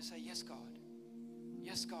partnership. Just say, yes, God.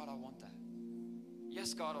 Yes, God, I want that.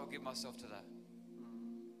 Yes, God, I'll give myself to that.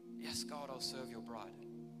 Yes, God, I'll serve your bride.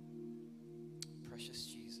 Precious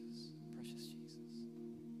Jesus, precious Jesus.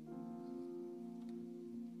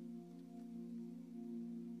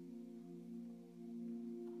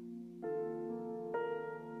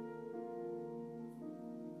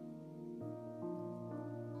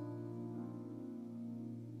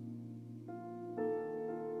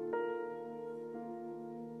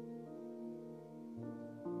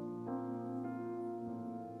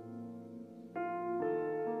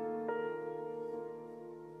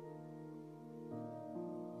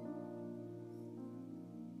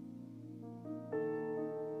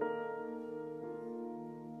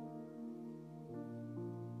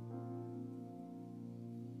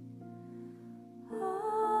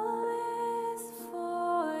 All is for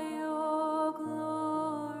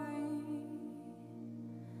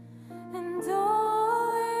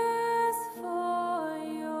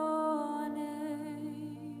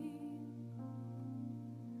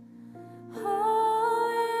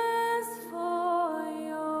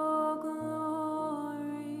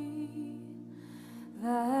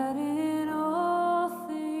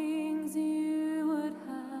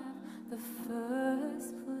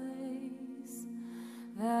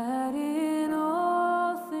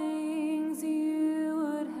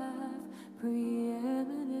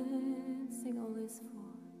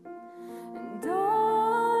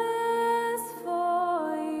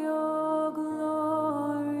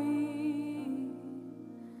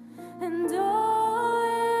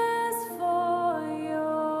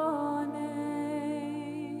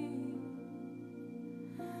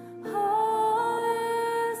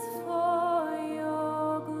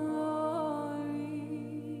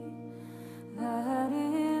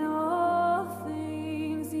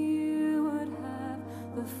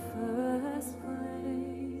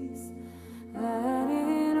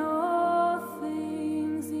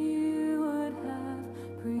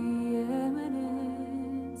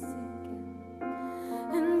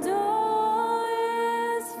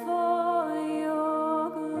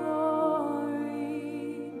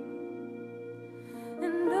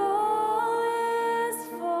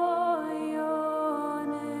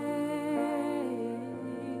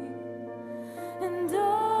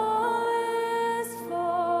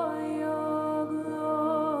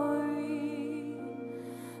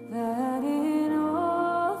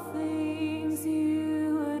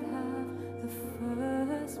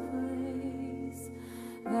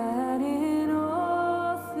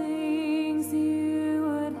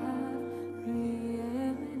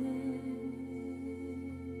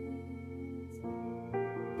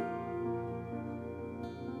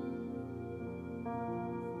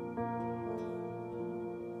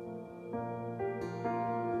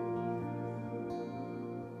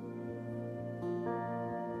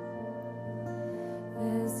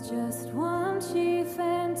is just one chief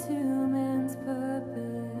and two men's purpose,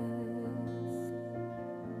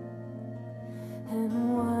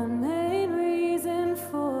 and one main reason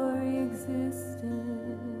for existence,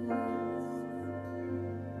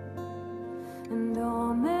 and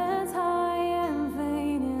all men's high and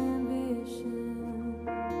vain ambitions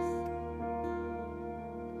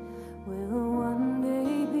will one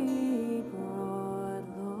day be brought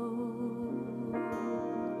low,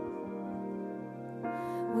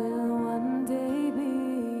 will one day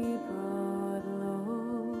be brought low.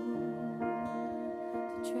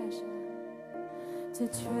 To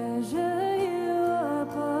treasure you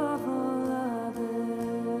above all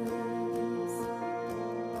others,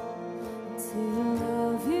 to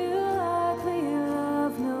love you like we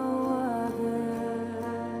love no other,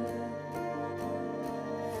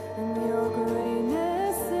 and your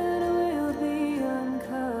greatness soon will be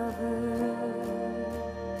uncovered,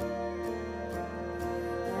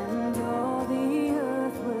 and all the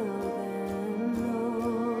earth will then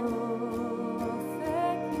know.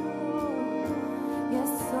 Thank you, Lord.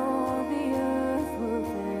 Yes, all the earth will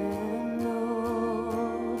then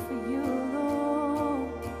know for you,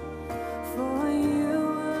 Lord. For you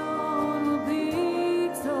alone will be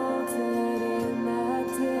exalted in that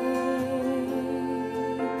day,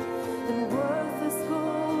 and worthless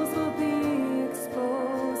fools will be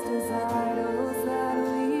exposed as idols that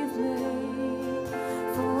we've made.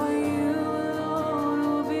 For you alone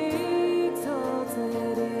will be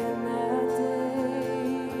exalted in that day,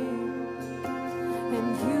 and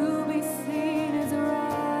you be seen as a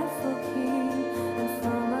rightful king, and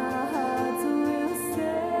from our hearts we'll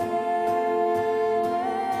say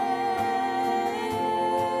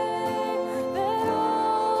that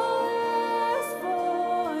all is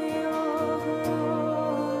for your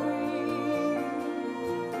glory,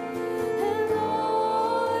 and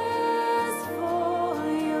all is for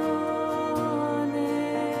your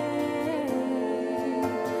name,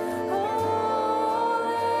 all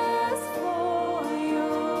is for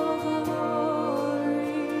your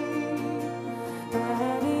glory,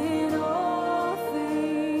 that in all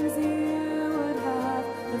things you would have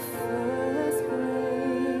the first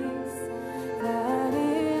place, that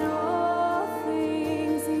in all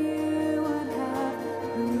things you would have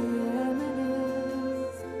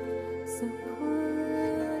preeminence. So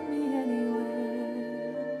put me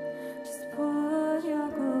anywhere, just put your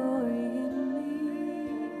glory in me.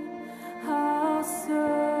 I'll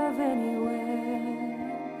serve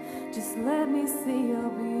anywhere, just let me see your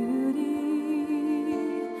beauty.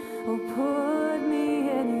 Oh, put me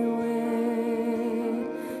anywhere,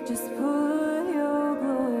 just put your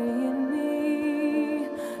glory in me,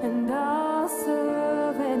 and I'll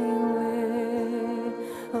serve anywhere.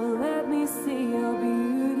 Oh, let me see your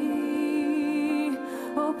beauty.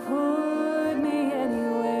 Oh, put me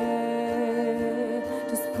anywhere,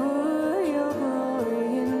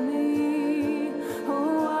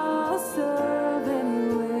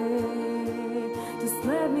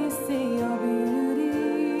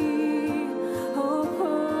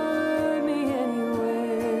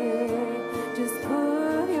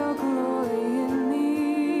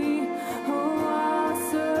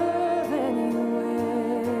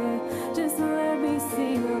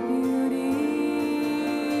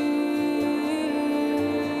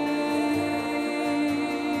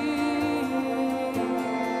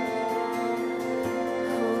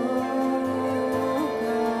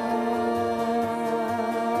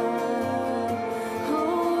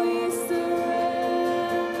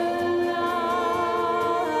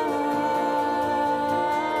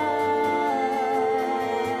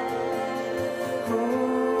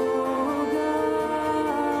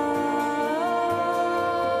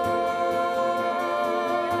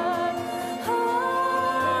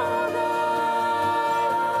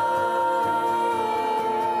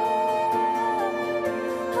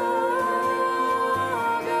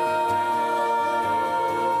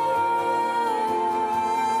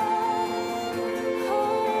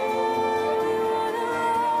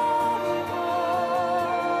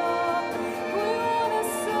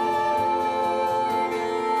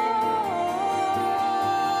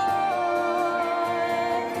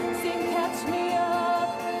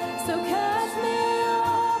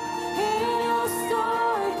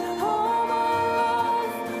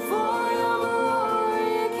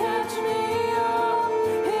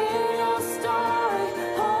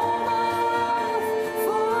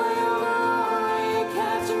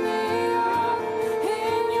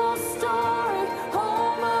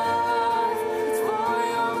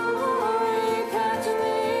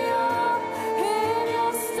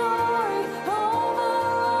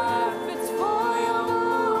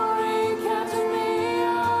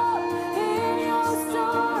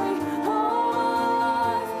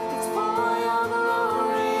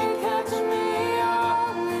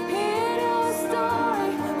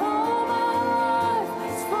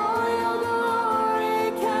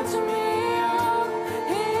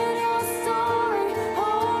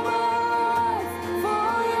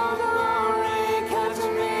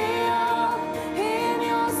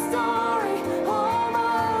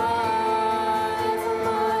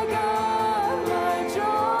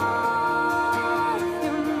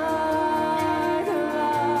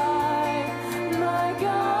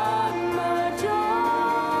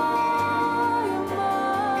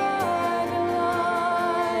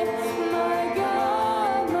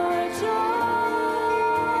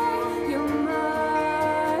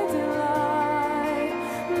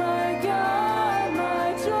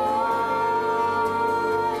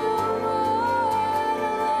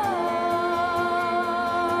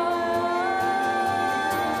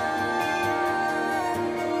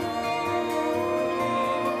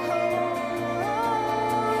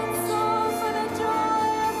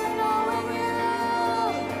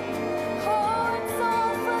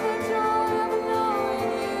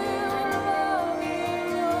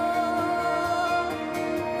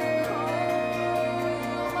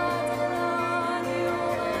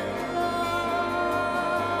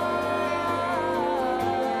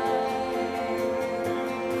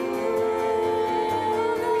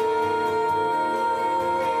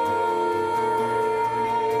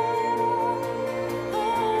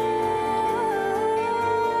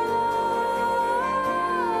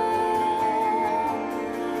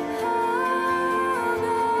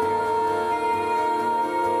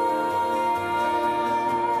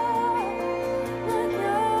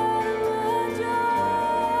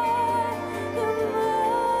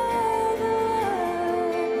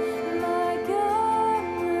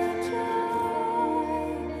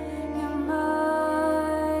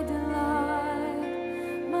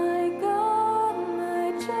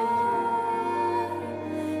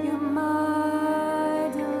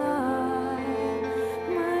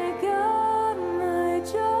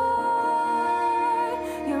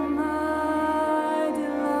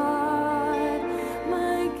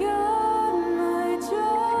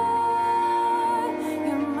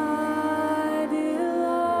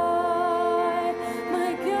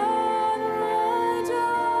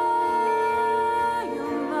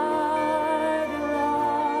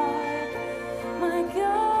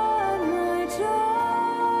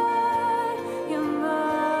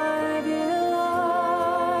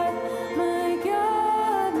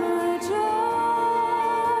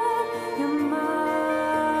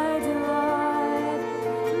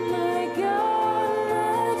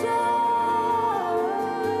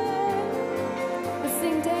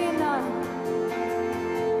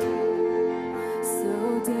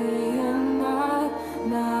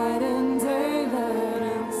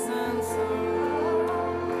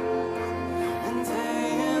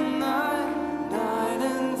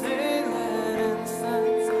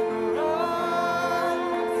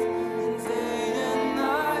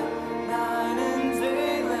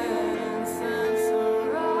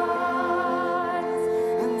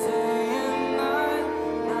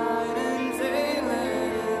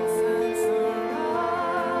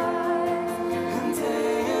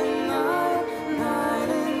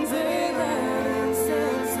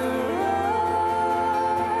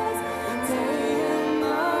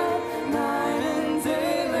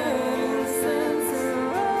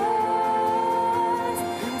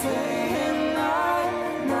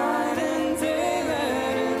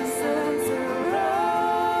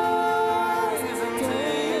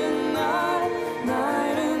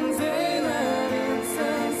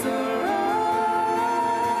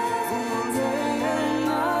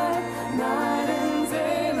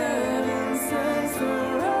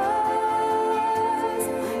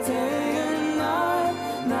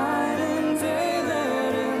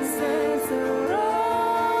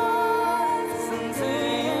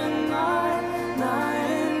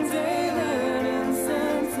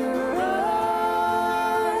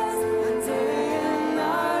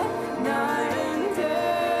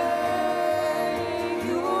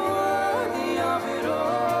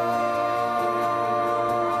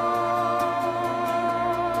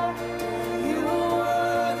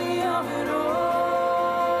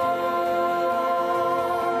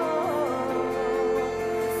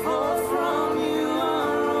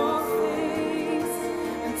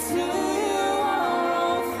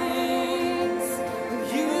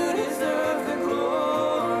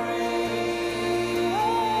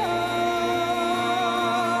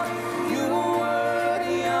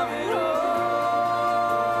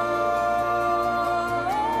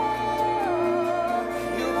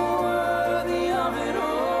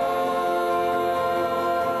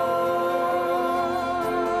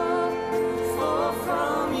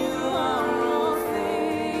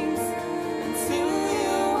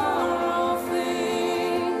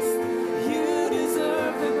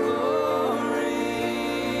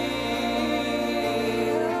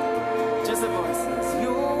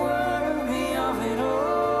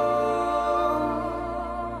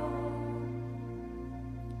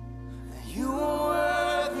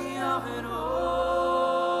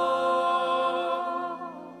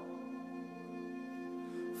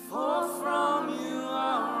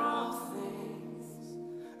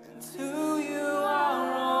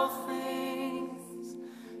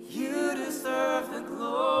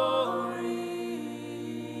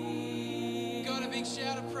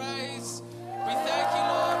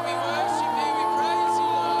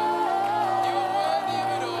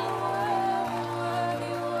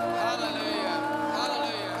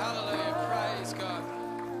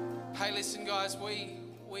 Guys,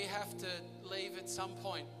 we have to leave at some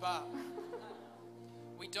point, but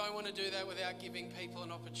we don't want to do that without giving people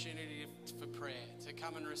an opportunity for prayer, to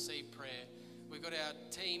come and receive prayer. We've got our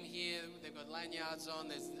team here, they've got lanyards on,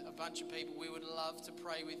 there's a bunch of people. We would love to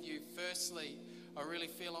pray with you. Firstly, I really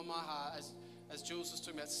feel on my heart, as Jules was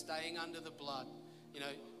talking about, staying under the blood,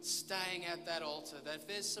 staying at that altar, that if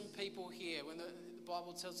there's some people here, when the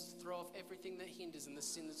Bible tells us to throw off everything that hinders and the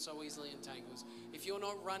sin that so easily entangles, if you're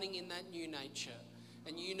not running in that new nature,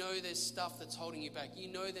 and you know there's stuff that's holding you back, you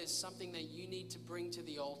know there's something that you need to bring to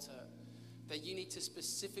the altar, that you need to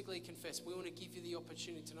specifically confess, we want to give you the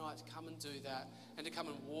opportunity tonight to come and do that and to come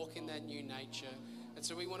and walk in that new nature. And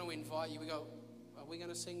so we want to invite you. We go, are we going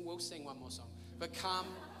to sing? We'll sing one more song. But come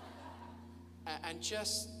and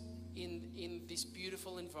just in this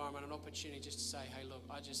beautiful environment, an opportunity just to say, hey, look,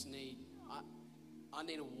 I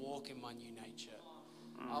need to walk in my new nature.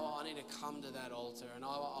 I need to come to that altar and I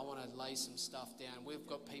want to lay some stuff down. We've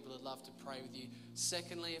got people that love to pray with you.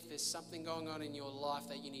 Secondly, if there's something going on in your life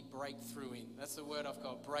that you need breakthrough in, that's the word I've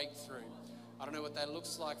got, breakthrough. I don't know what that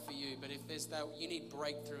looks like for you, but if there's that, you need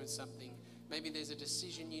breakthrough in something. Maybe there's a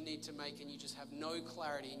decision you need to make and you just have no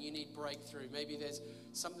clarity and you need breakthrough. Maybe there's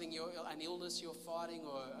something, an illness you're fighting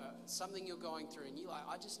or something you're going through and you're like,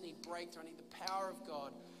 I just need breakthrough. I need the power of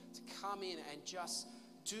God to come in and just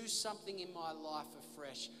do something in my life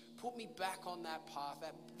afresh. Put me back on that path,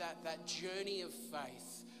 that journey of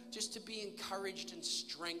faith, just to be encouraged and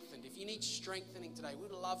strengthened. If you need strengthening today,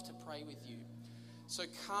 we'd love to pray with you. So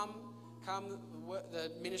come,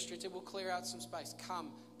 the ministry team will clear out some space.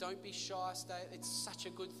 Come, don't be shy, stay. It's such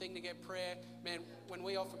a good thing to get prayer. Man, when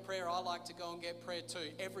we offer prayer, I like to go and get prayer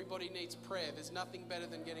too. Everybody needs prayer. There's nothing better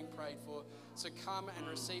than getting prayed for. So come and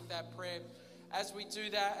receive that prayer. As we do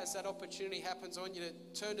that, as that opportunity happens, I want you to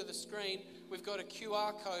turn to the screen. We've got a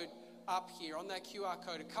QR code up here. On that QR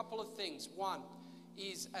code, a couple of things. One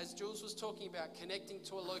is, as Jules was talking about, connecting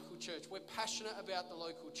to a local church. We're passionate about the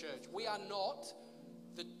local church. We are not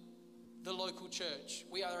the local church.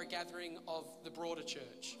 We are a gathering of the broader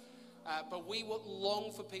church. But we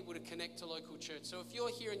long for people to connect to local church. So if you're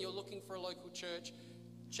here and you're looking for a local church,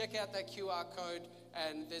 check out that QR code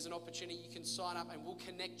and there's an opportunity you can sign up and we'll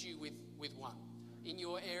connect you with one in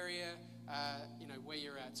your area, where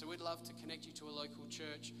you're at. So we'd love to connect you to a local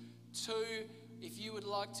church. Two, if you would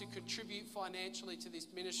like to contribute financially to this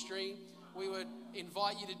ministry, we would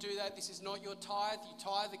invite you to do that. This is not your tithe. You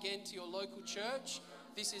tithe again to your local church.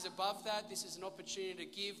 This is above that. This is an opportunity to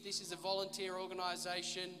give. This is a volunteer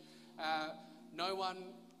organisation. No one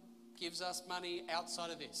gives us money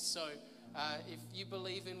outside of this. So if you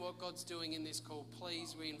believe in what God's doing in this call,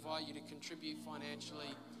 please, we invite you to contribute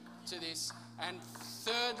financially to this. And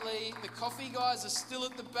thirdly, the coffee guys are still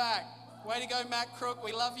at the back. Way to go, Matt Crook.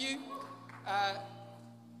 We love you.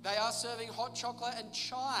 They are serving hot chocolate and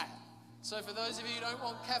chai. So for those of you who don't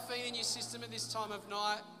want caffeine in your system at this time of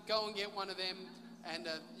night, go and get one of them and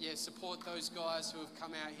support those guys who have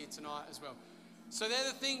come out here tonight as well. So they're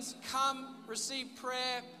the things. Come, receive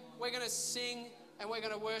prayer. We're going to sing and we're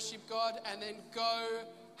going to worship God and then go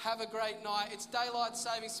have a great night. It's daylight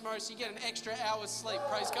savings tomorrow, so you get an extra hour's sleep.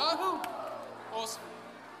 Praise God. Awesome.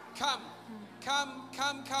 Come.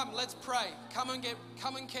 Let's pray. Come and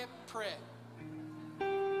get prayer.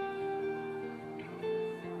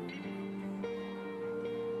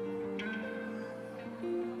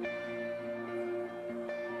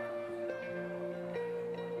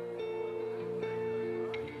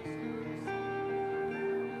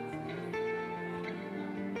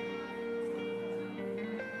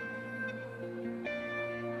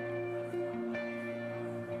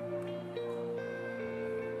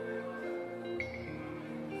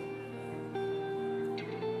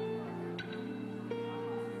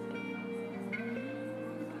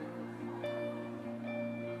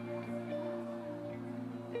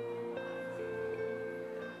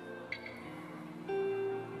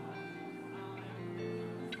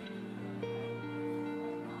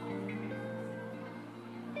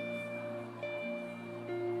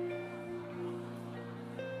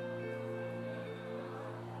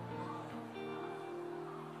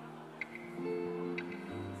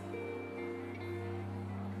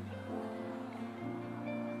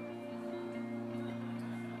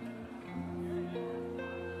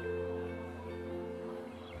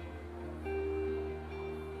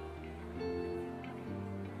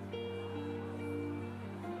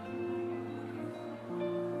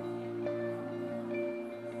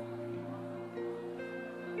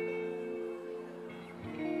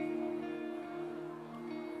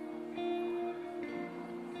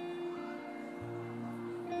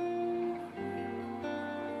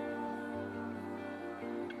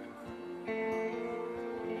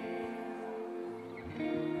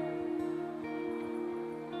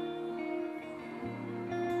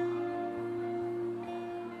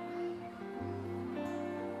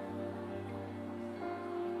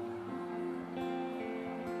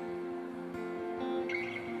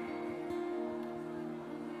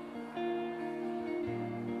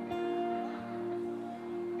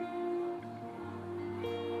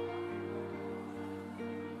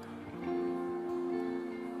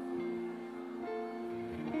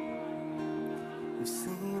 We've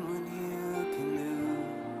seen what you can do,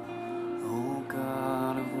 oh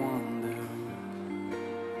God of wonder.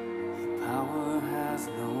 Your power has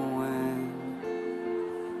no end.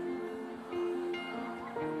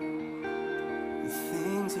 The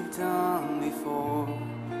things you've done before,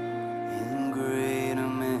 in greater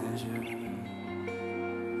measure,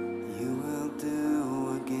 you will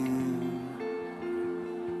do again.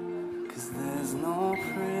 'Cause there's no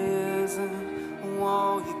prison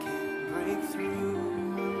wall you can't break through,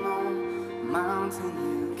 no mountain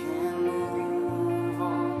you can't move.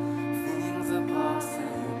 All things are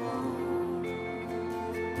possible,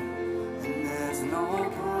 and there's no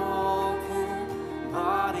broken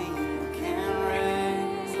body you can't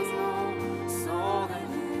raise. There's no soul that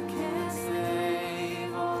you can't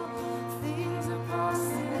save. All things are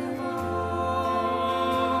possible.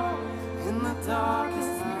 In the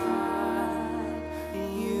darkest night,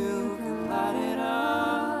 you can light it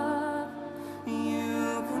up.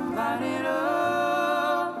 You can light it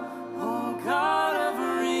up. Oh God of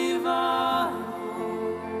revival.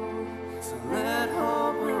 So let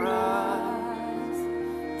hope arise.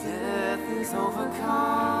 Death is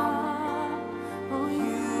overcome. Oh,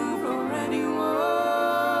 you've already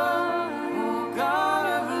won. Oh God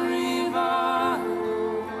of revival.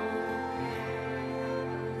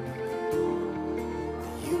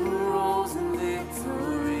 You rose in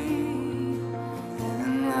victory,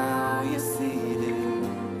 and now you're seated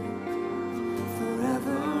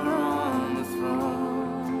forever on the throne.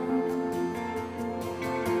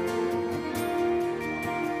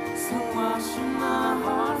 So why should my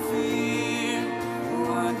heart fear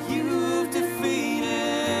what you've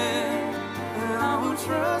defeated? And I will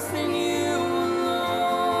trust in you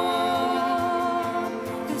alone.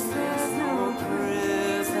 'Cause there's no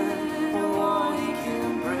prison wall you can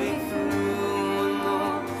break through, no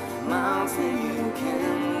mountain you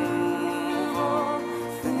can move. All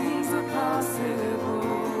things are possible.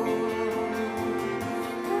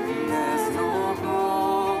 And there's no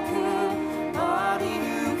broken body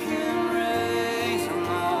you can raise,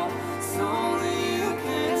 no soul that you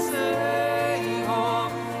can save. All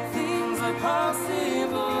things are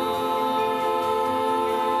possible.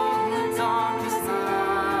 In the darkest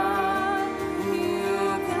night, you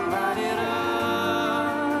can light it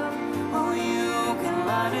up. Oh, you can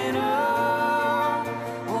light it up.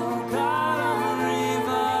 Oh, God of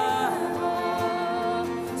revival.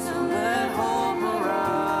 So let hope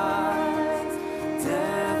arise.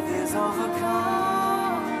 Death is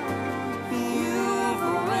overcome. You've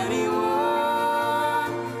already won.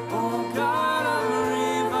 Oh, God of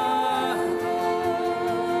revival.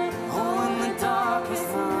 Oh, in the darkest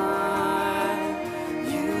night,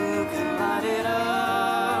 you can light it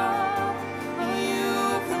up. You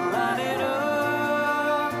can light it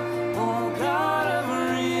up. Oh, God of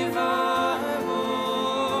revival.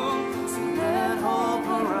 So let hope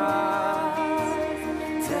arise.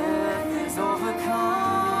 Death is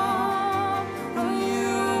overcome. Oh,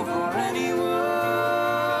 you've already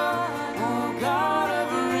won. Oh, God of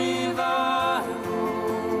revival.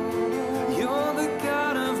 You're the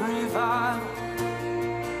God of revival.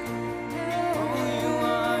 Oh, you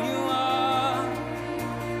are, you are.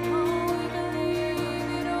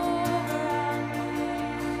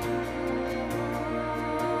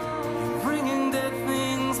 You're bringing dead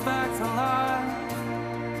things back to life.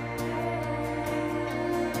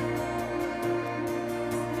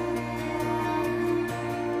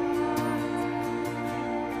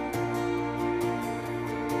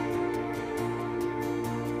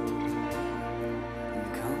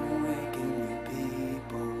 Come awaken your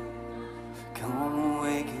people. Come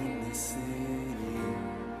awaken this city.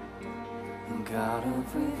 And God of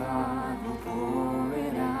revival, pour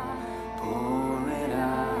it out, pour it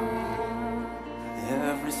out.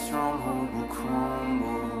 Every stronghold will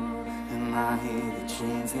crumble, and I hear the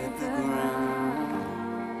chains hit the ground.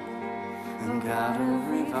 And God of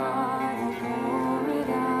revival, pour it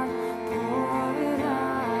out, pour it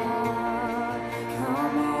out.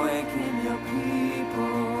 Come awaken your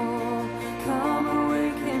people. Come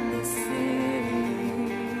awaken the city.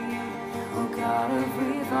 Oh, God of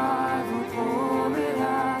revival, pour it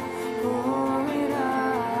out, pour it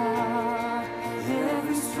out.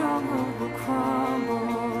 Every stronghold will crumble,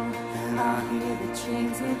 and I hear the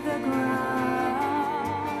chains hit the ground.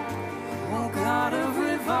 Oh, God of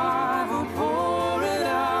revival, pour it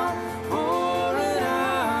out,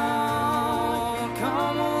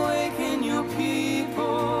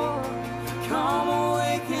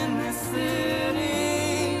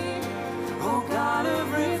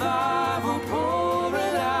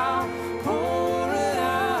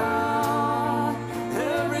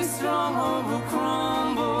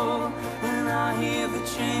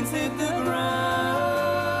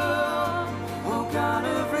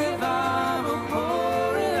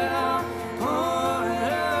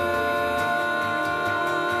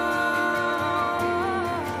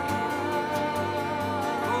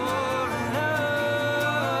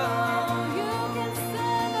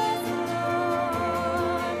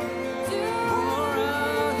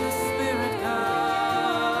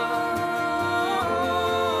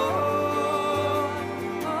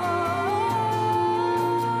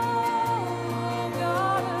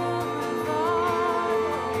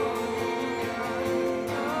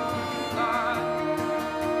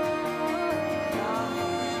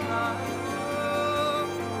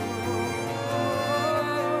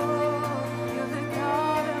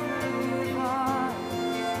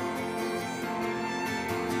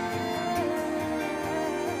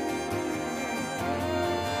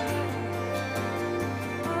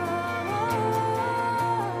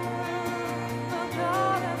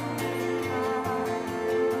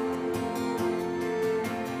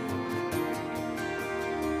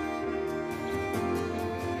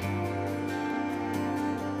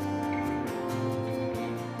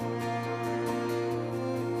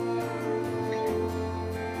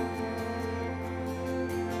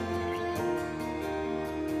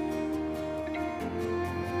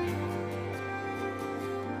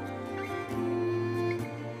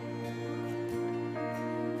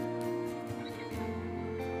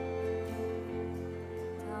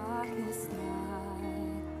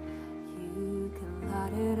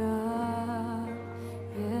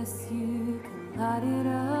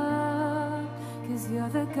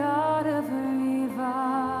 God of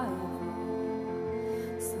revival.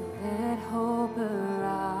 So let hope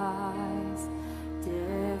arise.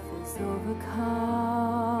 Death is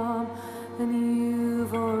overcome, and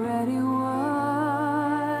you've already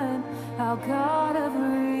won. Our God of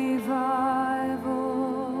revival.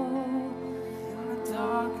 In the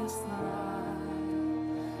darkest night,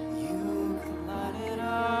 you can light it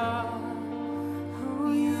up.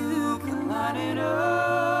 Oh, you can light it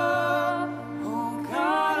up. Oh,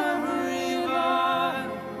 God of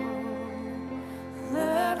revival.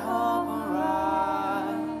 Let hope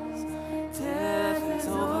arise. Death is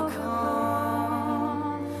overcome.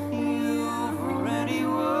 You've already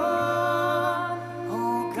won.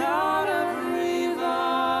 Oh, God of revival.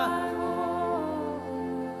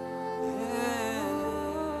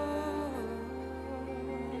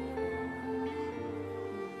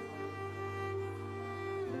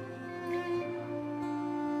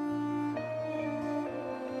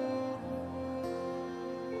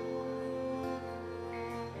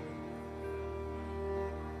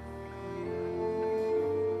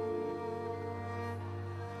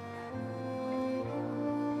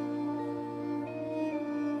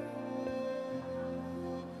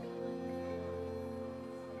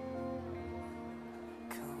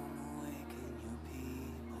 Come awaken your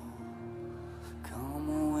people. Come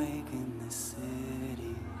awaken this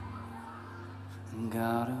city. And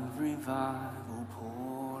God of revival,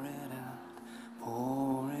 pour it out,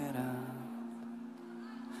 pour it out.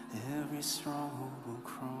 Every stronghold will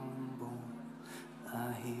crumble.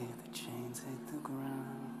 I hear the chains hit the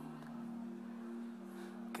ground.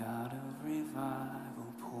 God of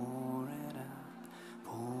revival, pour it out,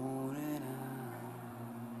 pour it out.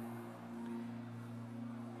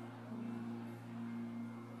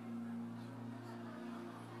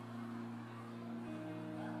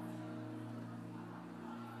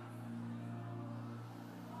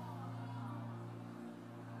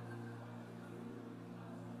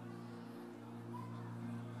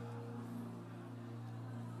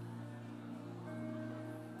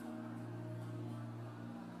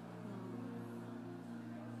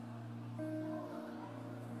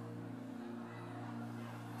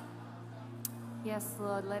 Yes,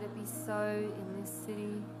 Lord, let it be so in this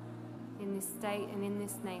city, in this state, and in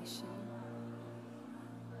this nation.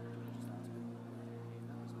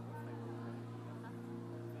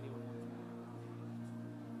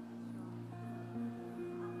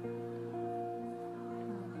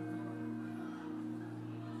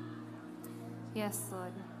 Yes,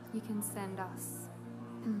 Lord, you can send us.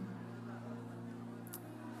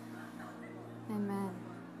 Amen.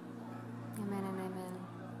 Amen and amen.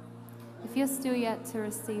 If you're still yet to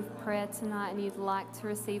receive prayer tonight and you'd like to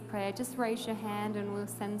receive prayer, just raise your hand and we'll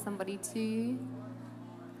send somebody to you.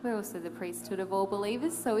 We're also the priesthood of all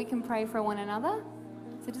believers, so we can pray for one another.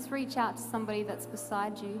 So just reach out to somebody that's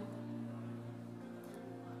beside you.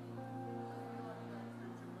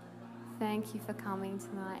 Thank you for coming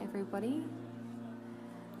tonight, everybody.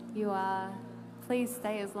 Please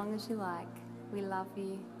stay as long as you like. We love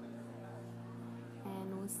you.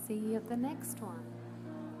 And we'll see you at the next one.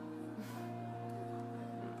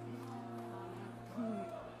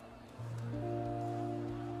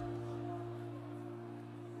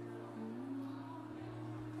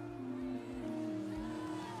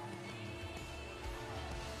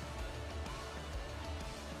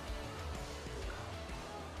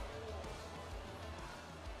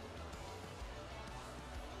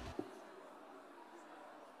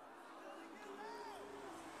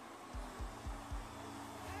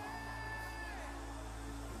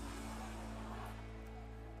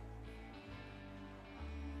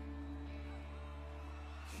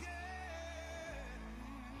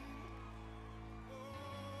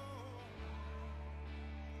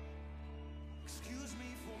 Excuse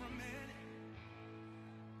me for a minute.